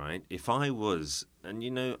helps, right? If I was, and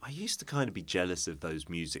I used to kind of be jealous of those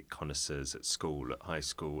music connoisseurs at school, at high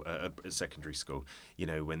school, at secondary school,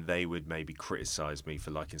 when they would maybe criticize me for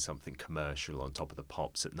liking something commercial on Top of the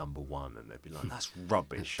Pops at number one, and they'd be like, that's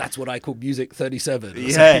rubbish. That's what I call Music 37.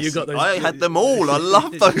 Yes, You got those... I had them all. I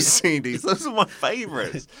love those CDs. Those are my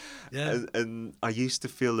favourites. Yeah. And I used to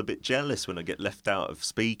feel a bit jealous when I get left out of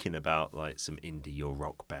speaking about like some indie or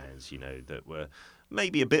rock bands, that were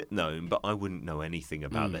maybe a bit known, but I wouldn't know anything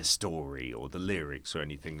about their story or the lyrics or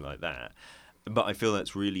anything like that. But I feel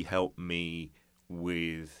that's really helped me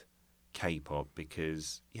with K-pop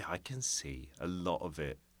because, I can see a lot of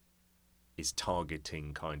it is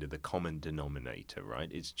targeting kind of the common denominator, right?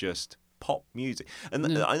 It's just pop music. And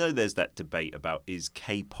I know there's that debate about is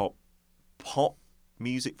K-pop pop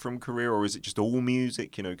music from Korea, or is it just all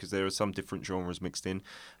music, because there are some different genres mixed in,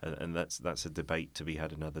 and that's a debate to be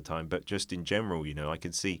had another time. But just in general, I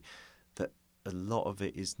can see that a lot of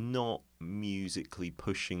it is not musically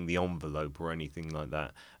pushing the envelope or anything like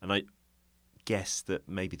that. And I guess that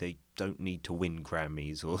maybe they don't need to win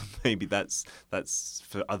Grammys, or maybe that's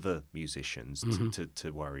for other musicians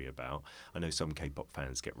to worry about. I know some K-pop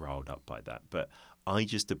fans get riled up by that, but I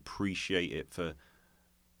just appreciate it for.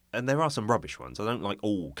 And there are some rubbish ones. I don't like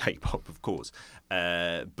all K-pop, of course.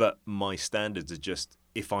 But my standards are just,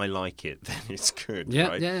 if I like it, then it's good,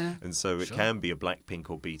 right? Yeah. And so it can be a Blackpink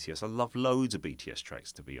or BTS. I love loads of BTS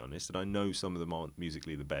tracks, to be honest. And I know some of them aren't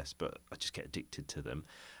musically the best, but I just get addicted to them.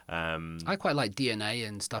 I quite like DNA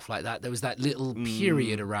and stuff like that. There was that little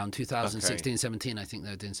period around 2016, 17. I think they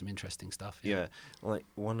were doing some interesting stuff. Yeah. Like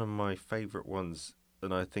one of my favourite ones,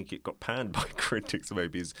 and I think it got panned by critics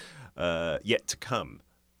maybe, is Yet to Come.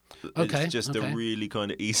 Okay, It's just a really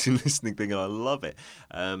kind of easy listening thing, and I love it.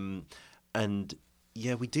 And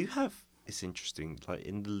we do have, it's interesting, like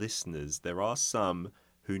in the listeners, there are some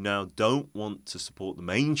who now don't want to support the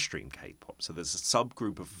mainstream K-pop. So there's a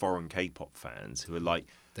subgroup of foreign K-pop fans who are like,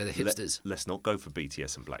 they're the hipsters. Let's not go for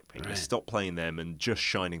BTS and Blackpink. Right. Let's stop playing them and just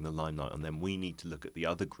shining the limelight on them. We need to look at the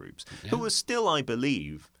other groups who are still, I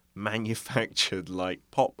believe, manufactured like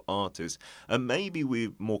pop artists, and maybe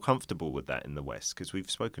we're more comfortable with that in the West because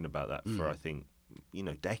we've spoken about that for I think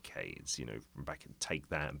decades, from back in Take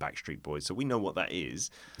That and Backstreet Boys, so we know what that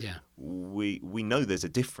is. We know there's a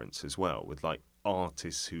difference as well with like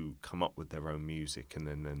artists who come up with their own music and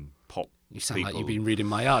then pop. You sound people. like you've been reading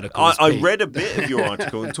my article. I read a bit of your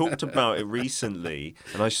article and talked about it recently,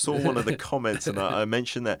 and I saw one of the comments and I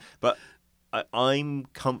mentioned that, but I'm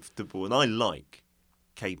comfortable and I like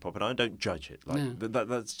K-pop, and I don't judge it. Like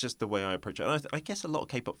that's just the way I approach it. And I guess a lot of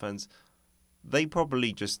K-pop fans, they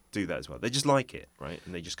probably just do that as well. They just like it, right?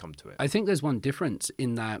 And they just come to it. I think there's one difference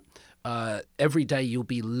in that every day you'll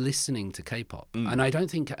be listening to K-pop. And I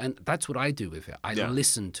don't think, and that's what I do with it. I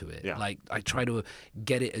listen to it. Like I try to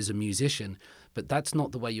get it as a musician, but that's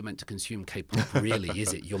not the way you're meant to consume K-pop, really,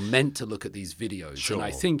 is it? You're meant to look at these videos. Sure. And I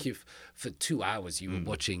think if for 2 hours you were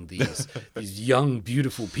watching these young,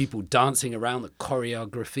 beautiful people dancing around, the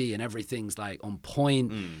choreography and everything's like on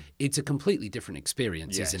point, it's a completely different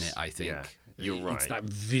experience, isn't it, I think? Yeah, you're right. It's that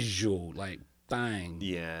visual, like, bang.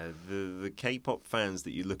 Yeah, the K-pop fans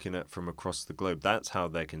that you're looking at from across the globe, that's how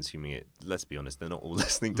they're consuming it. Let's be honest, they're not all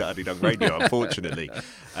listening to Arirang Radio, unfortunately.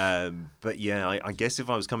 But yeah, I guess if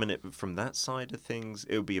I was coming at from that side of things,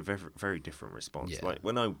 it would be a very, very different response. Yeah. Like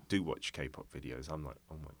when I do watch K-pop videos, I'm like,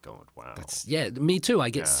 oh my God, wow. Me too. I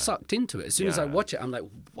get sucked into it. As soon as I watch it, I'm like,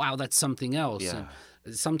 wow, that's something else. Yeah.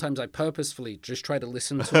 And sometimes I purposefully just try to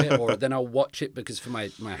listen to it, or then I'll watch it because for my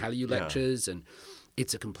Hallyu lectures, and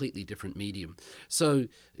it's a completely different medium. So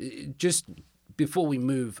just before we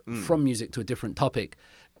move from music to a different topic,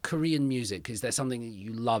 Korean music, is there something that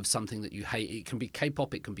you love, something that you hate? It can be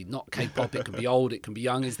K-pop, it can be not K-pop, it can be old, it can be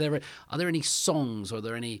young. Are there any songs, or are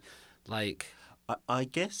there any, like... I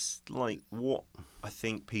guess, like, what I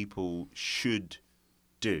think people should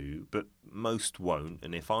do, but most won't,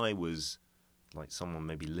 and if I was, like, someone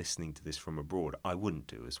maybe listening to this from abroad, I wouldn't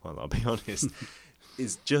do as well, I'll be honest,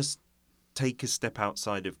 is just take a step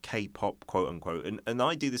outside of K-pop, quote unquote. And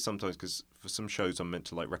I do this sometimes because for some shows I'm meant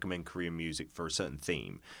to like recommend Korean music for a certain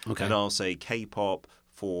theme. Okay. And I'll say K-pop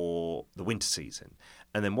for the winter season.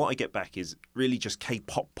 And then what I get back is really just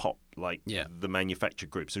K-pop, like the manufactured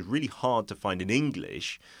groups. It's really hard to find in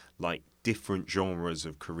English, like different genres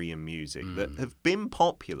of Korean music that have been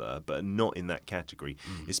popular but are not in that category,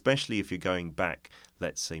 especially if you're going back,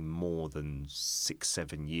 let's say, more than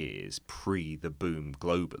 6-7 years pre the boom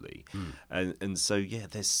globally. And so, yeah,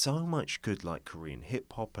 there's so much good like Korean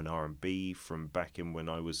hip-hop and R&B from back in when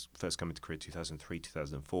I was first coming to Korea, 2003,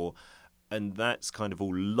 2004. And that's kind of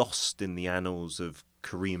all lost in the annals of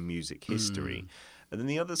Korean music history. And then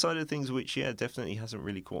the other side of things, which, definitely hasn't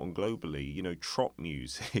really caught on globally, you know, trop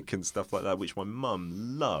music and stuff like that, which my mum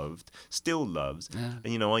loved, still loves. Yeah.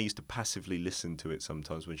 And, you know, I used to passively listen to it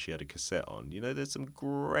sometimes when she had a cassette on. You know, there's some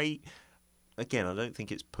great... Again, I don't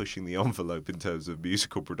think it's pushing the envelope in terms of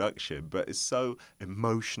musical production, but it's so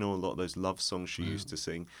emotional. A lot of those love songs she used to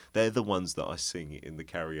sing, they're the ones that I sing in the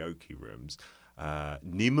karaoke rooms.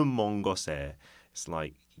 님은 먼 곳에, it's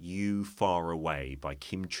like You Far Away by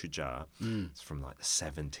Kim Chuja. It's from like the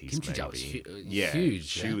 70s. Kim Chuja was huge.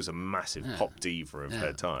 She was a massive pop diva of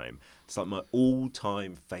her time. It's like my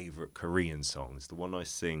all-time favorite Korean songs, the one I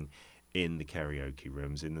sing in the karaoke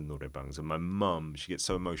rooms, in the norebangs. And my mum, she gets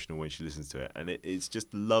so emotional when she listens to it. And it's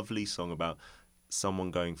just a lovely song about someone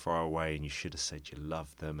going far away and you should have said you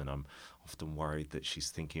loved them. And I'm often worried that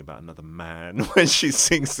she's thinking about another man when she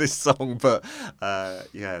sings this song. But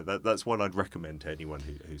that's one I'd recommend to anyone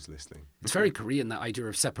who's listening. It's very Korean, that idea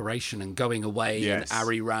of separation and going away, and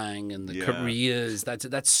arirang and the Koreas.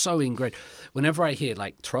 That's so ingrained. Whenever I hear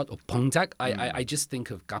like trot or pongtak, I just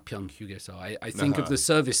think of Gapyeong Hugyeso. I think of the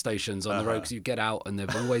service stations on the road, because you get out and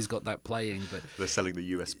they've always got that playing. But they're selling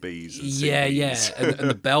the USBs. And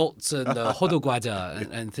the belts and the hodogwaja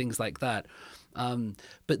and things like that.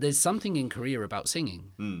 But there's something in Korea about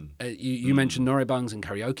singing. You mentioned norebangs and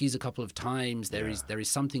karaoke's a couple of times. There is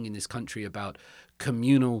something in this country about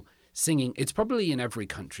communal singing. It's probably in every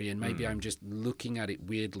country, and maybe I'm just looking at it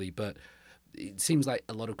weirdly, but it seems like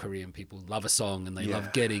a lot of Korean people love a song and they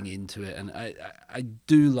love getting into it, and I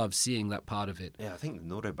do love seeing that part of it. Yeah, I think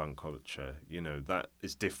the norebang culture, you know, that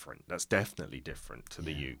is different. That's definitely different to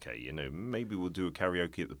the UK. You know, maybe we'll do a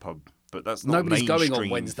karaoke at the pub, but that's not nobody's going on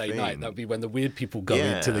mainstream Wednesday thing. night. That would be when the weird people go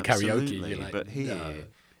into the karaoke. Absolutely. You're like, but here, no.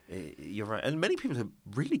 You're right. And many people are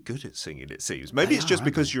really good at singing, it seems. Maybe it's just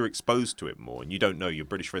because you're exposed to it more and you don't know your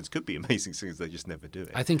British friends could be amazing singers, they just never do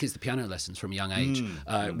it. I think it's the piano lessons from a young age,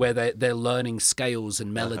 where they're learning scales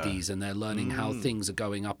and melodies and they're learning how things are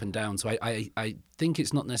going up and down. So I think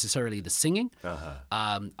it's not necessarily the singing.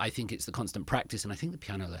 I think it's the constant practice, and I think the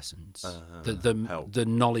piano lessons, the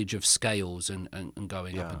knowledge of scales and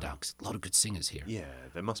going up and down. 'Cause a lot of good singers here. Yeah,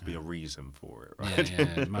 there must be a reason for it, right?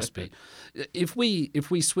 Yeah, it must be. If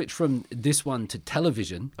we switch from this one to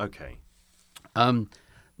television, okay.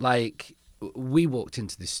 Like we walked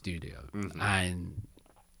into this studio and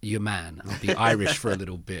your man, I'll be Irish for a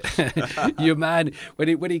little bit. Your man,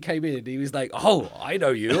 when he came in, he was like, "Oh, I know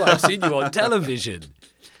you. I've seen you on television."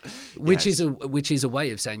 Which is a way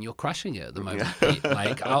of saying you're crushing it at the moment.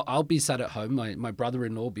 Like I'll be sat at home, my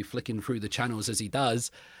brother-in-law will be flicking through the channels as he does,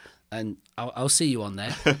 and I'll see you on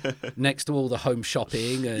there next to all the home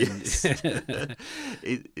shopping. And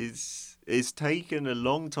It's taken a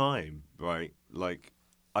long time, right? Like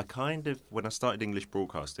I kind of, when I started English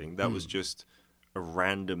broadcasting, that was just a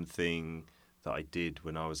random thing that I did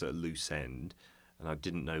when I was at a loose end. And I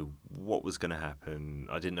didn't know what was going to happen.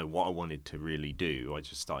 I didn't know what I wanted to really do. I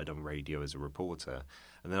just started on radio as a reporter.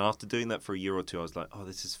 And then after doing that for a year or two, I was like, oh,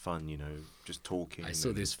 this is fun, you know, just talking. I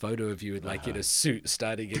saw this photo of you in a suit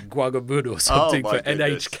standing in Gwangamun or something for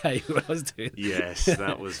NHK when I was doing Yes,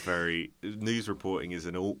 that was very... News reporting is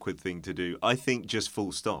an awkward thing to do. I think just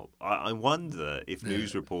full stop. I wonder if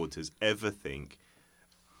news reporters ever think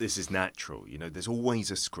this is natural. You know, there's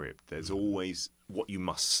always a script. There's always what you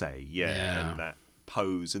must say. And that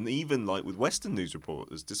pose. And even like with Western news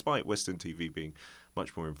reporters, despite Western TV being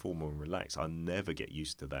much more informal and relaxed, I'll never get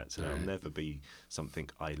used to that. So it'll never be something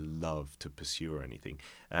I love to pursue or anything.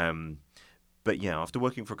 But yeah, after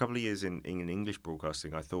working for a couple of years in English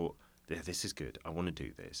broadcasting, I thought, this is good. I want to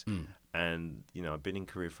do this. And, you know, I've been in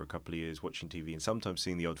Korea for a couple of years watching TV and sometimes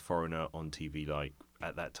seeing the odd foreigner on TV. Like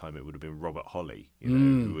at that time, it would have been Robert Holly, you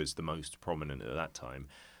know, who was the most prominent at that time.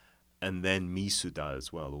 And then Misuda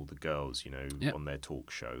as well, all the girls, you know, on their talk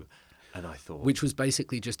show. And I thought... Which was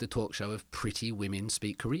basically just a talk show of pretty women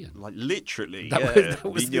speak Korean. Like literally, that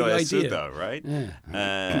was the idea. Suda, right?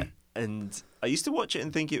 Yeah. And I used to watch it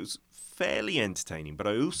and think it was fairly entertaining, but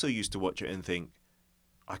I also used to watch it and think,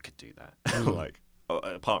 I could do that. Like,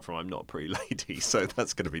 apart from I'm not a pretty lady, so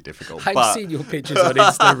that's going to be difficult. I've seen your pictures on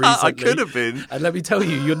Insta recently. I could have been. And let me tell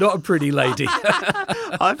you, you're not a pretty lady.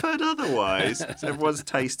 I've heard otherwise. So everyone's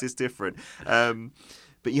taste is different.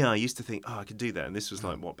 But yeah, I used to think, I could do that. And this was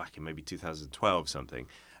like, back in maybe 2012 something.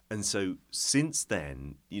 And so since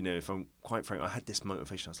then, if I'm quite frank, I had this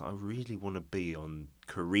motivation. I was like, I really want to be on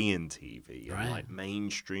Korean TV and like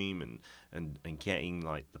mainstream and getting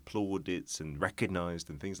like the plaudits and recognized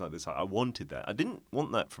and things like this. I wanted that. I didn't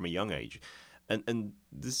want that from a young age. And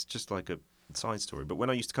this is just like a side story. But when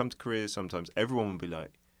I used to come to Korea, sometimes everyone would be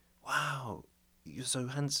like, wow, you're so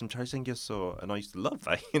handsome, 잘생겼어. And I used to love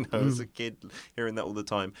that, as a kid, hearing that all the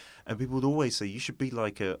time. And people would always say, you should be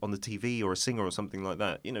like on the TV or a singer or something like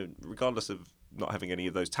that, regardless of not having any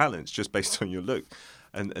of those talents, just based on your look.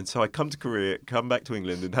 And so I come to Korea, come back to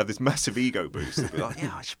England and have this massive ego boost. And be like,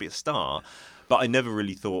 yeah, I should be a star. But I never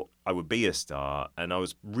really thought I would be a star. And I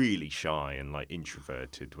was really shy and like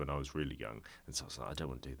introverted when I was really young. And so I was like, I don't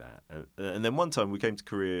want to do that. And then one time we came to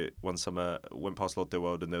Korea one summer, went past Lotte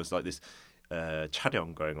World, and there was like this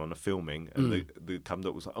촬영 going on, a filming, and the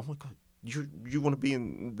감독 was like, "Oh my god, you want to be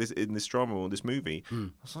in this drama or this movie?" I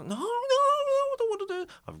was like, "No, I don't want to do it."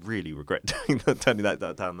 I really regret turning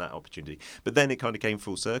down that opportunity. But then it kind of came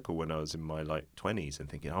full circle when I was in my like 20s and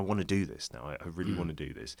thinking, I want to do this now. I really want to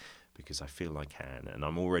do this because I feel I can, and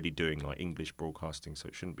I'm already doing like English broadcasting, so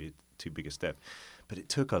it shouldn't be too big a step. But it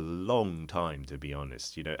took a long time, to be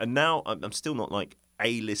honest, And now I'm still not like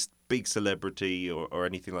A-list big celebrity or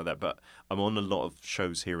anything like that, but I'm on a lot of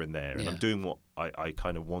shows here and there, and I'm doing what I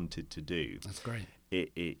kind of wanted to do. That's great. But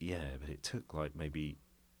it took like maybe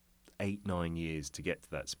 8-9 years to get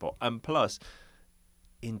to that spot. And plus,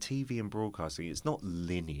 in TV and broadcasting, it's not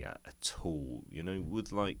linear at all.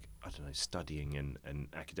 With like, I don't know, studying and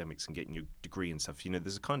academics and getting your degree and stuff,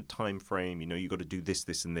 there's a kind of time frame, you got to do this,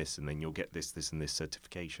 and this, and then you'll get this, and this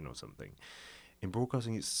certification or something. In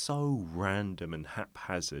broadcasting, it's so random and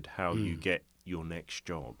haphazard how you get your next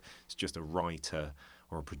job. It's just a writer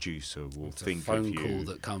or a producer will think of you. It's a phone call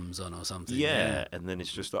that comes on or something. Yeah, and then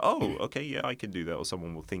it's just like, oh, okay, yeah, I can do that. Or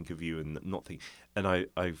someone will think of you and not think. And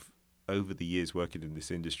I've, over the years working in this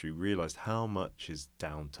industry, realised how much is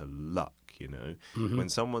down to luck, When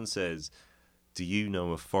someone says, do you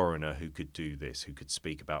know a foreigner who could do this, who could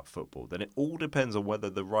speak about football? Then it all depends on whether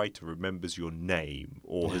the writer remembers your name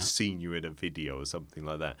or has seen you in a video or something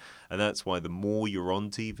like that. And that's why the more you're on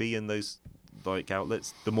TV and those like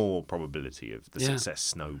outlets, the more probability of the success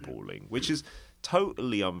snowballing, which is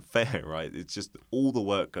totally unfair, right? It's just all the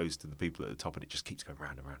work goes to the people at the top and it just keeps going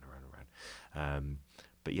round and round and round and round.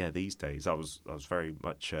 But yeah, these days I was very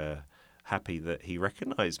much happy that he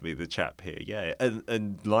recognised me, the chap here. Yeah,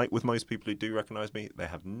 and like with most people who do recognise me, they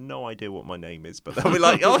have no idea what my name is, but they'll be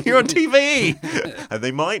like, "Oh, you're on TV," and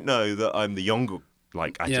they might know that I'm the Yongguk,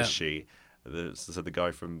 like Ajashi, so the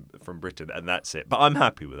guy from Britain, and that's it. But I'm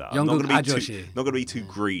happy with that. I'm not going to be too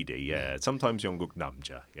greedy. Yeah, sometimes Yongguk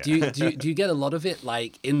Namja. Yeah. Do you get a lot of it,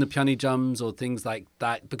 like in the Pyeonijums or things like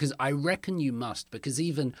that? Because I reckon you must, because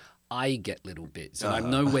even I get little bits, and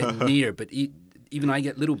I'm nowhere near, but. Even I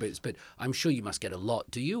get little bits, but I'm sure you must get a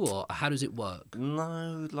lot. Do you, or how does it work?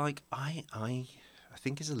 No, like I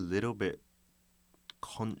think it's a little bit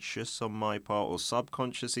conscious on my part, or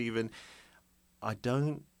subconscious even. I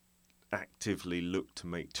don't actively look to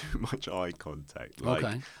make too much eye contact. Like,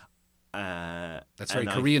 okay. That's very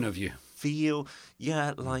Korean of you.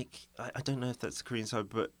 Like I don't know if that's the Korean side,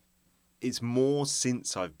 but it's more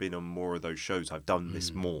since I've been on more of those shows. I've done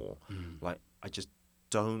this more. Like I just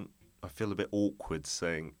don't. I feel a bit awkward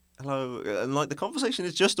saying hello, and like the conversation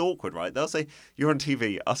is just awkward, right? They'll say, "You're on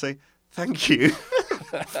TV." I'll say, "Thank you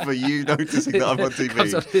for you noticing that I'm on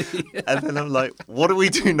TV." And then I'm like, "What do we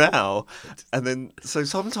do now?" And then so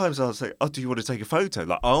sometimes I'll say, "Oh, do you want to take a photo?"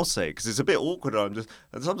 Like I'll say it because it's a bit awkward. And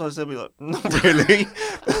sometimes they'll be like, "Not really."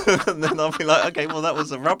 And then I'll be like, "Okay, well that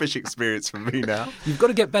was a rubbish experience for me now." You've got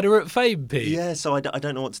to get better at fame, Pete. Yeah, so I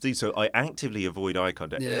don't know what to do. So I actively avoid eye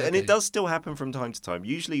contact. And it does still happen from time to time.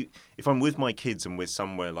 Usually if I'm with my kids and we're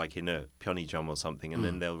somewhere like in a Pyeonijum or something, and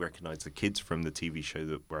then they'll recognise the kids from the TV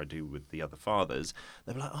show where I do with the other fathers,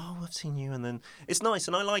 they'll be like, "Oh, I've seen you." And then it's nice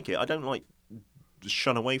and I like it. I don't like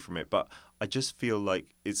shun away from it, but I just feel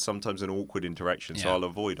like it's sometimes an awkward interaction, so I'll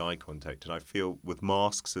avoid eye contact. And I feel with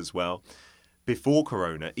masks as well, before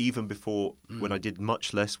Corona, even before when I did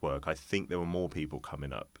much less work, I think there were more people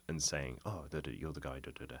coming up and saying, "Oh, you're the guy."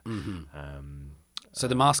 So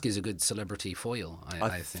the mask is a good celebrity foil,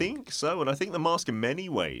 I think so. And I think the mask in many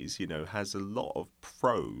ways, has a lot of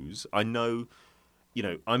pros. I know,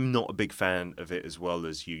 I'm not a big fan of it as well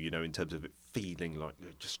as you, in terms of it feeling like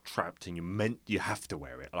you're just trapped and you have to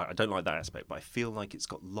wear it. I don't like that aspect, but I feel like it's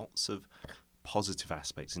got lots of positive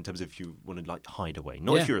aspects in terms of if you want to like hide away.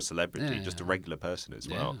 Not if you're a celebrity, just a regular person as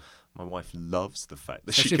well. My wife loves the fact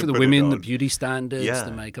that especially she can for the put women, it on. the beauty standards,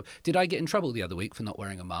 the makeup. Did I get in trouble the other week for not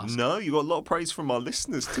wearing a mask? No, you got a lot of praise from our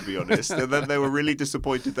listeners, to be honest. And then they were really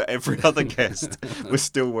disappointed that every other guest was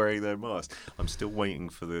still wearing their mask. I'm still waiting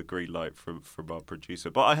for the green light from our producer.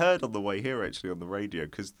 But I heard on the way here, actually, on the radio,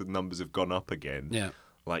 because the numbers have gone up again. Yeah.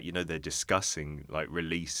 Like, you know, they're discussing, like,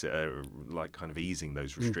 release, like, kind of easing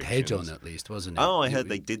those restrictions. Daejeon, at least, wasn't it? Oh, I heard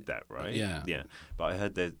they did that, right? Yeah. Yeah. But I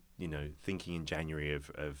heard they're, you know, thinking in January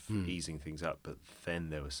of easing things up. But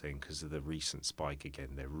then they were saying because of the recent spike again,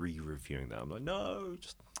 they're re-reviewing that. I'm like, no,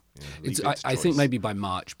 just... I think maybe by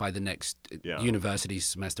March, by the next university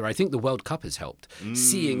semester, I think the World Cup has helped.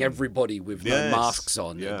 Seeing everybody with no masks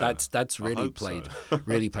on, that's really played.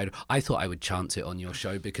 Really played. I thought I would chance it on your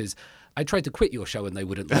show because I tried to quit your show and they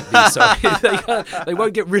wouldn't let me. So they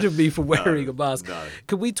won't get rid of me for wearing a mask. No.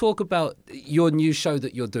 Can we talk about your new show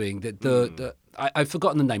that you're doing? I've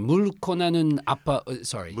forgotten the name. 물 건너는 아빠.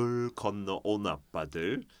 Sorry. 물 건너온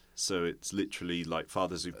아빠들. So it's literally like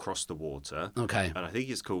Fathers Who Crossed the Water. Okay. And I think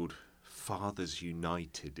it's called Fathers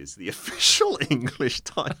United is the official English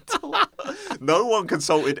title. No one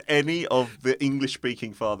consulted any of the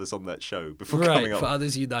English-speaking fathers on that show before coming up. Right,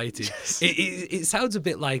 Fathers United. Yes. It sounds a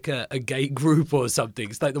bit like a gay group or something.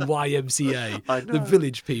 It's like the YMCA, I know. The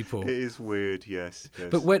Village People. It is weird, yes.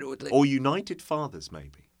 But or United Fathers,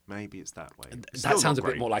 maybe. Maybe it's that way. That sounds a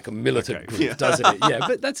bit more like a militant group, doesn't it? Yeah,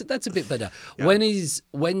 but that's a bit better. Yeah.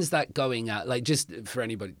 When's that going out? Like, just for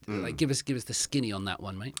anybody, like give us the skinny on that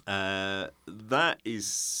one, mate. That is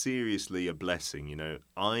seriously a blessing. You know,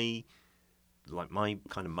 my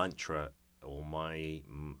kind of mantra or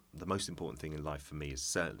the most important thing in life for me is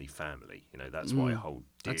certainly family. You know, that's what I hold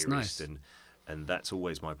dearest. That's nice. And that's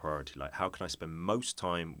always my priority. Like, how can I spend most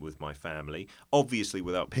time with my family? Obviously,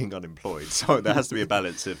 without being unemployed. So there has to be a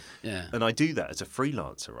balance of... And I do that as a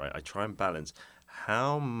freelancer, right? I try and balance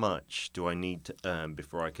how much do I need to earn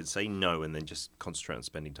before I can say no and then just concentrate on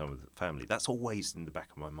spending time with the family. That's always in the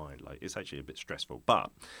back of my mind. Like, it's actually a bit stressful.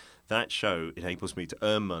 But that show enables me to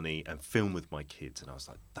earn money and film with my kids. And I was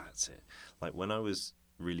like, that's it. Like, when I was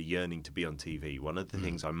really yearning to be on TV, one of the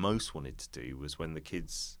things I most wanted to do was when the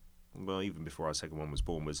kids... Well, even before our second one was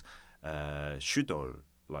born, was Shudol,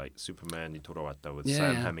 like Superman Itorowata with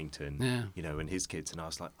Sam Hamilton, you know, and his kids. And I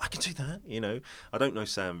was like, I can do that, you know. I don't know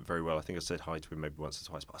Sam very well. I think I said hi to him maybe once or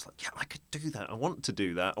twice, but I was like, yeah, I could do that. I want to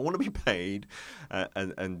do that. I want to be paid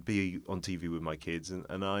and be on TV with my kids.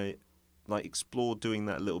 And I like explored doing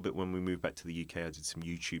that a little bit when we moved back to the UK. I did some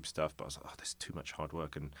YouTube stuff, but I was like, oh, there's too much hard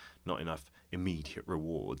work and not enough immediate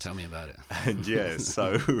rewards. Tell me about it. And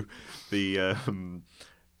so the...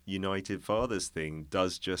 United Fathers thing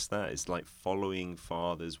does just that. It's like following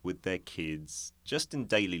fathers with their kids just in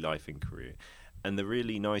daily life and career. And the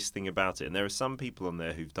really nice thing about it, and there are some people on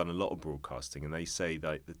there who've done a lot of broadcasting, and they say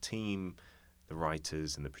that the team, the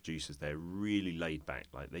writers and the producers, they're really laid back.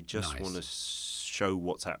 Like they just want to show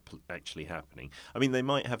what's actually happening. I mean, they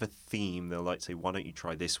might have a theme. They'll like say, why don't you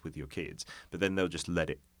try this with your kids? But then they'll just let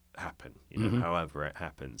it happen, you know, however it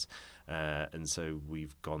happens. And so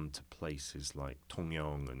we've gone to places like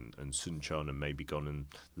Tongyong and Suncheon and maybe gone and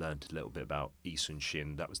learned a little bit about Lee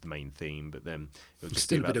Sun-shin. That was the main theme, but then it was just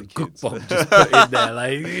still about a bit the of kids. Gukbom just put in there.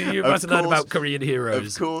 Like, you must have learned about Korean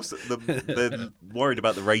heroes. Of course, they're worried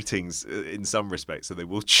about the ratings in some respects, so they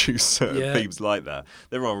will choose certain themes like that.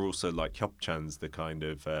 There are also like Hyopchans, the kind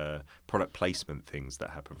of product placement things that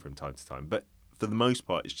happen from time to time. But for the most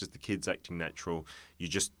part, it's just the kids acting natural. You're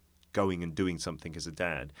just going and doing something as a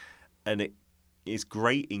dad. And it is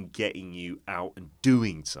great in getting you out and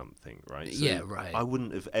doing something, right? So I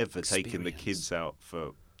wouldn't have ever taken the kids out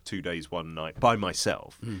for 2 days, 1 night by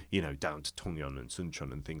myself, you know, down to Tongyong and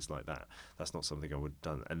Suncheon and things like that. That's not something I would have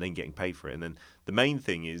done. And then getting paid for it. And then the main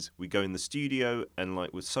thing is we go in the studio and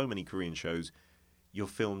like with so many Korean shows, you're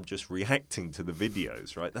filmed just reacting to the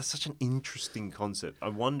videos, right? That's such an interesting concept. I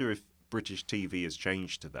wonder if British TV has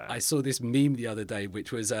changed to that. I saw this meme the other day,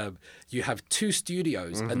 which was you have 2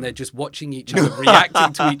 studios and they're just watching each other,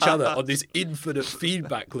 reacting to each other on this infinite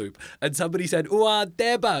feedback loop. And somebody said, "Uwa,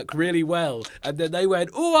 대박," really well. And then they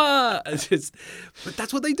went, "Uwa." But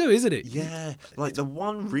that's what they do, isn't it? Yeah. Like the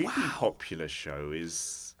one really popular show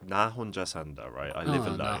is Na Honja Sanda, right? I Live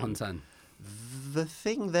Alone. Na Honsan. The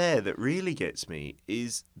thing there that really gets me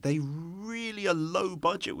is they really are low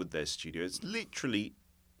budget with their studio. It's literally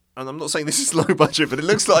and I'm not saying this is low budget, but it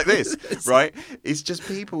looks like this, right? It's just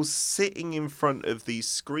people sitting in front of these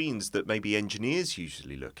screens that maybe engineers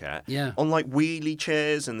usually look at on like wheelie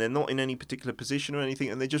chairs, and they're not in any particular position or anything,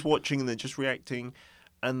 and they're just watching and they're just reacting.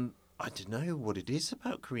 And I don't know what it is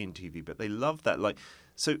about Korean TV, but they love that. Like,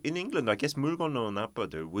 so in England, I guess Mulgon no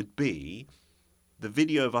Napado would be the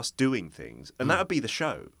video of us doing things, and that would be the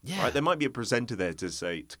show. Yeah. Right? There might be a presenter there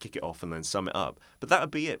to kick it off and then sum it up, but that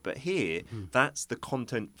would be it. But here, that's the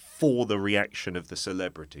content for the reaction of the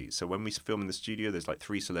celebrities. So when we film in the studio, there's like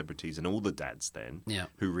 3 celebrities and all the dads then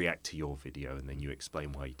who react to your video, and then you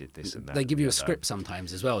explain why you did this and that. They give you a script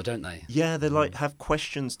sometimes as well, don't they? Yeah, they like have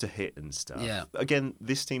questions to hit and stuff. Yeah. Again,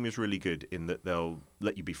 this team is really good in that they'll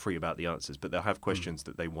let you be free about the answers, but they'll have questions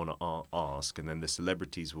that they want to ask, and then the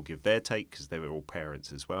celebrities will give their take because they were all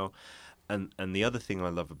parents as well. And the other thing I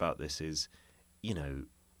love about this is, you know,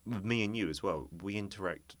 with me and you as well, we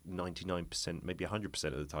interact 99%, maybe 100%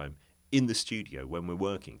 of the time in the studio when we're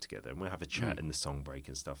working together, and we'll have a chat in the song break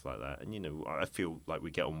and stuff like that. And, you know, I feel like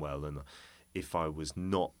we get on well, and if I was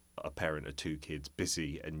not a parent of 2 kids,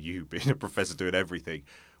 busy, and you being a professor doing everything,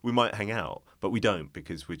 we might hang out, but we don't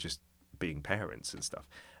because we're just being parents and stuff.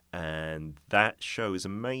 And that show is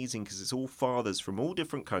amazing because it's all fathers from all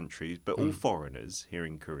different countries, but all foreigners here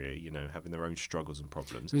in Korea, you know, having their own struggles and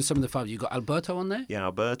problems. Some of the fathers, you got Alberto on there? Yeah,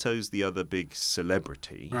 Alberto's the other big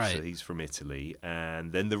celebrity. Right. So he's from Italy.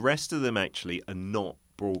 And then the rest of them actually are not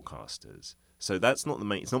broadcasters. So that's not the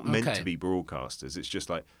main, it's not meant to be broadcasters. It's just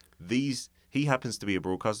like he happens to be a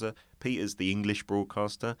broadcaster. Peter's the English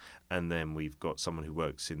broadcaster. And then we've got someone who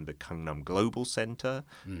works in the Gangnam Global Center.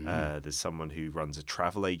 There's someone who runs a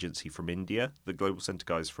travel agency from India. The Global Center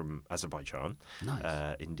guy's from Azerbaijan,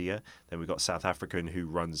 India. Then we've got South African who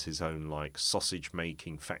runs his own like sausage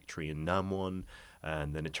making factory in Namwon.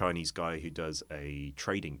 And then a Chinese guy who does a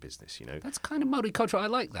trading business, you know. That's kind of multicultural. I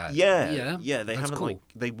like that. Yeah. They That's haven't cool.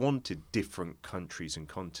 they wanted different countries and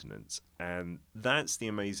continents, and that's the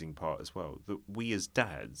amazing part as well. That we as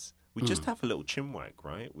dads, we just have a little chinwag,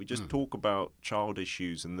 right? We just talk about child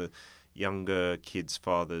issues, and the younger kids'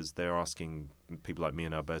 fathers, they're asking people like me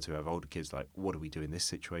and Alberto who have older kids, like, what do we do in this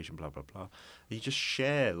situation, blah, blah, blah. And you just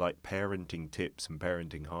share, like, parenting tips and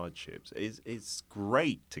parenting hardships. It's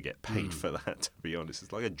great to get paid for that, to be honest.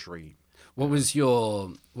 It's like a dream. What was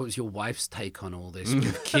your wife's take on all this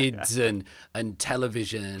with kids and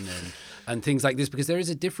television and things like this? Because there is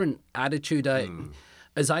a different attitude.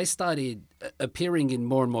 As I started appearing in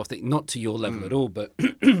more and more things, not to your level at all, but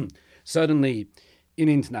certainly in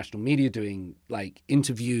international media, doing like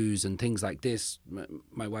interviews and things like this,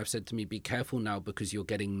 my wife said to me, be careful now because you're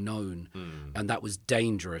getting known. And that was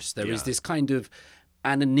dangerous. There is this kind of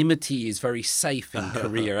anonymity is very safe in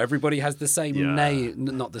Korea. Everybody has the same name,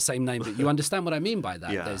 not the same name, but you understand what I mean by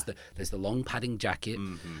that. Yeah. There's the long padding jacket,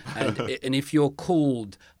 and if you're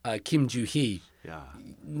called Kim Joo-hee,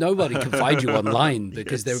 nobody can find you online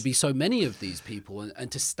because there would be so many of these people,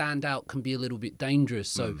 and to stand out can be a little bit dangerous.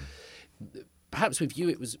 So perhaps with you,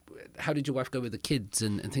 it was, how did your wife go with the kids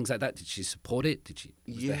and things like that? Did she support it?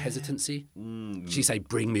 Was there hesitancy? Did she say,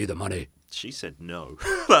 bring me the money? She said no.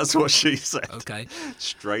 That's what she said. Okay.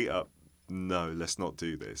 Straight up, no, let's not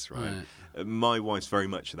do this, right? My wife's very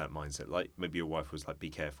much in that mindset. Like, maybe your wife was like, be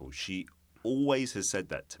careful. She always has said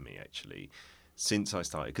that to me, actually, since I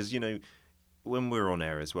started. Because, you know, when we're on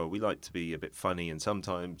air as well, we like to be a bit funny and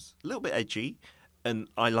sometimes a little bit edgy. And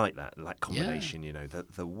I like that combination, you know,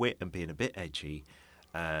 the wit and being a bit edgy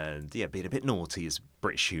and, being a bit naughty is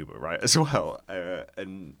British humour, right, as well.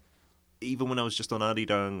 And even when I was just on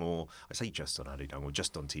Arirang, or I say just on Arirang, or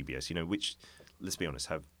just on TBS, you know, which, let's be honest,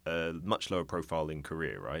 have a much lower profile in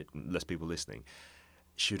Korea, right, less people listening,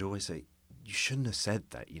 she would always say, you shouldn't have said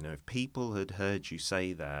that. You know, if people had heard you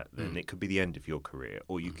say that, then it could be the end of your career,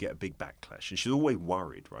 or you get a big backlash. And she's always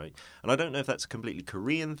worried, right? And I don't know if that's a completely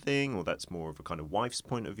Korean thing, or that's more of a kind of wife's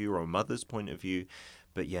point of view or a mother's point of view.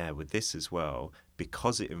 But yeah, with this as well,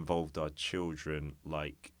 because it involved our children,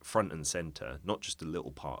 like, front and center, not just a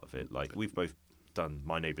little part of it. Like, we've both done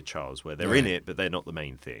My Neighbor Charles, where they're in it, but they're not the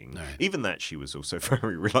main thing. Even that she was also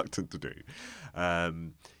very reluctant to do.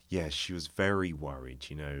 Yeah, she was very worried,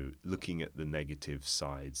 you know, looking at the negative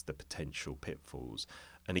sides, the potential pitfalls.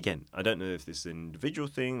 And again, I don't know if this is an individual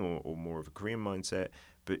thing or more of a Korean mindset,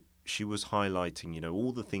 but she was highlighting, you know,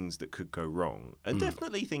 all the things that could go wrong. And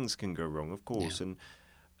definitely things can go wrong, of course. Yeah.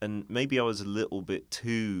 And maybe I was a little bit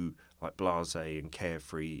too, like, blasé and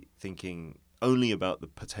carefree, thinking only about the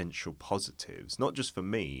potential positives, not just for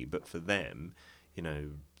me, but for them. You know,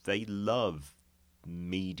 they love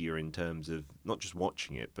media in terms of not just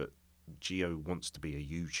watching it, but Gio wants to be a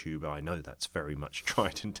YouTuber. I know that's very much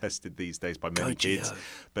tried and tested these days by many Go, kids. Gio.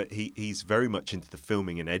 But he's very much into the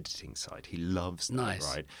filming and editing side. He loves that,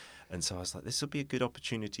 Nice. right? And so I was like, this will be a good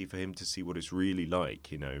opportunity for him to see what it's really like,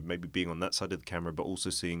 maybe being on that side of the camera, but also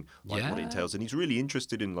seeing what it entails. And he's really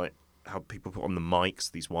interested in like how people put on the mics,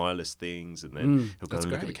 these wireless things, and then he'll go and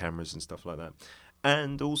look at the cameras and stuff like that.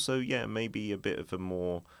 And also, maybe a bit of a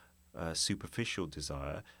more superficial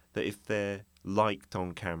desire that if they're liked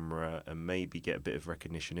on camera and maybe get a bit of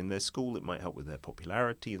recognition in their school, it might help with their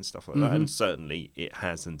popularity and stuff like that. And certainly it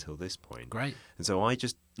has until this point. Great. And so I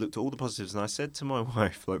just looked at all the positives and I said to my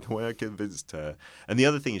wife, like the way I convinced her, and the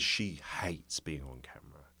other thing is she hates being on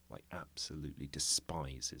camera, like absolutely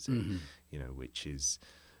despises it, which is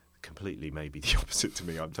completely maybe the opposite to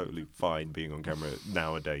me. I'm totally fine being on camera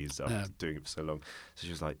nowadays after doing it for so long. So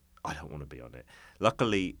she was like, I don't want to be on it.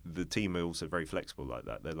 Luckily, the team are also very flexible like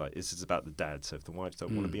that. They're like, this is about the dad, so if the wives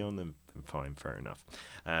don't want to be on, then fine, fair enough.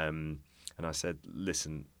 And I said,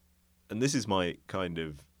 listen, and this is my kind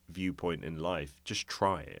of viewpoint in life, just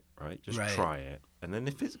try it, right? Just try it. And then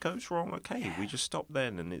if it goes wrong, okay, we just stop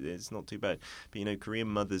then and it's not too bad. But, Korean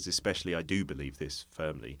mothers especially, I do believe this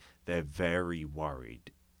firmly, they're very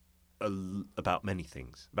worried about many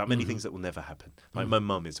things, things that will never happen. Like my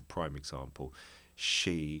mum is a prime example.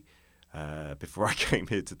 She, before I came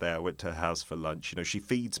here today, I went to her house for lunch. She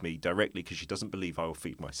feeds me directly because she doesn't believe I will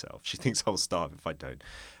feed myself. She thinks I'll starve if I don't.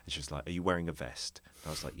 And she was like, are you wearing a vest? And I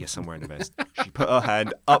was like, yes, I'm wearing a vest. She put her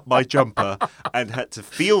hand up my jumper and had to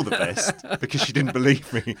feel the vest because she didn't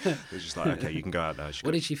believe me. It was just like, okay, you can go out now.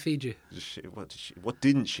 What did she feed you? What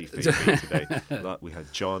didn't she feed me today? Like, we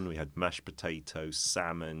had John, we had mashed potatoes,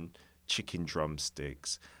 salmon, chicken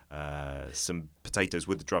drumsticks, some potatoes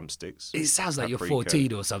with the drumsticks. It sounds like paprika. you're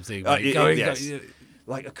 14 or something. Yes.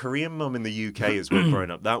 Like a Korean mum in the UK as well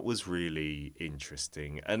growing up, that was really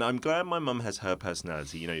interesting. And I'm glad my mum has her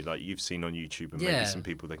personality, like you've seen on YouTube, and maybe some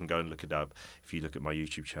people, they can go and look it up. If you look at my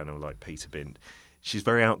YouTube channel, like Peter Bint, she's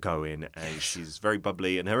very outgoing and she's very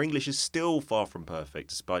bubbly, and her English is still far from perfect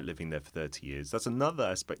despite living there for 30 years. That's another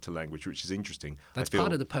aspect to language which is interesting. That's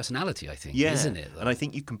part of the personality, I think, isn't it? And I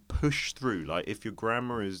think you can push through. Like, if your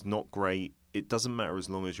grammar is not great, it doesn't matter as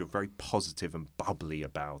long as you're very positive and bubbly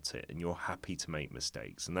about it and you're happy to make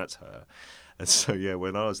mistakes. And that's her. And so,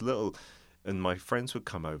 when I was little and my friends would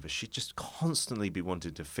come over, she'd just constantly be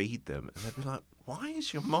wanting to feed them. And they'd be like, why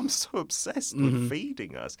is your mum so obsessed with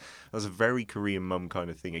feeding us? That was a very Korean mum kind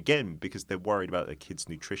of thing. Again, because they're worried about their kids'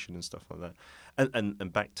 nutrition and stuff like that.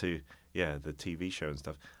 And back to, the TV show and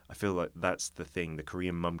stuff. I feel like that's the thing. The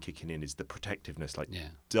Korean mum kicking in is the protectiveness. Like,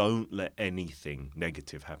 don't let anything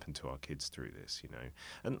negative happen to our kids through this,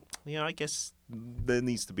 And, I guess there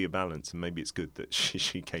needs to be a balance. And maybe it's good that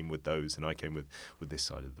she came with those and I came with this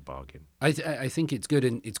side of the bargain. I think it's good,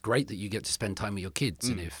 and it's great that you get to spend time with your kids.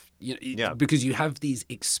 And if because you have these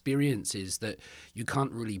experiences that you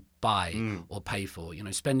can't really buy or pay for,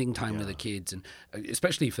 spending time with the kids, and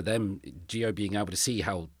especially for them, Gio being able to see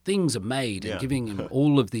how things are made and giving him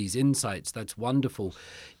all of these insights, that's wonderful.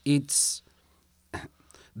 It's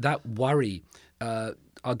that worry.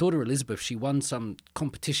 Our daughter Elizabeth, she won some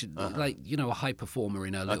competition, a high performer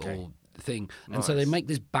in her little thing. And so they make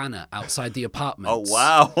this banner outside the apartment. Oh,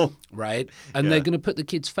 wow. Right? And they're going to put the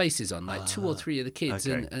kids' faces on, like 2 or 3 of the kids.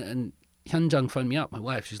 Okay. And Hyunjung phoned me up, my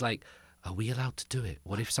wife. She's like, are we allowed to do it?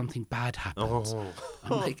 What if something bad happens?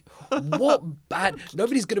 I'm like, what bad?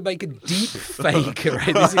 Nobody's going to make a deep fake,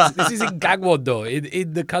 right? This is in Gangwon-do,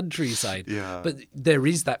 in the countryside. Yeah. But there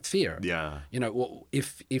is that fear. Yeah.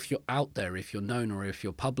 If you're out there, if you're known, or if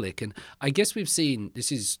you're public. And I guess we've seen,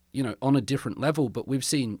 this is, on a different level, but we've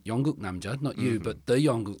seen Yeongguk Namja, not you, but the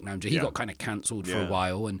Yeongguk Namja. He got kind of cancelled for a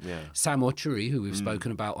while. And Sam Ochuri, who we've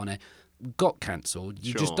spoken about on it, got cancelled.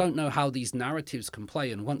 You just don't know how these narratives can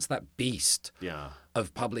play, and once that beast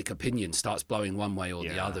of public opinion starts blowing one way or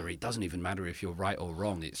the other, it doesn't even matter if you're right or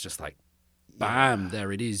wrong. It's just like, bam,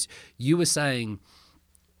 there it is. You were saying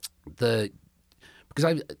because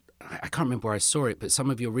I can't remember where I saw it, but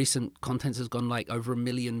some of your recent content has gone like over 1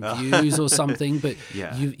 million views or something. But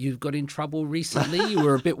you've got in trouble recently. You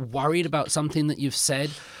were a bit worried about something that you've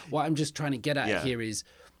said. What I'm just trying to get at here is,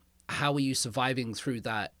 how are you surviving through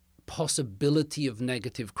that possibility of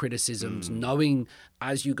negative criticisms, knowing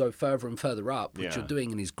as you go further and further up, which you're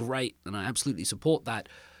doing and is great, and I absolutely support that,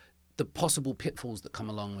 the possible pitfalls that come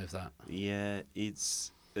along with that? Yeah,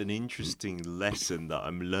 it's an interesting lesson that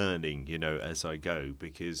I'm learning, as I go,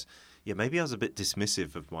 because, Yeah, maybe I was a bit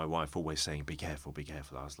dismissive of my wife always saying, be careful, be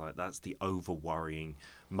careful. I was like, that's the over-worrying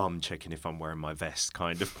mum checking if I'm wearing my vest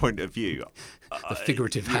kind of point of view. The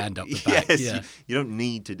figurative hand up the back. Yes, Yeah. you don't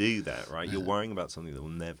need to do that, right? You're worrying about something that will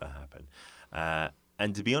never happen.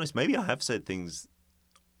 And to be honest, maybe I have said things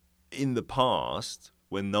in the past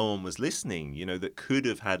when no one was listening, that could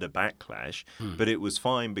have had a backlash, but it was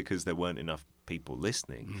fine because there weren't enough people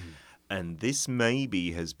listening. And this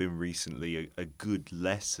maybe has been recently a good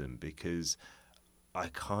lesson because I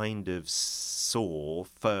kind of saw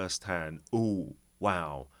firsthand, oh,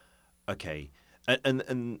 wow, okay.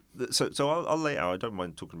 So I'll lay it out. I don't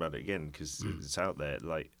mind talking about it again because it's out there.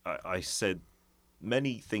 Like I said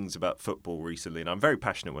many things about football recently, and I'm very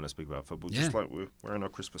passionate when I speak about football, just like we're wearing our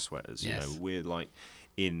Christmas sweaters. Yes. We're like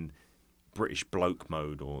in British bloke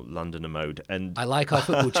mode or Londoner mode. And I like our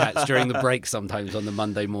football chats during the break sometimes on the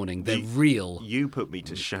Monday morning. They're real. You put me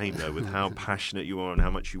to shame, though, with how passionate you are and how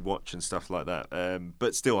much you watch and stuff like that.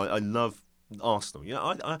 But still, I love Arsenal.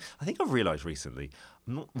 I think I've realised recently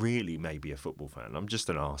I'm not really maybe a football fan. I'm just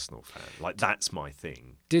an Arsenal fan. Like, that's my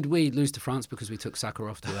thing. Did we lose to France because we took Saka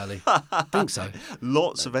off too early? I think so.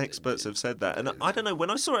 Lots of experts have said that. And I don't know, when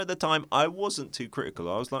I saw it at the time, I wasn't too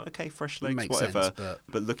critical. I was like, okay, fresh legs, Makes whatever. sense,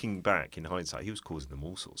 but looking back in hindsight, he was causing them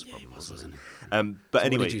all sorts of problems. wasn't he? But So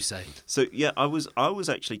anyway, what did you say? So yeah, I was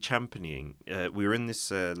actually championing. We were in this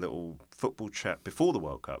little football chat before the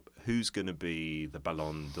World Cup. Who's going to be the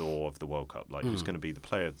Ballon d'Or of the World Cup? Like, who's going to be the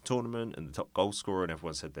player of the tournament and the top goal scorer? And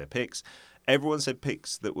everyone said their picks. Everyone said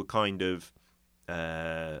picks that were kind of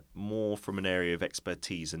more from an area of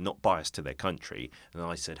expertise and not biased to their country. And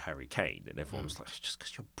I said Harry Kane, and everyone was like, "It's just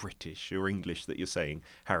because you're British, you're English, that you're saying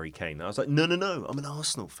Harry Kane." And I was like, "No, I'm an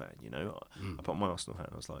Arsenal fan." I put on my Arsenal hat.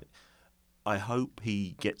 And I was like, I hope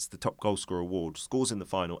he gets the top goal scorer award, scores in the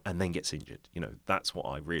final, and then gets injured. That's what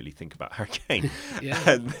I really think about Harry Kane. Yeah.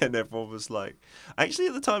 And then everyone was like, actually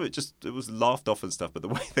at the time it was laughed off and stuff, but the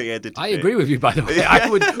way they edited I it. agree with you, by the way. I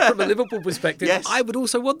would, from a Liverpool perspective, Yes. I would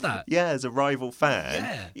also want that. Yeah, as a rival fan,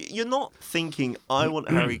 Yeah. you're not thinking, I want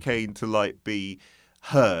Harry Kane to be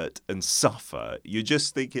hurt and suffer. You're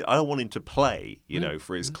just thinking, I don't want him to play,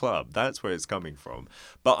 for his club. That's where it's coming from.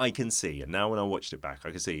 But I can see, and now when I watched it back, I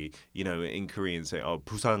can see, in Korean saying,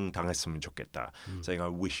 부상 당했으면 좋겠다, saying I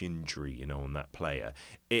wish injury, on that player.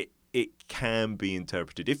 It can be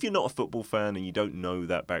interpreted. If you're not a football fan and you don't know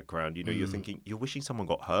that background, you're thinking, you're wishing someone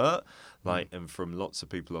got hurt. And from lots of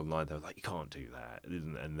people online, they're like, you can't do that.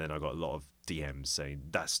 And then I got a lot of DMs saying,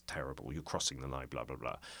 that's terrible, you're crossing the line, blah, blah,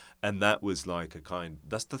 blah. And that was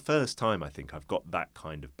that's the first time I think I've got that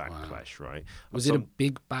kind of backlash, right? Was it a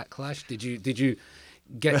big backlash? Did you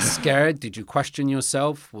get scared? Did you question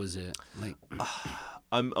yourself? Was it like...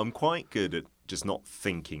 I'm quite good at just not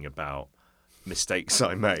thinking about mistakes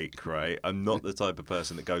I make, right? I'm not the type of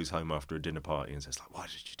person that goes home after a dinner party and says, like, why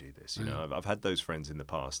did you do this? I've had those friends in the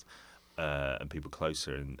past and people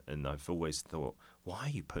closer, and I've always thought, why are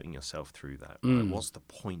you putting yourself through that? Right? What's the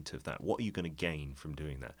point of that? What are you going to gain from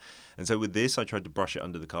doing that? And so with this, I tried to brush it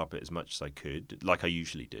under the carpet as much as I could, like I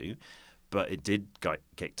usually do. But it did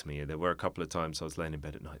get to me. There were a couple of times I was laying in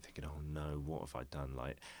bed at night thinking, oh no, what have I done?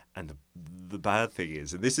 And the bad thing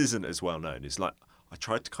is, and this isn't as well known, it's like I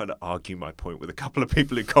tried to kind of argue my point with a couple of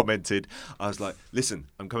people who commented. I was like, listen,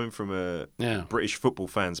 I'm coming from a British football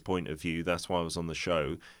fan's point of view. That's why I was on the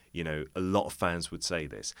show. A lot of fans would say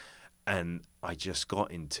this. And I just got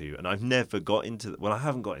into, and I've never got into, I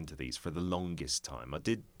haven't got into these for the longest time. I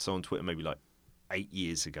did so on Twitter maybe 8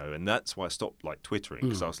 years ago. And that's why I stopped Twittering,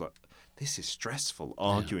 because I was like, this is stressful,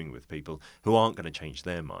 arguing with people who aren't going to change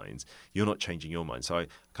their minds. You're not changing your mind. So I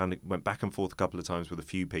kind of went back and forth a couple of times with a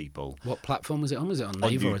few people. What platform was it on? Was it on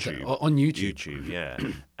Naver? YouTube. Or on YouTube? YouTube, yeah.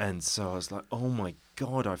 And so I was like, oh my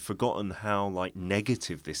God, I've forgotten how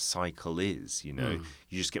negative this cycle is. You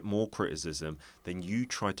just get more criticism, then you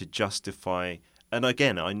try to justify. And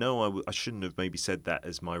again, I know I shouldn't have maybe said that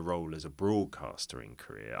as my role as a broadcaster in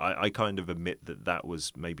Korea. I kind of admit that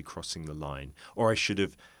was maybe crossing the line, or I should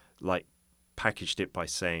have packaged it by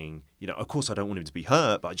saying, of course I don't want him to be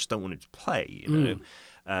hurt, but I just don't want him to play,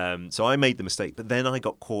 So I made the mistake, but then I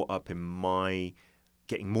got caught up in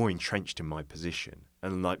getting more entrenched in my position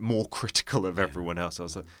and more critical of everyone else. I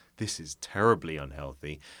was like, this is terribly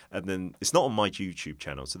unhealthy. And then it's not on my YouTube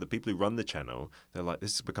channel. So the people who run the channel, they're like,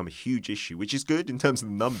 this has become a huge issue, which is good in terms of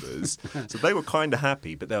the numbers. So they were kind of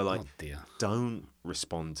happy, but they were like, don't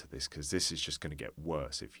respond to this because this is just going to get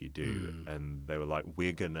worse if you do. And they were like,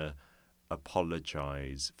 we're going to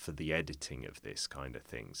apologize for the editing of this kind of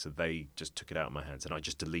thing. So they just took it out of my hands and I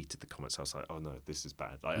just deleted the comments. I was like, oh no, this is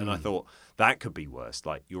bad. And I thought that could be worse.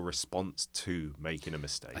 Your response to making a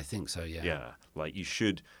mistake. I think so, yeah. Yeah. You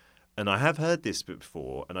should. And I have heard this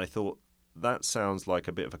before, and I thought, that sounds like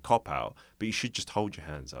a bit of a cop-out, but you should just hold your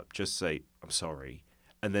hands up. Just say, I'm sorry.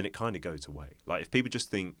 And then it kind of goes away. Like, if people just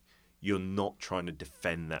think you're not trying to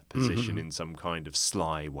defend that position in some kind of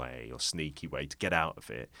sly way or sneaky way to get out of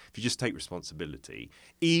it, if you just take responsibility,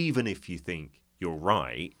 even if you think you're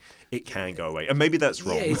right, it can go away. And maybe that's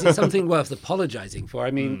wrong. Yeah, is it something worth apologizing for? I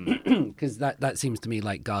mean, because that seems to me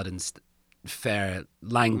like Garden's fair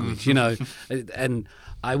language, you know. And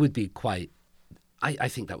I would be quite... I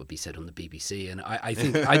think that would be said on the BBC, and I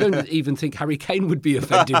think I don't even think Harry Kane would be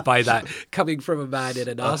offended by that coming from a man in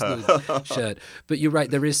an Arsenal shirt. But you're right,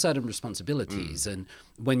 there is certain responsibilities, and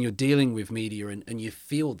when you're dealing with media and you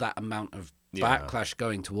feel that amount of backlash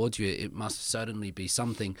going towards you, it must certainly be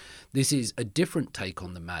something. This is a different take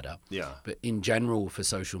on the matter, but in general for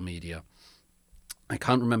social media, I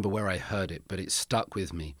can't remember where I heard it, but it stuck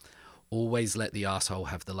with me. Always let the arsehole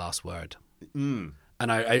have the last word.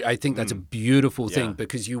 And I think that's a beautiful thing,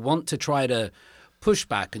 because you want to try to push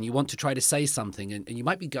back and you want to try to say something, and you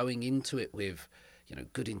might be going into it with, you know,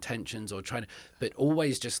 good intentions or trying to, but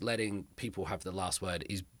always just letting people have the last word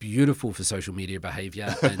is beautiful for social media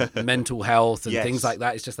behavior and mental health and things like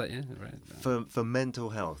that. It's just like, For mental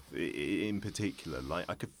health in particular, like,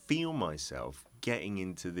 I could feel myself getting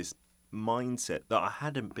into this mindset that I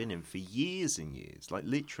hadn't been in for years and years, like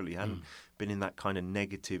literally hadn't been in that kind of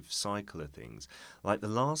negative cycle of things. Like the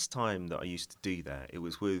last time that I used to do that, it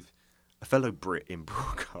was with a fellow Brit in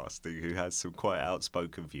broadcasting who has some quite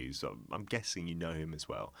outspoken views. So I'm guessing you know him as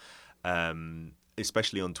well,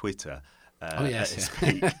 especially on Twitter.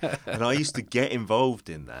 And I used to get involved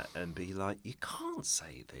in that and be like, you can't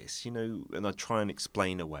say this, you know, and I'd try and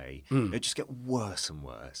explain away. It'd just get worse and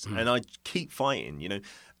worse. And I'd keep fighting, you know.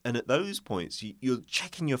 And at those points, you're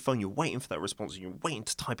checking your phone, you're waiting for that response, and you're waiting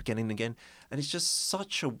to type again and again. And it's just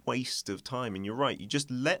such a waste of time. And you're right, you just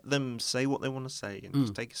let them say what they want to say and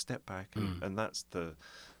just take a step back. And that's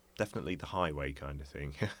definitely the highway kind of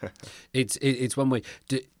thing. It's one way.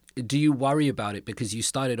 Do you worry about it? Because you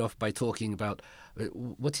started off by talking about,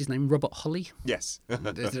 what's his name, Robert Holly? Yes.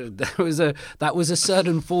 that was a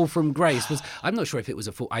certain fall from grace. I'm not sure if it was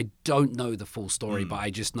a fall. I don't know the full story, but I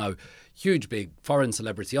just know huge, big foreign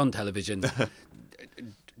celebrity on television,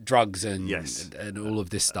 drugs and all of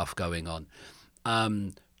this stuff going on.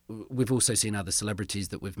 We've also seen other celebrities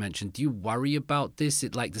that we've mentioned. Do you worry about this,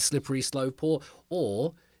 like the slippery slope,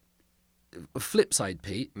 or flip side,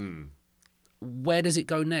 Pete? Where does it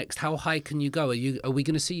go next? How high can you go? Are we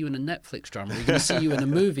going to see you in a Netflix drama? Are we going to see you in a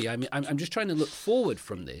movie? I mean, I'm just trying to look forward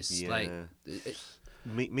from this.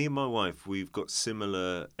 Me and my wife, we've got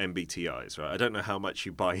similar MBTIs, right? I don't know how much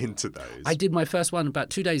you buy into those. I did my first one about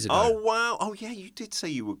 2 days ago. Oh, wow. Oh, yeah, you did say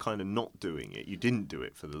you were kind of not doing it. You didn't do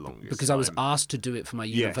it for the longest because time. I was asked to do it for my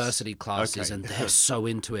university classes, and they're so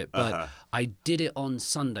into it. But I did it on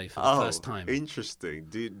Sunday for the first time. Interesting.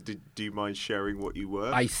 Do you mind sharing what you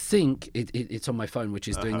were? I think it's on my phone, which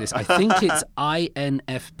is doing this. I think it's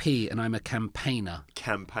INFP, and I'm a campaigner.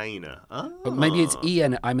 Campaigner. Oh. But maybe it's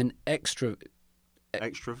EN. I'm an extrovert.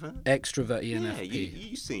 Extrovert, ENFP. Yeah,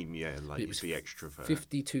 you seem like you'd be extrovert.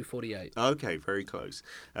 52-48. Okay, very close.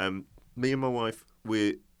 Me and my wife,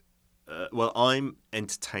 I'm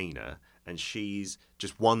entertainer, and she's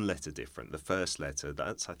just one letter different. The first letter,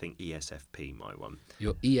 that's I think ESFP, my one.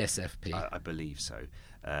 You're ESFP. I believe so.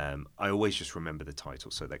 I always just remember the title,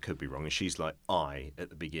 so that could be wrong. And she's like I at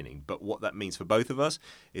the beginning. But what that means for both of us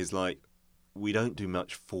is like we don't do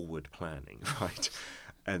much forward planning, right?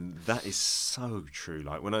 And that is so true.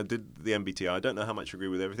 Like when I did the MBTI, I don't know how much I agree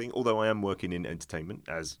with everything, although I am working in entertainment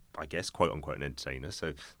as, I guess, quote unquote, an entertainer.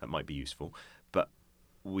 So that might be useful. But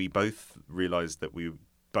we both realised that we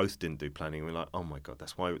both didn't do planning. We're like, oh my God,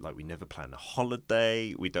 that's why we never plan a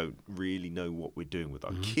holiday. We don't really know what we're doing with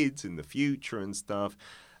our kids in the future and stuff.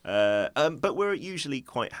 But we're usually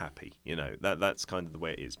quite happy. You know, that's kind of the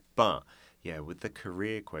way it is. But yeah, with the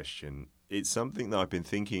career question, it's something that I've been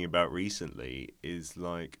thinking about recently is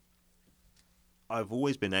like, I've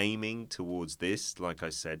always been aiming towards this, like I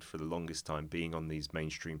said, for the longest time, being on these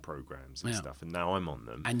mainstream programs and stuff, and now I'm on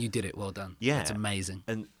them. And you did it, well done. Yeah. It's amazing.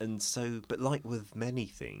 And so, but like with many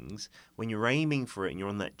things, when you're aiming for it and you're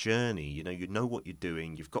on that journey, you know what you're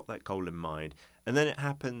doing, you've got that goal in mind, and then it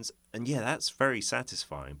happens, and yeah, that's very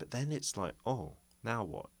satisfying, but then it's like, oh, now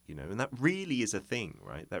what? You know, and that really is a thing,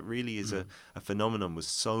 right? That really is a phenomenon with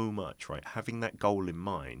so much, right? Having that goal in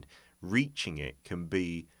mind, reaching it can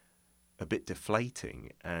be a bit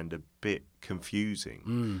deflating and a bit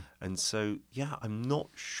confusing. And so, yeah, I'm not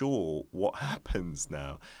sure what happens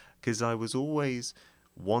now, because I was always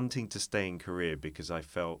wanting to stay in career because I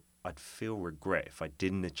felt I'd feel regret if I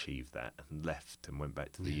didn't achieve that and left and went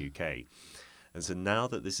back to the UK. And so now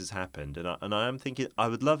that this has happened, and I am thinking I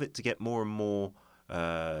would love it to get more and more,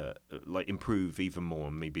 like improve even more,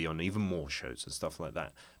 and maybe on even more shows and stuff like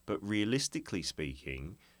that. But realistically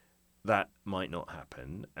speaking, that might not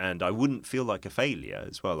happen, and I wouldn't feel like a failure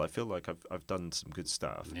as well. I feel like I've done some good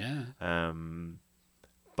stuff. Yeah.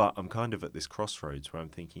 But I'm kind of at this crossroads where I'm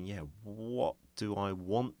thinking, what do I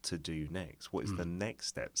want to do next? What is the next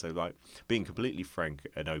step? So, like, being completely frank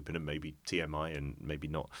and open, and maybe TMI and maybe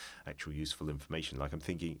not actual useful information, like I'm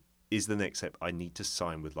thinking, is the next step I need to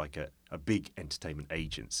sign with like a big entertainment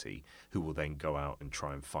agency who will then go out and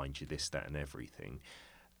try and find you this, that, and everything?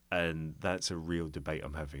 And that's a real debate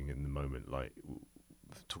I'm having in the moment. Like,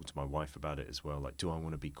 talk to my wife about it as well. Like, do I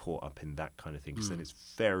want to be caught up in that kind of thing? Because then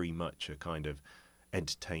it's very much a kind of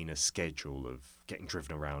entertainer schedule of getting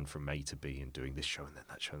driven around from A to B and doing this show and then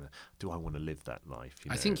that show. And that. Do I want to live that life?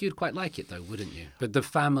 I think you'd quite like it though, wouldn't you? But the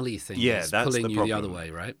family thing is that's pulling the you problem, the other way,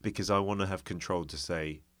 right? Because I want to have control to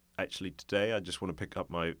say, actually, today I just want to pick up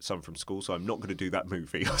my son from school, so I'm not going to do that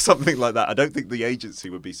movie or something like that. I don't think the agency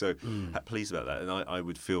would be so pleased about that. And I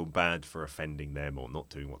would feel bad for offending them or not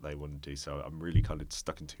doing what they want to do. So I'm really kind of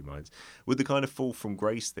stuck in two minds. With the kind of fall from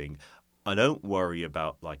grace thing, I don't worry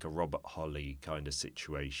about like a Robert Holly kind of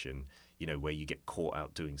situation, you know, where you get caught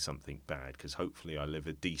out doing something bad, because hopefully I live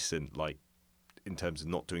a decent, like, in terms of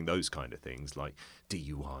not doing those kind of things like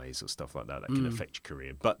DUIs or stuff like that can affect your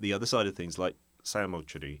career. But the other side of things, like Sam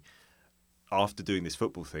Alchedy, after doing this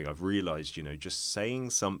football thing, I've realised, you know, just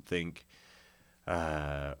saying something,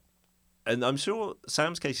 and I'm sure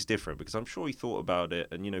Sam's case is different because I'm sure he thought about it.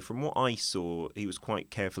 And, you know, from what I saw, he was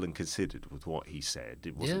quite careful and considered with what he said.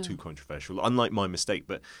 It wasn't too controversial, unlike my mistake.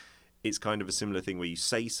 But it's kind of a similar thing where you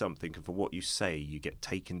say something and for what you say, you get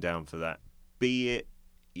taken down for that, be it,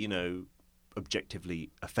 you know,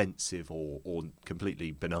 objectively offensive or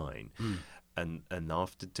completely benign. And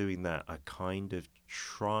after doing that, I kind of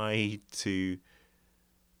try to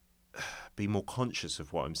be more conscious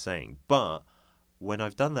of what I'm saying. But when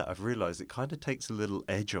I've done that, I've realised it kind of takes a little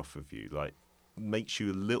edge off of you, like makes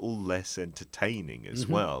you a little less entertaining as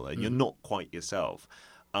well, and you're not quite yourself.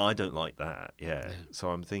 I don't like that, So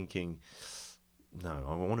I'm thinking, no,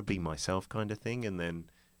 I want to be myself kind of thing, and then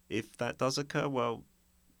if that does occur, well,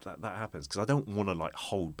 that happens, because I don't want to like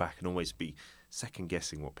hold back and always be second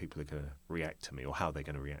guessing what people are going to react to me or how they're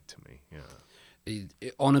going to react to me.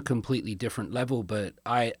 On a completely different level, but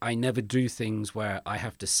I never do things where I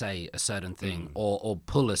have to say a certain thing or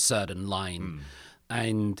pull a certain line.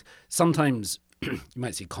 And sometimes you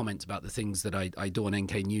might see comments about the things that I do on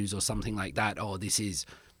NK News or something like that. Oh, this is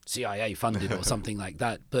CIA funded or something like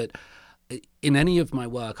that. But in any of my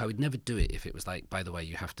work, I would never do it if it was like, by the way,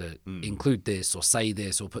 you have to include this or say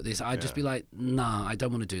this or put this. I'd just be like, nah, I don't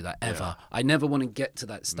want to do that ever. I never want to get to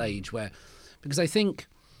that stage where, because I think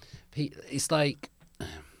it's like,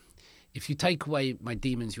 if you take away my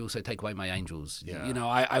demons, you also take away my angels. You know,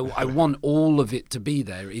 I want all of it to be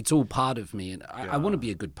there. It's all part of me. And I want to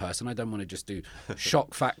be a good person. I don't want to just do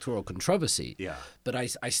shock factor or controversy. But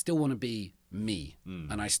I still want to be me.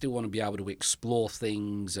 And I still want to be able to explore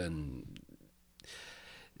things. And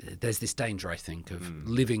there's this danger, I think, of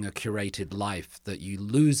living a curated life that you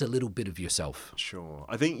lose a little bit of yourself. Sure.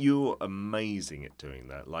 I think you're amazing at doing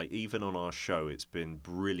that. Like, even on our show, it's been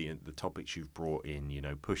brilliant, the topics you've brought in, you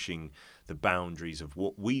know, pushing the boundaries of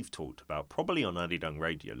what we've talked about, probably on Arirang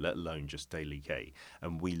Radio, let alone just Daily K.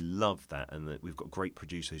 And we love that, and that we've got great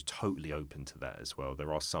producers totally open to that as well.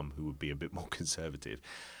 There are some who would be a bit more conservative.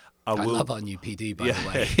 I love our new PD, by the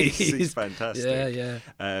way. He's fantastic.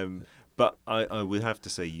 Yeah. But I would have to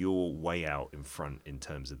say you're way out in front in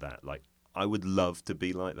terms of that. Like, I would love to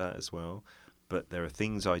be like that as well. But there are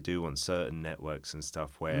things I do on certain networks and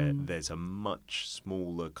stuff where there's a much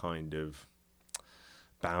smaller kind of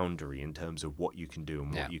boundary in terms of what you can do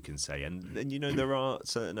and what you can say. And then, you know, there are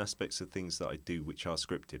certain aspects of things that I do which are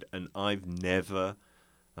scripted. And I've never...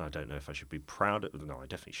 I don't know if I should be proud of... No, I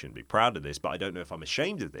definitely shouldn't be proud of this, but I don't know if I'm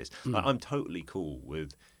ashamed of this. Like, I'm totally cool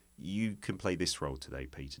with... You can play this role today,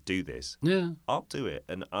 Peter. Do this. Yeah. I'll do it.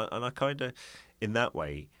 And I kind of, in that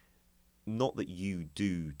way, not that you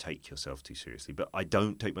do take yourself too seriously, but I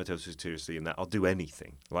don't take myself too seriously in that I'll do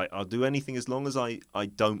anything. Like, I'll do anything as long as I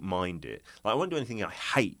don't mind it. Like, I won't do anything I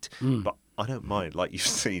hate, but I don't mind. Like you've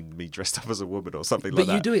seen me dressed up as a woman or something like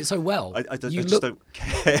that. But you do it so well. I just don't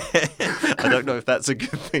care. I don't know if that's a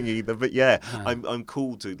good thing either. But yeah, I'm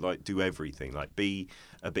cool to like do everything. Like be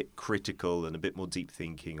a bit critical and a bit more deep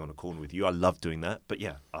thinking on a corner with you. I love doing that. But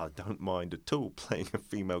yeah, I don't mind at all playing a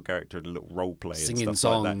female character in a little role play singing and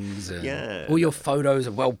stuff songs. like that. Yeah, all your photos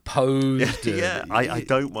are well posed. Yeah, I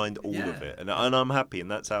don't mind all of it, and I'm happy, and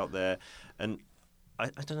that's out there. And I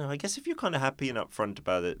don't know. I guess if you're kind of happy and upfront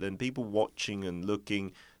about it, then people watching and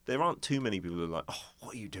looking, there aren't too many people who are like, "Oh,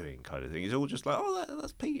 what are you doing?" kind of thing. It's all just like, "Oh,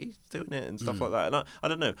 that's Pete. He's doing it," and stuff like that. And I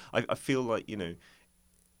don't know. I feel like, you know,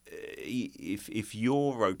 if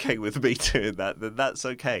you're okay with me doing that, then that's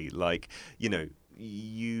okay. Like, you know,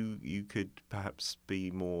 you could perhaps be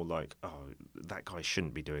more like, "Oh, that guy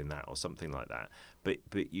shouldn't be doing that," or something like that. But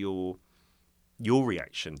your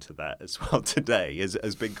reaction to that as well today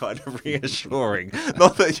has been kind of reassuring.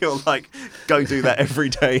 Not that you're like, go do that every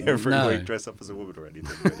day, every week, dress up as a woman or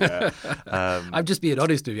anything. But yeah. I'm just being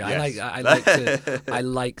honest with you. Yes. I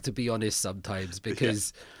like to be honest sometimes,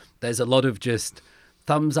 because there's a lot of just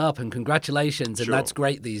thumbs up and congratulations, and that's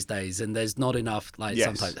great these days. And there's not enough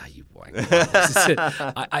sometimes. Oh, you wank.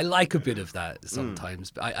 I like a bit of that sometimes.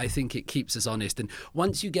 But I think it keeps us honest. And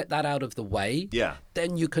once you get that out of the way,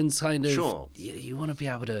 then you can kind of you want to be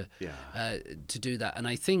able to do that. And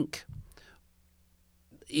I think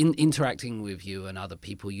in interacting with you and other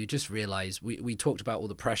people, you just realize we talked about all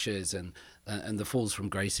the pressures and the falls from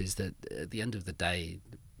graces, that at the end of the day,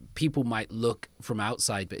 people might look from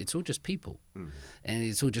outside, but it's all just people. And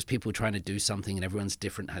it's all just people trying to do something, and everyone's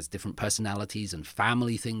different, has different personalities and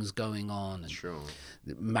family things going on, and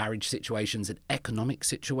marriage situations and economic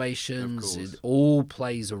situations. It all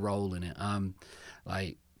plays a role in it.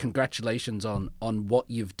 Like, congratulations on what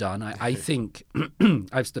you've done. I think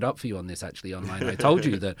I've stood up for you on this actually online. I told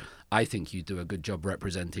you that I think you do a good job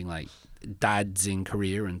representing like dads in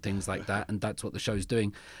Korea and things like that, and that's what the show's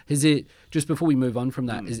doing. Is it, just before we move on from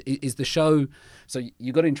that, is the show, so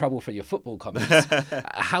you got in trouble for your football comments.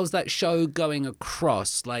 How's that show going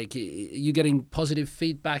across? Like, you getting positive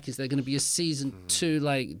feedback? Is there going to be a season 2?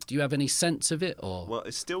 Like, do you have any sense of it? Or well,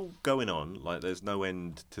 it's still going on. Like, there's no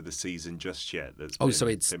end to the season just yet. So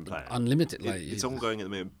it's unlimited. Like, it's ongoing at the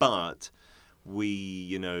moment, but we,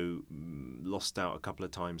 you know, lost out a couple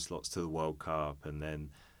of time slots to the World Cup, and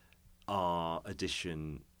then our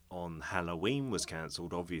edition on Halloween was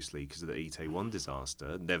cancelled, obviously, because of the Itaewon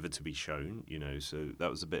disaster, never to be shown, you know, so that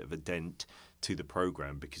was a bit of a dent to the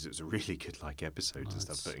programme, because it was a really good, like, episodes and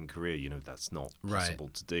stuff, but in Korea, you know, that's not possible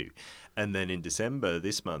to do. And then in December,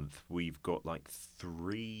 this month, we've got, like,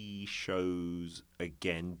 3 shows,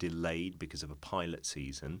 again, delayed because of a pilot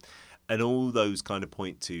season, and all those kind of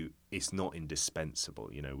point to it's not indispensable,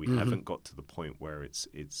 you know, we haven't got to the point where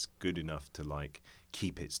it's good enough to, like,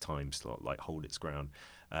 keep its time slot, like hold its ground.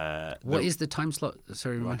 What is the time slot?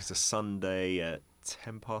 Sorry, like it's a Sunday at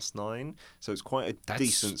 9:10, so it's quite a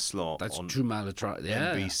decent slot. That's on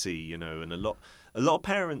NBC, you know, and a lot of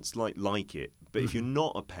parents like it. But if you're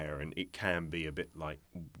not a parent, it can be a bit like,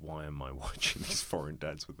 why am I watching these foreign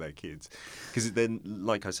dads with their kids? Because then,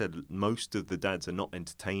 like I said, most of the dads are not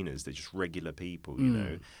entertainers; they're just regular people, you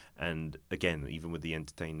know. And again, even with the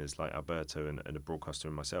entertainers like Alberto and a broadcaster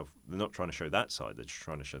and myself, they're not trying to show that side; they're just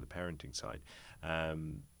trying to show the parenting side.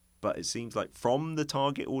 But it seems like from the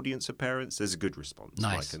target audience of parents, there's a good response.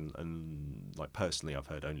 Nice. Like, and like personally, I've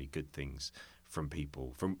heard only good things from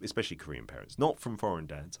people, from especially Korean parents, not from foreign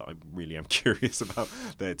dads. I really am curious about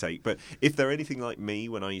their take. But if they're anything like me,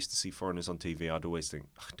 when I used to see foreigners on TV, I'd always think,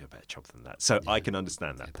 I could do a better job than that. So I can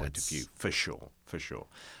understand that point of view, for sure.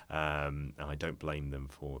 And I don't blame them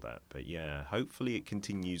for that. But yeah, hopefully it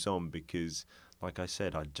continues on, because like I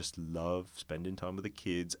said, I just love spending time with the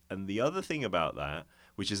kids. And the other thing about that,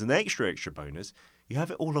 which is an extra bonus, you have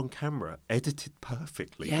it all on camera, edited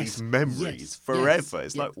perfectly. These memories forever.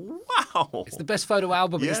 It's like, wow. It's the best photo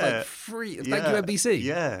album. It's like free. Thank you, NBC.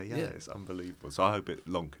 Yeah. It's unbelievable. So I hope it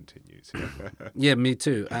long continues. Yeah, me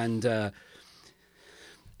too. And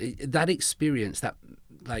that experience, that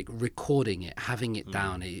like recording it, having it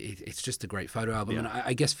down, it's just a great photo album. And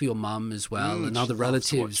I guess for your mum as well and other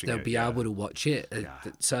relatives, they'll be able to watch it.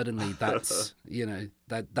 Certainly that's, you know,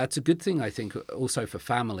 that's a good thing, I think, also for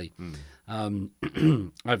family.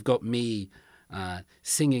 I've got me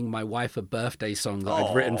singing my wife a birthday song that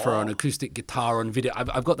I'd written for her on acoustic guitar on video.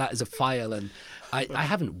 I've got that as a file, and I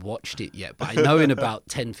haven't watched it yet, but I know in about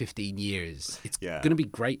 10, 15 years, it's going to be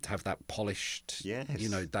great to have that polished, you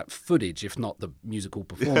know, that footage, if not the musical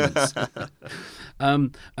performance.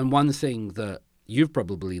 And one thing that you've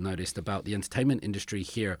probably noticed about the entertainment industry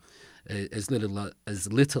here as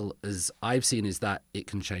I've seen is that it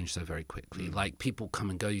can change so very quickly. Like people come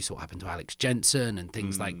and go. You saw what happened to Alex Jensen and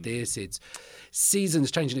things like this. It's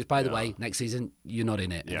seasons changing. It's by the way, next season you're not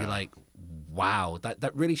in it. And you're like, wow,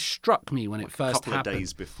 that really struck me when it first happened. A couple of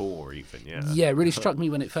days before, even, yeah, it really struck me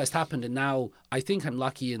when it first happened. And now I think I'm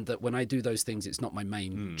lucky in that when I do those things, it's not my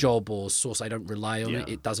main job or source. I don't rely on it.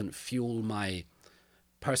 It doesn't fuel my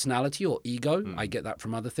personality or ego. I get that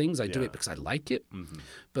from other things. I do it because I like it.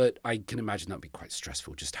 But I can imagine that would be quite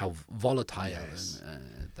stressful, just how volatile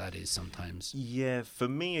that is sometimes. Yeah, for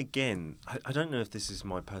me, again, I don't know if this is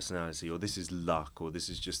my personality or this is luck or this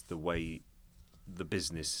is just the way the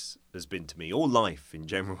business has been to me, or life in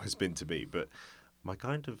general has been to me, but my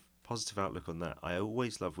kind of positive outlook on that, I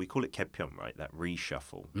always love, we call it Kepyeon, right, that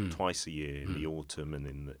reshuffle, twice a year in the autumn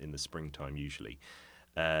and in the springtime usually.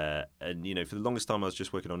 And, you know, for the longest time I was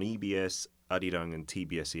just working on EBS, Arirang and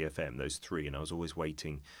TBS EFM, those three, and I was always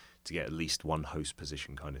waiting to get at least one host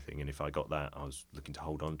position kind of thing, and if I got that, I was looking to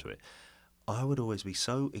hold on to it. I would always be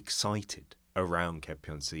so excited around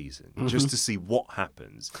Kepyeon season just to see what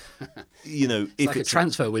happens. You know, if like it's a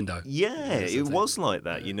transfer window. Yeah, it was like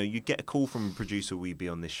that. You know, you get a call from a producer, will you be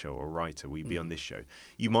on this show, or a writer, will you be on this show?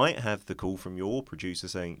 You might have the call from your producer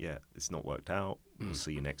saying, yeah, it's not worked out, we'll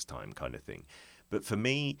see you next time kind of thing. But for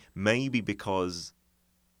me, maybe because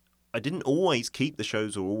I didn't always keep the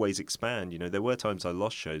shows or always expand. You know, there were times I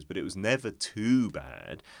lost shows, but it was never too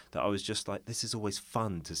bad that I was just like, this is always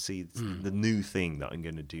fun to see the new thing that I'm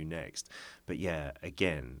going to do next. But yeah,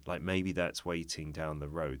 again, like maybe that's waiting down the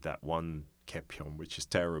road, that one Kepyeon, which is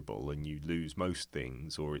terrible, and you lose most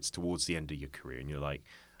things, or it's towards the end of your career and you're like,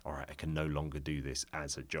 all right, I can no longer do this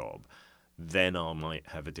as a job. Then I might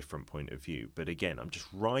have a different point of view. But again, I'm just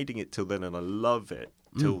riding it till then, and I love it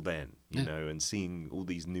till then, you know, and seeing all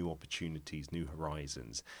these new opportunities, new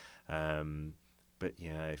horizons. But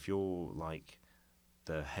yeah, if you're like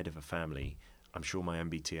the head of a family, I'm sure my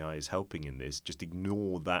MBTI is helping in this. Just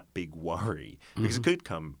ignore that big worry, because it could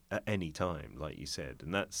come at any time, like you said.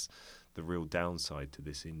 And that's the real downside to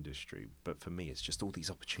this industry. But for me, it's just all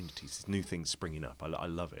these opportunities, these new things springing up. I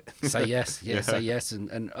love it. Say yes, say yes,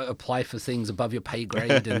 and apply for things above your pay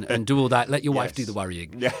grade and do all that. Let your wife do the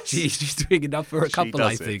worrying. Yes. She's doing enough for a couple,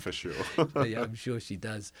 I think. For sure. Yeah, I'm sure she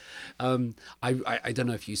does. I don't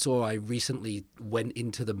know if you saw, I recently went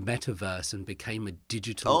into the metaverse and became a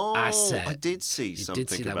digital asset. I did see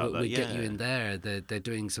something about that. We'll get you in there. They're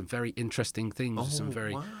doing some very interesting things with some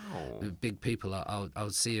very big people. I'll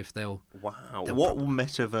see if they'll... Wow. What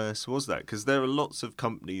metaverse was that? Because there are lots of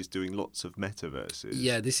companies doing lots of metaverses.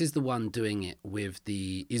 Yeah, this is the one doing it with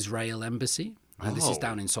the Israel embassy. And this is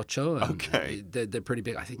down in Socho. Okay. They're pretty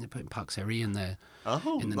big. I think they're putting Park Seri in there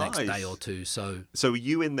in the next day or two. So are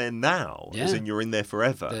you in there now? Yeah. As in you're in there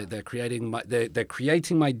forever? They're creating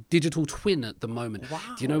my digital twin at the moment. Wow.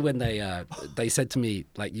 Do you know when they said to me,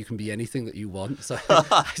 like, you can be anything that you want? So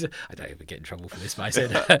I don't ever get in trouble for this, but I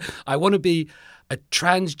said, I want to be a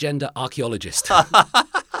transgender archaeologist.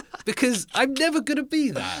 Because I'm never going to be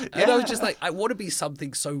that. And I was just like, I want to be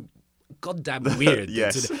something so goddamn weird.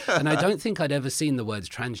 Yes. And I don't think I'd ever seen the words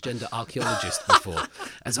transgender archaeologist before.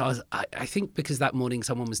 And so I think because that morning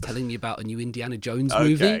someone was telling me about a new Indiana Jones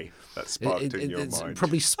movie. Okay, that sparked in your mind.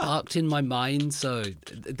 Probably sparked in my mind. So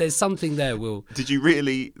there's something there. Did you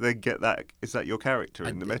really then get that? Is that your character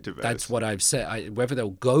in the metaverse? That's what I've said. Whether they'll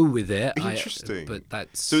go with it. Interesting. But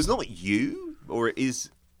that's... So it's not you, or it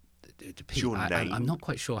is... It's your name? I'm not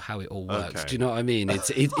quite sure how it all works. Okay. Do you know what I mean?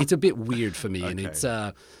 It's a bit weird for me, and Okay. it's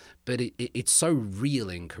but it's so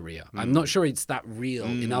real in Korea. I'm not sure it's that real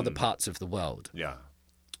in other parts of the world. Yeah.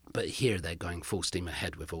 But here they're going full steam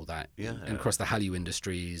ahead with all that. Yeah. And across the Hallyu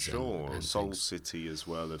Industries. Sure. And Seoul things. City as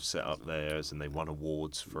well have set up theirs, and they won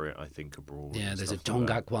awards for it, I think, abroad. Yeah, and there's a stuff like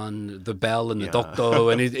that. Donggak one, the Bell and the Yeah.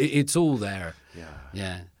 Dokdo, and it's all there.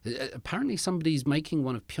 Yeah. Yeah. Apparently somebody's making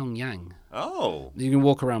one of Pyongyang. Oh. You can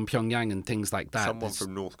walk around Pyongyang and things like that. Someone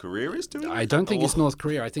from North Korea is doing it? I don't think it's North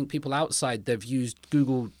Korea. I think people outside, they've used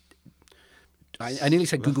Google... I nearly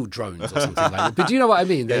said Google drones or something like that. But do you know what I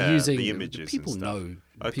mean? They're using... the images people and stuff.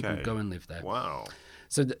 know. People Okay. go and live there. Wow.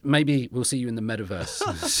 So maybe we'll see you in the metaverse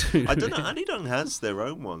soon. I don't know. Arirang has their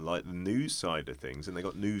own one, like the news side of things, and they've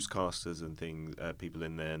got newscasters and things, people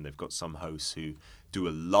in there, and they've got some hosts who do a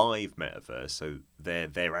live metaverse, so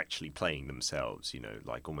they're actually playing themselves, you know,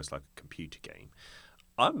 like almost like a computer game.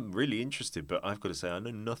 I'm really interested, but I've got to say I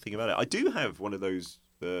know nothing about it. I do have one of those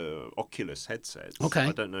Oculus headsets. Okay.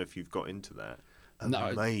 I don't know if you've got into that.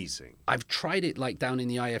 amazing. I've tried it like down in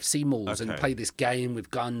the IFC malls and played this game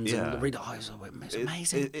with guns Yeah. and it's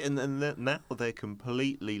amazing. And now they're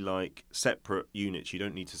completely like separate units. You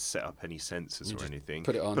don't need to set up any sensors or anything.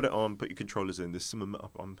 put it on. Put your controllers in.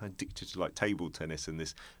 I'm addicted to like table tennis and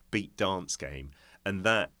this beat dance game. And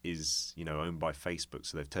that is, owned by Facebook.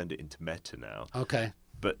 So they've turned it into Meta now. Okay.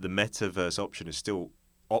 But the metaverse option is still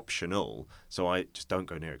optional. So I just don't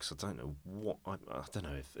go near it because I don't know I don't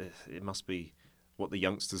know if it must be what the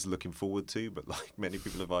youngsters are looking forward to, but like many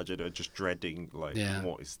people of our generation are just dreading, like,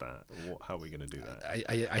 what is that? How are we going to do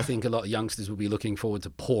that? I think a lot of youngsters will be looking forward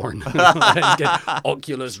to porn. Get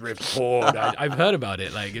Oculus Rift porn. I've heard about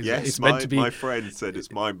it. Like, it's meant to be. My friend said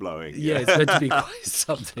it's mind blowing. Yeah, it's meant to be quite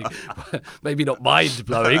something. Maybe not mind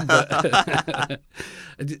blowing, but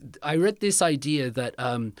I read this idea that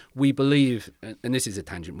we believe, and this is a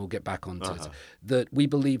tangent. We'll get back onto it. That we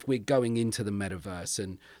believe we're going into the metaverse,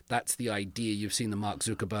 and that's the idea. You've seen the Mark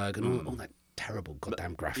Zuckerberg and all that terrible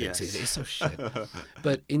goddamn graphics. Yes. It's so shit.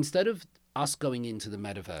 But instead of us going into the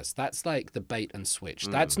metaverse, that's like the bait and switch.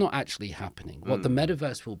 That's not actually happening. What the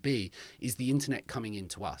metaverse will be is the internet coming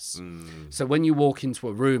into us. So when you walk into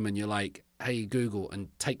a room and you're like, hey, Google, and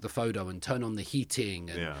take the photo and turn on the heating.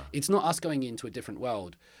 And it's not us going into a different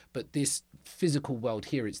world, but this physical world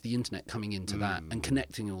here, it's the internet coming into that and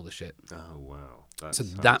connecting all the shit. Oh, wow. So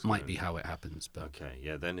that might be how it happens. But okay,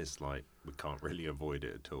 yeah, then it's like we can't really avoid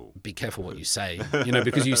it at all. Be careful what you say,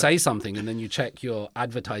 because you say something and then you check your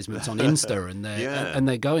advertisements on Insta and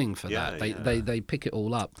they're going for that. They pick it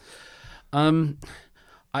all up.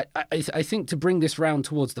 I think to bring this round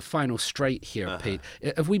towards the final straight here, Pete,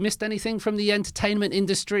 have we missed anything from the entertainment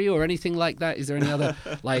industry or anything like that? Is there any other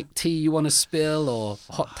like tea you want to spill or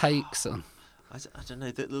hot takes? I don't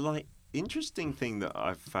know. The interesting thing that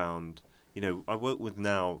I've found, I work with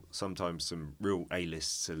now sometimes some real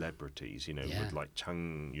A-list celebrities, with like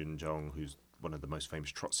Chang Yun-jong, who's one of the most famous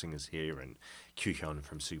trot singers here, and Kyuhyun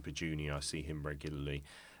from Super Junior. I see him regularly.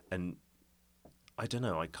 And I don't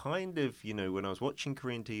know, I kind of, when I was watching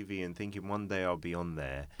Korean TV and thinking one day I'll be on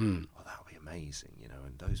there, that'll be amazing,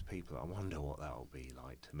 and those people, I wonder what that'll be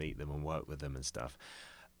like to meet them and work with them and stuff.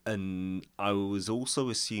 And I was also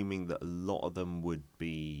assuming that a lot of them would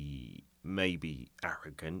be maybe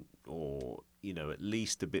arrogant or, at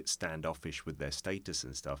least a bit standoffish with their status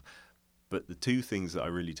and stuff. But the two things that I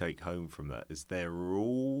really take home from that is they're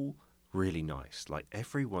all really nice. Like,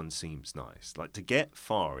 everyone seems nice. Like, to get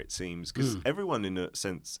far, it seems, because everyone in a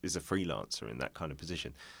sense is a freelancer in that kind of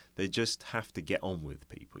position. They just have to get on with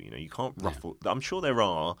people. You can't ruffle. I'm sure there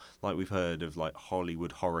are, like we've heard of, like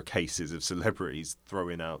Hollywood horror cases of celebrities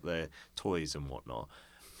throwing out their toys and whatnot.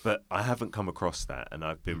 But I haven't come across that, and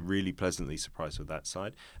I've been really pleasantly surprised with that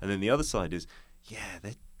side. And then the other side is,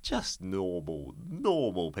 they're just normal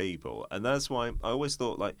people. And that's why I always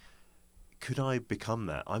thought, like, could I become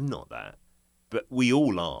that? I'm not that. But we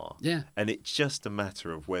all are. Yeah. And it's just a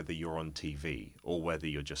matter of whether you're on TV or whether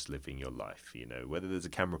you're just living your life, whether there's a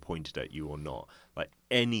camera pointed at you or not. Like,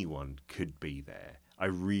 anyone could be there. I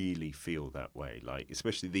really feel that way. Like,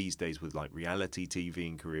 especially these days with like reality TV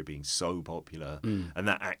in Korea being so popular and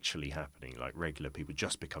that actually happening, like regular people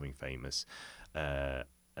just becoming famous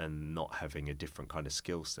and not having a different kind of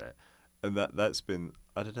skill set. And that's been,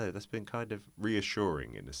 I don't know, that's been kind of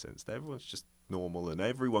reassuring in a sense that everyone's just normal and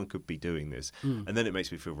everyone could be doing this. And then it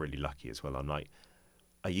makes me feel really lucky as well. I'm like,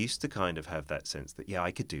 I used to kind of have that sense that, I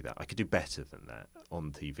could do that. I could do better than that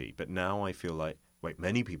on TV. But now I feel like, wait,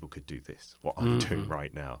 many people could do this, what I'm doing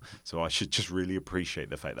right now. So I should just really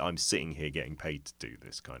appreciate the fact that I'm sitting here getting paid to do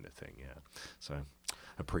this kind of thing. Yeah. So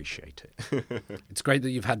appreciate it. It's great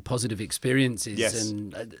that you've had positive experiences. Yes.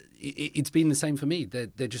 And it's been the same for me.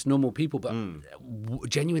 They're just normal people, but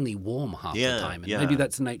genuinely warm half the time. And maybe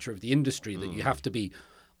that's the nature of the industry, that you have to be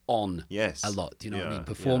on a lot. Do you know what I mean?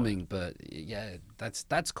 Performing. But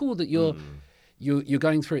that's cool that you're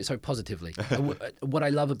going through it so positively. What I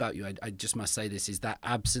love about you, I just must say this, is that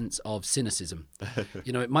absence of cynicism.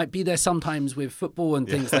 It might be there sometimes with football and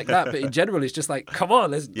things like that, but in general, it's just like, come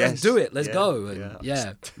on, let's do it, let's go. And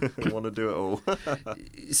I want to do it all.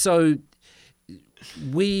 So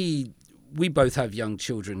we both have young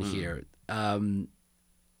children here.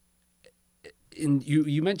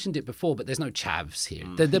 You mentioned it before, but there's no chavs here.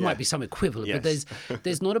 There might be some equivalent, but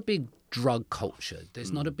there's not a big drug culture.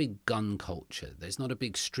 There's not a big gun culture. There's not a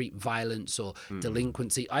big street violence or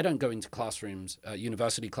delinquency. I don't go into classrooms,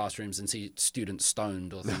 university classrooms, and see students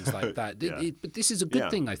stoned or things like that. But this is a good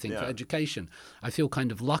thing, I think, for education. I feel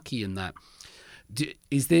kind of lucky in that.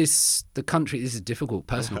 Is this the country? This is a difficult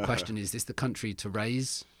personal question. Is this the country to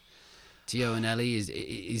raise Gio and Ellie,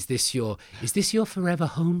 is this your forever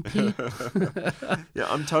home, Pete? Yeah,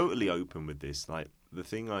 I'm totally open with this. Like, the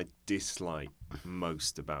thing I dislike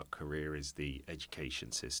most about Korea is the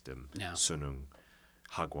education system. Yeah. Sunung,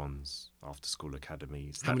 Hagwons, after-school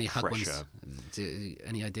academies. How many pressure. Hagwons?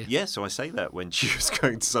 Any idea? Yeah, so I say that when she was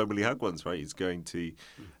going to so many Hagwons, right? He's going to...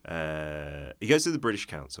 he goes to the British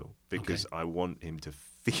Council because I want him to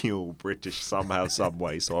feel British somehow, some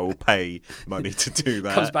way, so I will pay money to do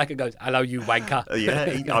that. Comes back and goes, "Hello, you wanker."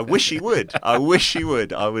 I wish he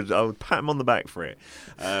would. I would pat him on the back for it.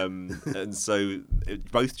 And so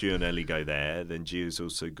both Gio and Ellie go there. Then Gio's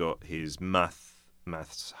also got his maths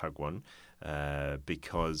Hagwon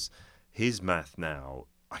because his math now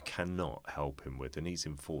I cannot help him with, and he's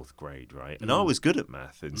in 4th grade, right? And I was good at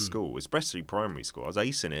math in school, especially primary school. I was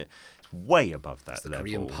acing it. It's way above that level.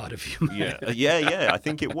 The Korean part of you. Yeah. I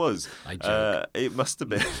think it was. I joke. It must have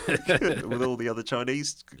been with all the other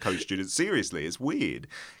Chinese coach students. Seriously, it's weird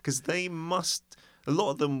because they must. A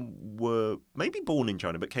lot of them were maybe born in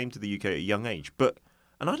China but came to the UK at a young age.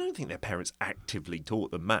 And I don't think their parents actively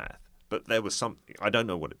taught them math. But there was something. I don't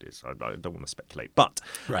know what it is. I don't want to speculate. But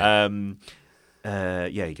Right.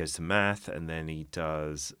 he goes to math, and then he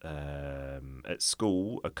does at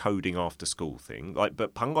school a coding after school thing.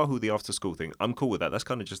 But Pangwahu, the after school thing, I'm cool with that. That's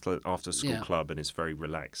kind of just like after school club, and it's very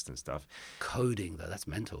relaxed and stuff. Coding though, that's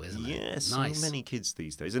mental, isn't it? Yeah, so Nice. many kids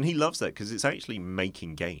these days, and he loves that because it's actually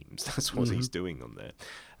making games. That's what he's doing on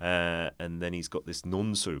there. And then he's got this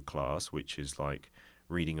nonsu class, which is like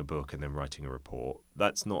reading a book and then writing a report.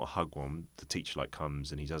 That's not a Hagwon. The teacher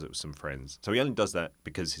comes and he does it with some friends. So he only does that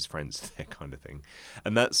because his friends are there, kind of thing.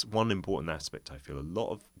 And that's one important aspect, I feel. A lot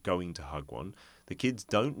of going to Hagwon, the kids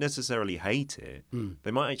don't necessarily hate it.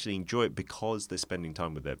 They might actually enjoy it because they're spending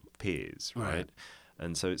time with their peers, right?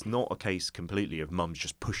 And so it's not a case completely of mums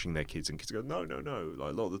just pushing their kids and kids go, no.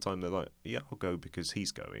 Like, a lot of the time they're like, yeah, I'll go because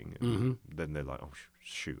he's going. And then they're like, oh,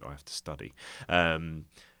 shoot, I have to study.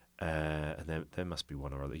 And there must be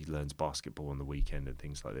one or other. He learns basketball on the weekend and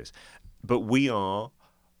things like this. But we are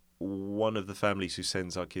one of the families who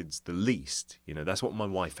sends our kids the least. That's what my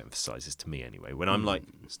wife emphasizes to me anyway. When I'm like,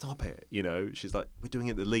 stop it, she's like, we're doing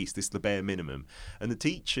it the least. This is the bare minimum. And the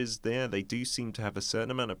teachers there, they do seem to have a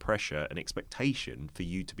certain amount of pressure and expectation for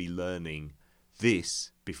you to be learning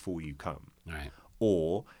this before you come. Right.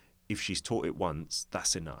 Or if she's taught it once,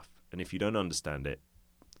 that's enough. And if you don't understand it,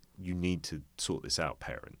 you need to sort this out,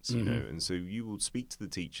 parents, and so you will speak to the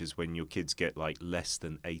teachers when your kids get like less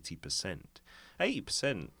than 80%.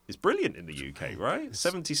 80% is brilliant in the UK, right?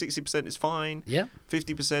 70, 60% is fine. Yeah.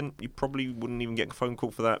 50%, you probably wouldn't even get a phone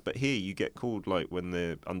call for that. But here you get called like when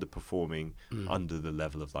they're underperforming under the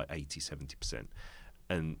level of like 80, 70%.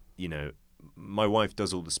 And, my wife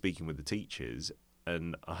does all the speaking with the teachers,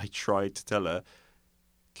 and I tried to tell her,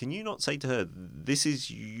 can you not say to her, this is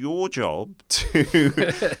your job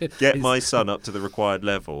to get my son up to the required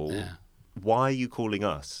level? Yeah. Why are you calling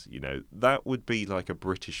us? That would be like a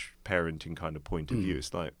British parenting kind of point of view.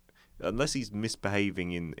 It's like, unless he's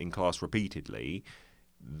misbehaving in class repeatedly,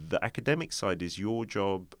 the academic side is your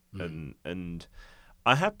job. And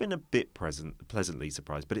I have been a bit pleasantly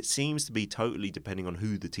surprised, but it seems to be totally depending on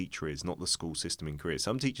who the teacher is, not the school system in Korea.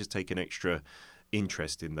 Some teachers take an extra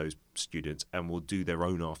interest in those students and will do their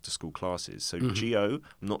own after-school classes. So Gio,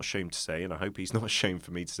 I'm not ashamed to say, and I hope he's not ashamed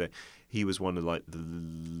for me to say, he was one of like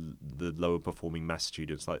the lower performing maths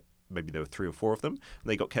students. Like maybe there were 3 or 4 of them. And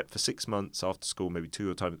they got kept for 6 months after school, maybe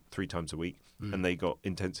 2 or 3 times a week, and they got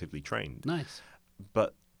intensively trained. Nice.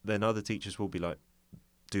 But then other teachers will be like,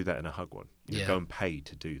 do that in a Hagwon. Go and pay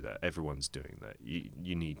to do that. Everyone's doing that.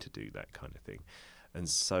 You need to do that kind of thing. And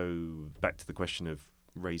so back to the question of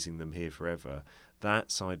raising them here forever,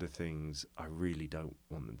 that side of things I really don't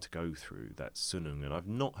want them to go through. That Sunung, and I've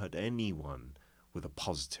not heard anyone with a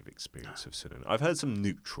positive experience of Sunung. I've heard some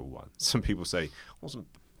neutral ones. Some people say it wasn't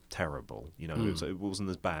terrible, it wasn't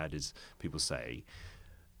as bad as people say,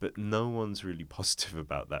 but no one's really positive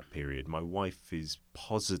about that period. My wife is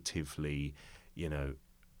positively,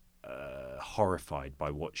 horrified by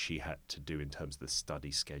what she had to do in terms of the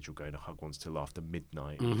study schedule, going to Hagwons till after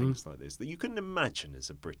midnight and things like this that you couldn't imagine as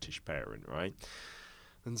a British parent, right?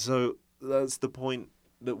 And so that's the point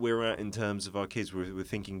that we're at in terms of our kids. We're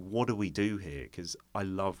thinking, what do we do here? Because I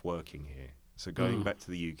love working here. So going back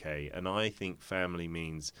to the UK, and I think family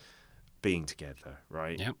means being together,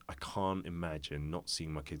 right? Yep. I can't imagine not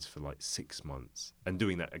seeing my kids for like 6 months and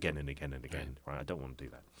doing that again and again and again, right? I don't want to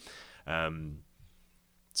do that.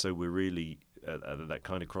 So we're really at that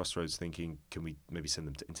kind of crossroads thinking, can we maybe send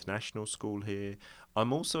them to international school here?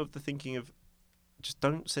 I'm also of the thinking of just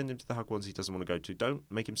don't send him to the Hagwons he doesn't want to go to. Don't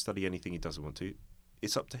make him study anything he doesn't want to.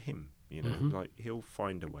 it's up to him. You know, like he'll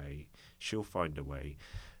find a way, she'll find a way.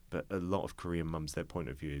 But a lot of Korean mums, their point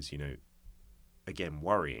of view is, you know, again,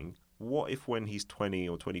 worrying. What if when he's 20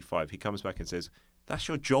 or 25, he comes back and says, that's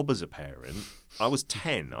your job as a parent. I was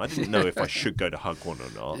 10. I didn't know if I should go to hug one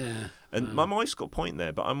or not. Yeah. And my wife's got a point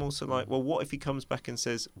there, but I'm also like, well, what if he comes back and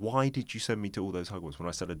says, why did you send me to all those hug ones when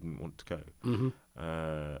I said I didn't want to go?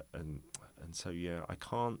 And so, yeah, I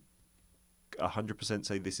can't 100%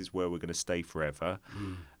 say this is where we're going to stay forever.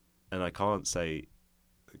 And I can't say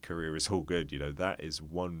Korea is all good. You know, that is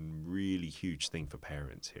one really huge thing for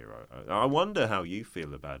parents here. I wonder how you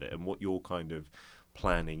feel about it and what your kind of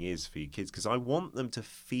planning is for your kids, because I want them to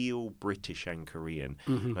feel British and Korean.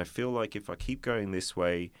 And I feel like if I keep going this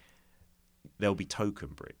way, they'll be token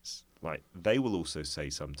Brits. Like, they will also say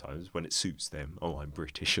sometimes when it suits them, oh, I'm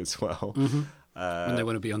British as well. When they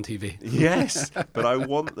want to be on TV. Yes, but I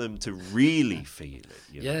want them to really feel it.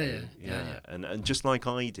 You know? Yeah. And just like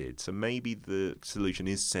I did. So maybe the solution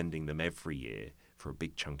is sending them every year for a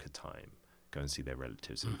big chunk of time, go and see their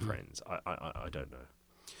relatives and friends. I don't know.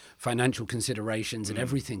 Financial considerations and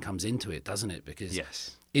everything comes into it, doesn't it? Because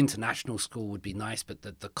international school would be nice, but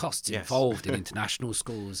the costs involved in international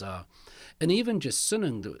schools are... And even just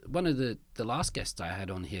Sunung, one of the last guests I had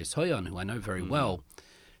on here, Soyeon, who I know very well,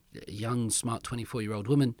 a young, smart 24-year-old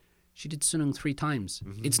woman, she did Sunung 3 times.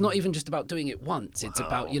 It's not even just about doing it once. Wow. It's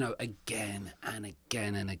about, you know, again and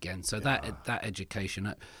again and again. So that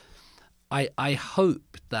education, I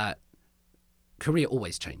hope that Korea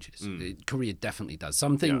always changes. Korea definitely does.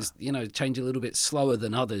 Some things, you know, change a little bit slower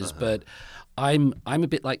than others. But I'm a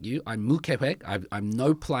bit like you. I'm mukebaek. I'm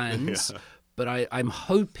no plans. But I'm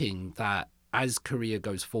hoping that as Korea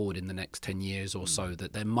goes forward in the next 10 years or so,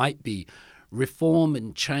 that there might be reform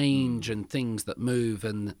and change and things that move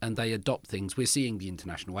and they adopt things. We're seeing the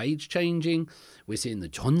international age changing. We're seeing the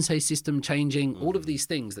Jeonse system changing. All of these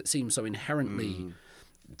things that seem so inherently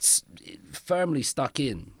firmly stuck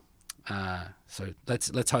in. So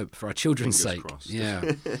let's hope for our children's sake. Crossed.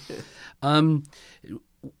 Yeah.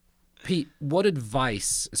 Pete, what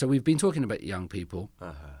advice? So we've been talking about young people.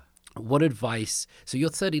 What advice? So you're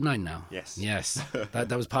 39 now. Yes.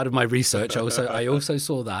 That was part of my research. I also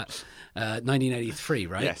saw that 1983,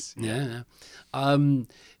 right? Yes. Yeah.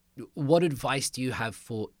 What advice do you have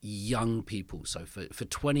for young people? So for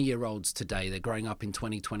 20-year-olds today, they're growing up in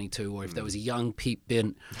 2022, or if there was a young Pete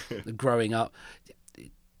Bint growing up,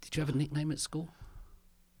 did you have a nickname at school?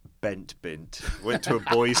 Bent Bint. Went to a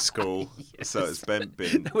boys' school, so it's Bent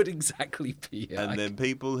Bint. That would exactly be it. And then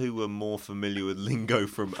people who were more familiar with lingo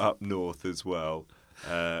from up north as well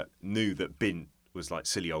knew that Bint was like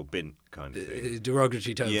silly old Bint kind of thing.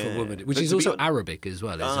 Derogatory term for woman, which is also Arabic as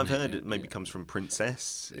well, isn't I've heard it maybe comes from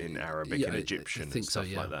princess in Arabic and Egyptian and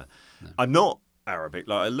stuff like that. No. I'm not Arabic.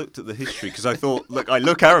 Like, I looked at the history because I thought, look, I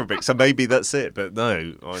look Arabic, so maybe that's it. But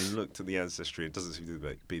no, I looked at the ancestry. It doesn't seem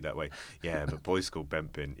to be that way. Yeah, but boys school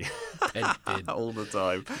Bent Bint all the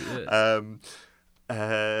time.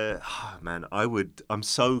 Man, I'm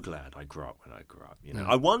so glad I grew up when I grew up. You know,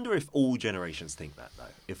 I wonder if all generations think that though.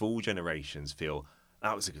 If all generations feel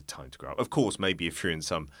that was a good time to grow up. Of course, maybe if you're in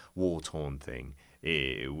some war-torn thing,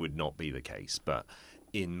 it would not be the case. But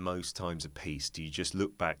in most times of peace, do you just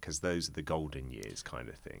look back because those are the golden years kind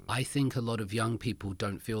of thing? I think a lot of young people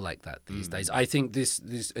don't feel like that these days. I think this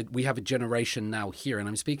we have a generation now here, and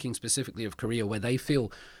I'm speaking specifically of Korea, where they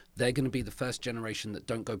feel they're going to be the first generation that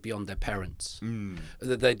don't go beyond their parents,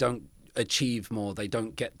 that they don't achieve more, they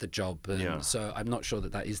don't get the job. And so I'm not sure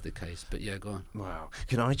that is the case, but yeah, go on. Wow.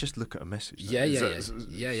 Can I just look at a message? Yeah.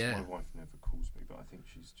 My wife never calls me, but I think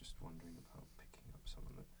she's just wondering about picking up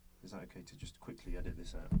someone. Is that okay to just quickly edit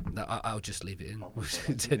this out? No, I'll just leave it in.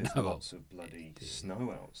 There's lots of bloody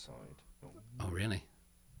snow outside. Oh, really?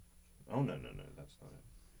 Oh, no, that's not it.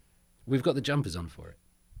 We've got the jumpers on for it.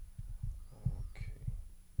 Okay.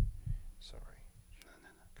 Sorry.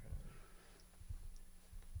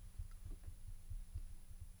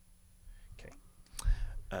 Okay.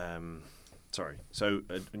 Sorry. So,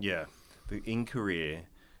 in Korea,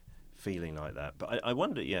 feeling like that. But I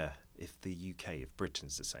wonder, if the UK, if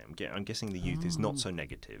Britain's the same. I'm guessing the youth is not so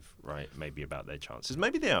negative, right? Maybe about their chances.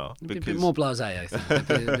 Maybe they are. A bit more blasé, I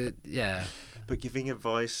think. Yeah. But giving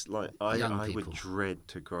advice, like, I would dread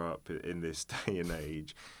to grow up in this day and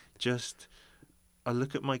age. I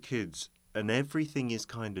look at my kids and everything is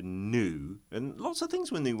kind of new. And lots of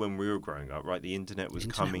things were new when we were growing up, right? The internet was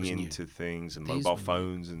coming into things and mobile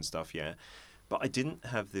phones and stuff, But I didn't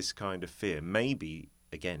have this kind of fear. Maybe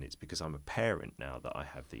again, it's because I'm a parent now that I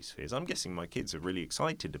have these fears. I'm guessing my kids are really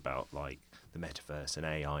excited about like the metaverse and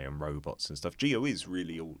AI and robots and stuff. Gio is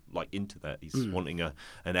really all like into that. He's wanting an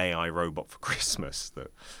AI robot for Christmas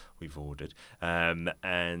that we've ordered. And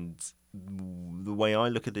the way I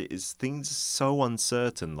look at it is things are so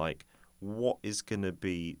uncertain. Like, what is going to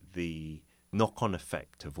be the knock-on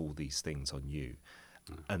effect of all these things on you?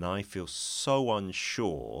 And I feel so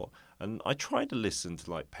unsure. And I try to listen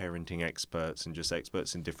to like parenting experts and just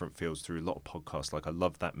experts in different fields through a lot of podcasts. Like, I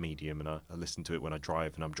love that medium, and I listen to it when I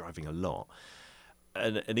drive, and I'm driving a lot.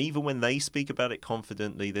 And even when they speak about it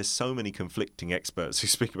confidently, there's so many conflicting experts who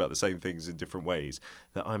speak about the same things in different ways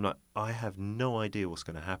that I'm like, I have no idea what's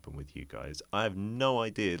going to happen with you guys. I have no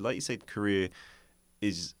idea. Like you said, career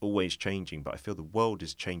is always changing, but I feel the world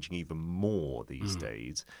is changing even more these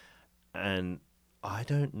days. And I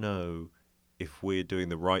don't know if we're doing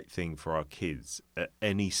the right thing for our kids at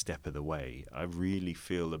any step of the way. I really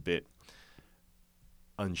feel a bit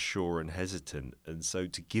unsure and hesitant. And so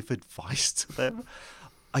to give advice to them,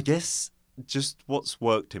 I guess just what's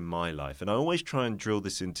worked in my life. And I always try and drill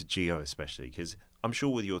this into Gio especially, because I'm sure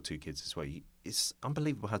with your two kids as well, it's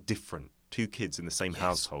unbelievable how different two kids in the same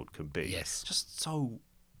household can be. Yes. Just so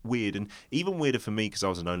weird, and even weirder for me because I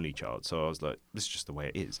was an only child, so I was like, this is just the way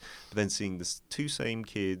it is. But then seeing the two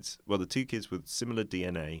kids with similar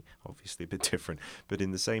DNA, obviously a bit different, but in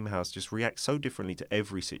the same house, just react so differently to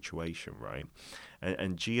every situation, right?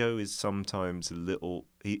 And Gio is sometimes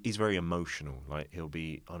he's very emotional. Like, he'll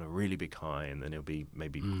be on a really big high, and then he'll be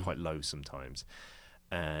maybe quite low sometimes,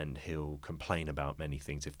 and he'll complain about many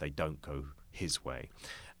things if they don't go his way.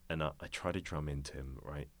 And I try to drum into him,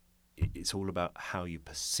 right? It's all about how you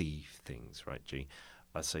perceive things, right, G?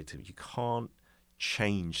 I say to him, you can't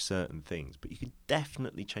change certain things, but you can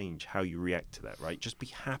definitely change how you react to that, right? Just be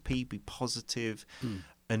happy, be positive,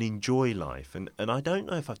 and enjoy life. And I don't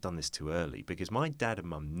know if I've done this too early, because my dad and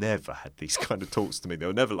mum never had these kind of talks to me. They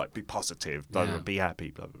were never like, be positive, blah, blah, be happy,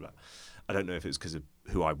 blah, blah, blah. I don't know if it was because of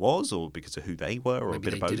who I was or because of who they were, or Maybe a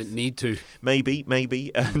bit of both. They didn't need to.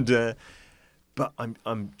 Maybe. And but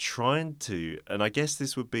I'm trying to, and I guess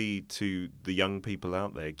this would be to the young people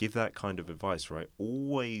out there, give that kind of advice, right?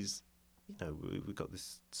 Always, we've got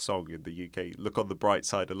this song in the UK, look on the bright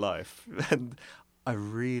side of life. And I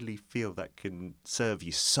really feel that can serve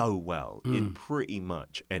you so well in pretty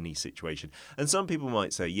much any situation. And some people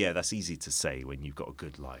might say, yeah, that's easy to say when you've got a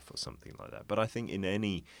good life or something like that. But I think in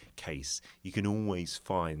any case, you can always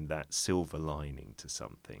find that silver lining to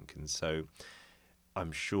something. And so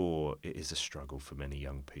I'm sure it is a struggle for many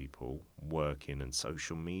young people working and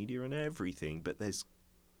social media and everything, but there's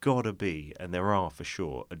got to be, and there are for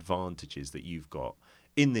sure, advantages that you've got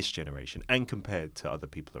in this generation and compared to other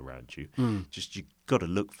people around you. Just you've got to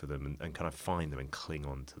look for them and kind of find them and cling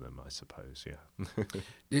on to them, I suppose, yeah.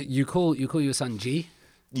 You call your son G?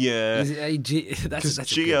 Yeah, That's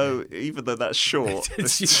Gio, even though that's short,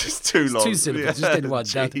 it's just too long. Two syllables, just in one.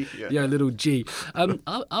 G, yeah, little G.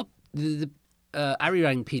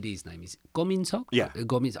 Arirang PD's name is Gomin-seok. Yeah. I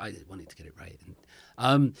wanted to get it right.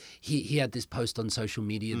 And, he had this post on social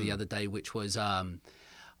media the other day, which was,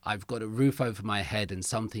 I've got a roof over my head and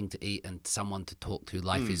something to eat and someone to talk to.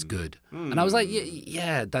 Life is good. And I was like,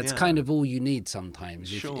 yeah, that's kind of all you need sometimes.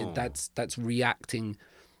 Sure. That's reacting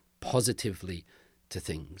positively to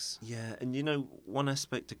things. Yeah, and one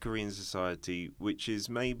aspect of Korean society, which is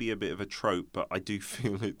maybe a bit of a trope, but I do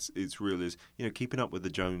feel it's real, is keeping up with the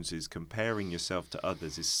Joneses, comparing yourself to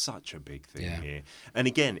others is such a big thing here. And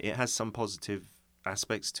again, it has some positive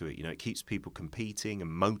aspects to it. It keeps people competing and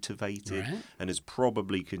motivated, and has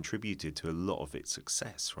probably contributed to a lot of its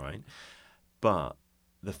success, right? But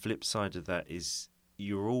the flip side of that is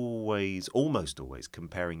you're almost always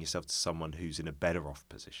comparing yourself to someone who's in a better off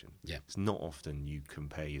position. Yeah. It's not often you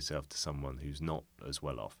compare yourself to someone who's not as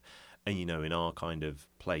well off. And, in our kind of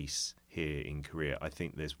place here in Korea, I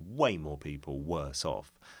think there's way more people worse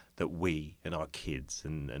off that we and our kids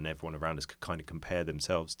and everyone around us could kind of compare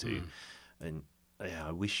themselves to. And yeah,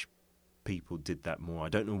 I wish people did that more. I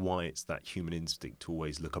don't know why it's that human instinct to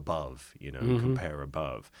always look above, and compare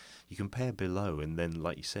above. You compare below, and then,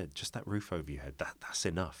 like you said, just that roof over your head, that's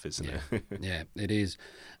enough, isn't it? Yeah, it is.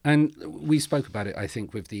 And we spoke about it, I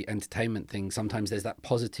think, with the entertainment thing. Sometimes there's that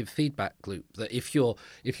positive feedback loop that if you're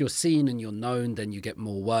seen and you're known, then you get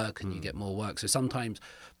more work and you get more work. So sometimes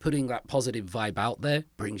putting that positive vibe out there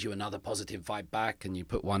brings you another positive vibe back, and you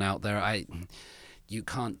put one out there. You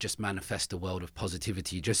can't just manifest a world of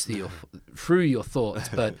positivity just through your thoughts,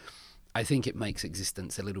 but I think it makes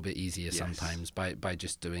existence a little bit easier sometimes by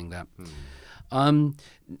just doing that.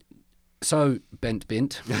 So, Bent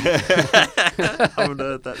Bint. I haven't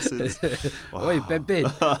heard that since. Oi, Bent Bint.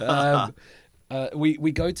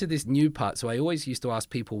 We go to this new part. So I always used to ask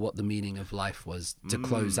people what the meaning of life was to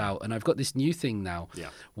close out. And I've got this new thing now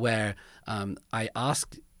where I'm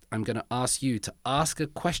going to ask you to ask a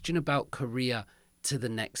question about Korea to the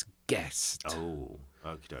next guest. Oh,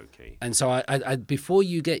 okie dokie. And so I before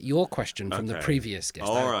you get your question from the previous guest.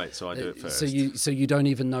 All right, so I do it first. So you don't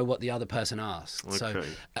even know what the other person asked. Okay. So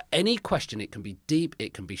any question, it can be deep,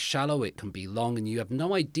 it can be shallow, it can be long, and you have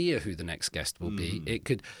no idea who the next guest will be. It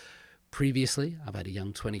could... Previously, I've had a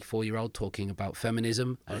young 24-year-old talking about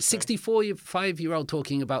feminism, and a 65-year-old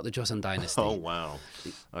talking about the Joseon Dynasty. Oh, wow.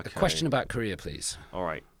 Okay. A question about Korea, please. All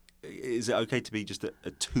right. Is it okay to be just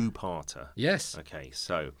a two-parter? Yes. Okay,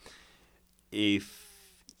 so if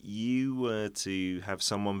you were to have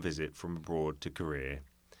someone visit from abroad to Korea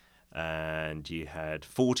and you had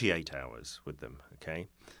 48 hours with them, okay?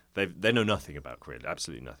 They know nothing about Korea,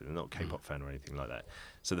 absolutely nothing. They're not a K-pop fan or anything like that.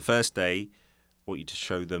 So the first day... want you to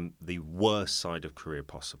show them the worst side of Korea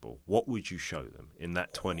possible. What would you show them in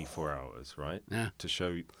that 24 hours, right? Yeah. To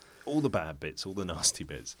show all the bad bits, all the nasty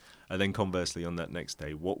bits. And then conversely, on that next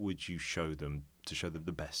day, what would you show them to show them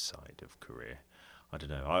the best side of Korea? I don't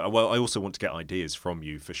know. I also want to get ideas from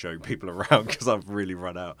you for showing people around because I've really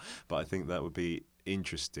run out. But I think that would be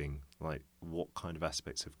interesting. Like, what kind of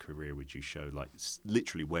aspects of Korea would you show? Like,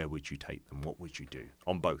 literally, where would you take them? What would you do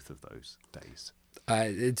on both of those days?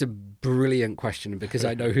 It's a brilliant question because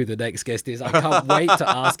I know who the next guest is. I can't wait to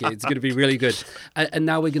ask it. It's going to be really good. And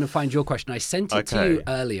now we're going to find your question. I sent it to you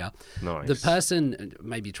earlier. Nice. The person,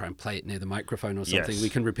 maybe try and play it near the microphone or something. Yes. We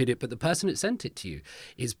can repeat it. But the person that sent it to you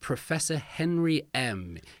is Professor Henry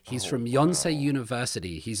M. He's from Yonsei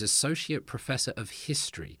University. He's Associate Professor of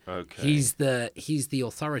History. Okay. He's the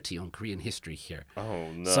authority on Korean history here.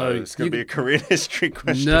 Oh, no. So it's going to be a Korean history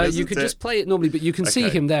question. No, isn't you could it? just play it normally, but you can see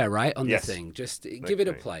him there, right, on Yes. the thing. Just give it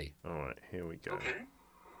a play. All right, here we go. Okay.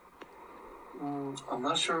 I'm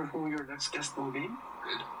not sure who your next guest will be.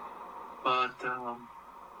 Good. But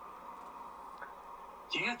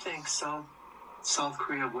do you think South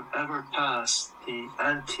Korea would ever pass the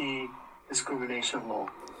anti-discrimination law?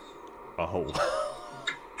 Oh.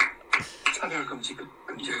 차별금지법.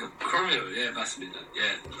 그럼요, 예, 맞습니다.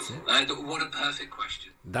 예. What a perfect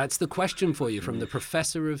question. That's the question for you from the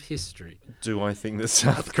Professor of History. Do I think that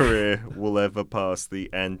South Korea will ever pass the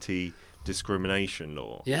anti-discrimination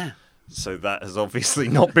law? Yeah. So that has obviously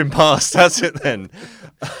not been passed, has it then?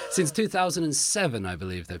 Since 2007, I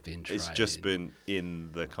believe they've been tried. It's just been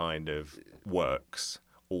in the kind of works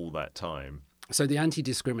all that time. So the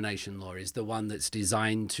anti-discrimination law is the one that's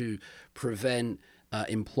designed to prevent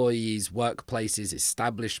employees, workplaces,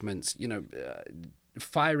 establishments,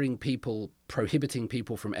 firing people, prohibiting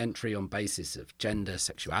people from entry on basis of gender,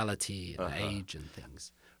 sexuality, and age and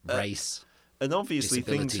things, race. And obviously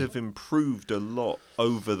things have improved a lot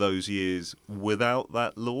over those years without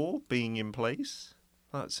that law being in place.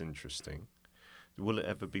 That's interesting. Will it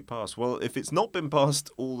ever be passed? Well, if it's not been passed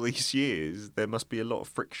all these years, there must be a lot of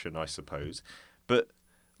friction, I suppose. But,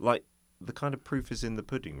 like, the kind of proof is in the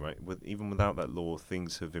pudding, right? Even without that law,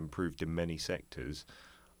 things have improved in many sectors.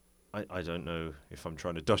 I don't know if I'm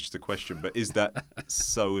trying to dodge the question, but is that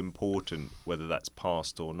so important, whether that's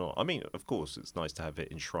passed or not? I mean, of course, it's nice to have it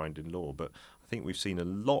enshrined in law, but I think we've seen a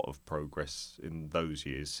lot of progress in those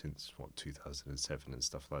years since, 2007 and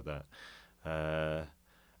stuff like that.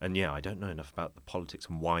 And yeah, I don't know enough about the politics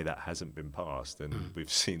and why that hasn't been passed. And we've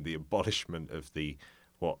seen the abolishment of the,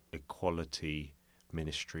 equality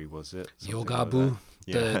ministry, was it? Yogabu,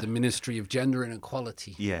 the Ministry of Gender and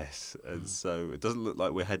Equality. Yes, and so it doesn't look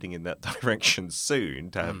like we're heading in that direction soon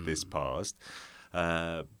to have this passed.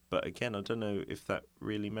 But again, I don't know if that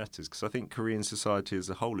really matters, because I think Korean society as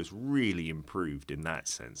a whole has really improved in that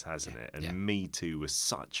sense, hasn't it? And Me Too was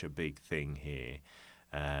such a big thing here.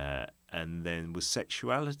 And then with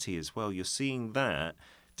sexuality as well, you're seeing that,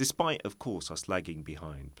 despite, of course, us lagging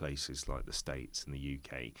behind places like the States and the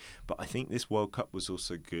UK. But I think this World Cup was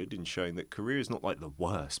also good in showing that Korea is not like the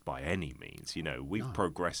worst by any means. We've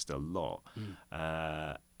progressed a lot.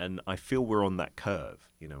 And I feel we're on that curve.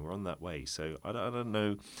 We're on that way. So I don't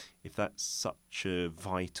know if that's such a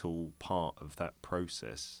vital part of that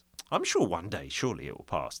process. I'm sure one day, surely it will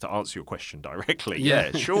pass, to answer your question directly.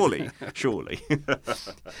 Yeah, surely.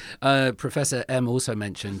 Professor M also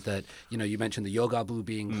mentioned that, you mentioned the Yogabu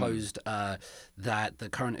being closed, that the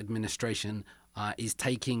current administration is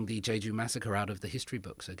taking the Jeju massacre out of the history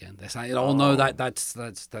books again. They're saying, no, that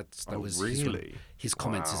was really? his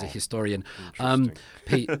comments as a historian.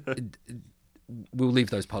 Pete, we'll leave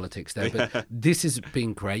those politics there. But this has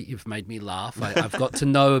been great. You've made me laugh. I've got to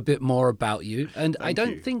know a bit more about you. And I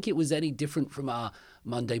don't think it was any different from our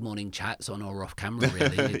Monday morning chats on or off camera,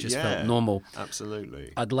 really. It just felt normal.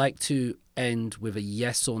 Absolutely. I'd like to end with a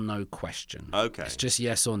yes or no question. Okay. It's just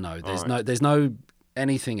yes or no. There's no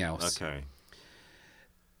anything else. Okay.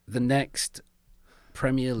 The next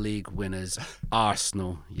Premier League winners,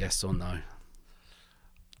 Arsenal, yes or no?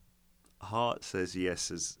 Heart says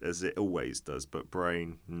yes, as it always does, but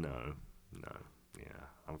brain, no. Yeah,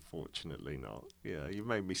 unfortunately not. Yeah, you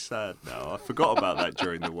made me sad now. I forgot about that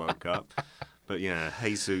during the World Cup. But yeah,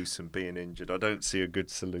 Jesus and being injured, I don't see a good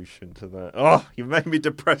solution to that. Oh, you made me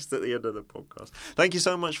depressed at the end of the podcast. Thank you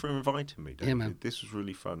so much for inviting me, David. Yeah, man. This was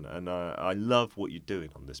really fun, and I love what you're doing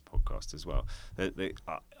on this podcast as well.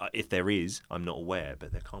 If there is, I'm not aware,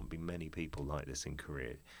 but there can't be many people like this in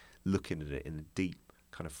Korea, looking at it in a deep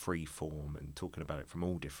kind of free form and talking about it from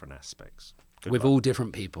all different aspects. Good With luck. all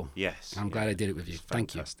different people. Yes. I'm glad I did it with you.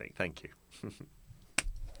 Thank you. Fantastic. Thank you.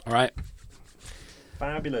 All right.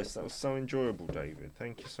 Fabulous. That was so enjoyable, David.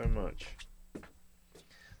 Thank you so much.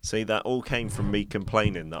 See, that all came from me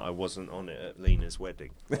complaining that I wasn't on it at Lena's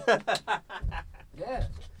wedding. Yeah.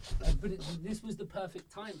 But this was the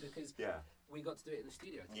perfect time because we got to do it in the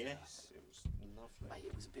studio. Yes, it was lovely. Mate,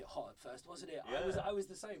 it was a bit hot at first, wasn't it? Yeah. I was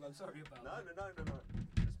the same. I'm sorry about that. No.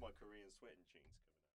 Just my Korean sweating jeans.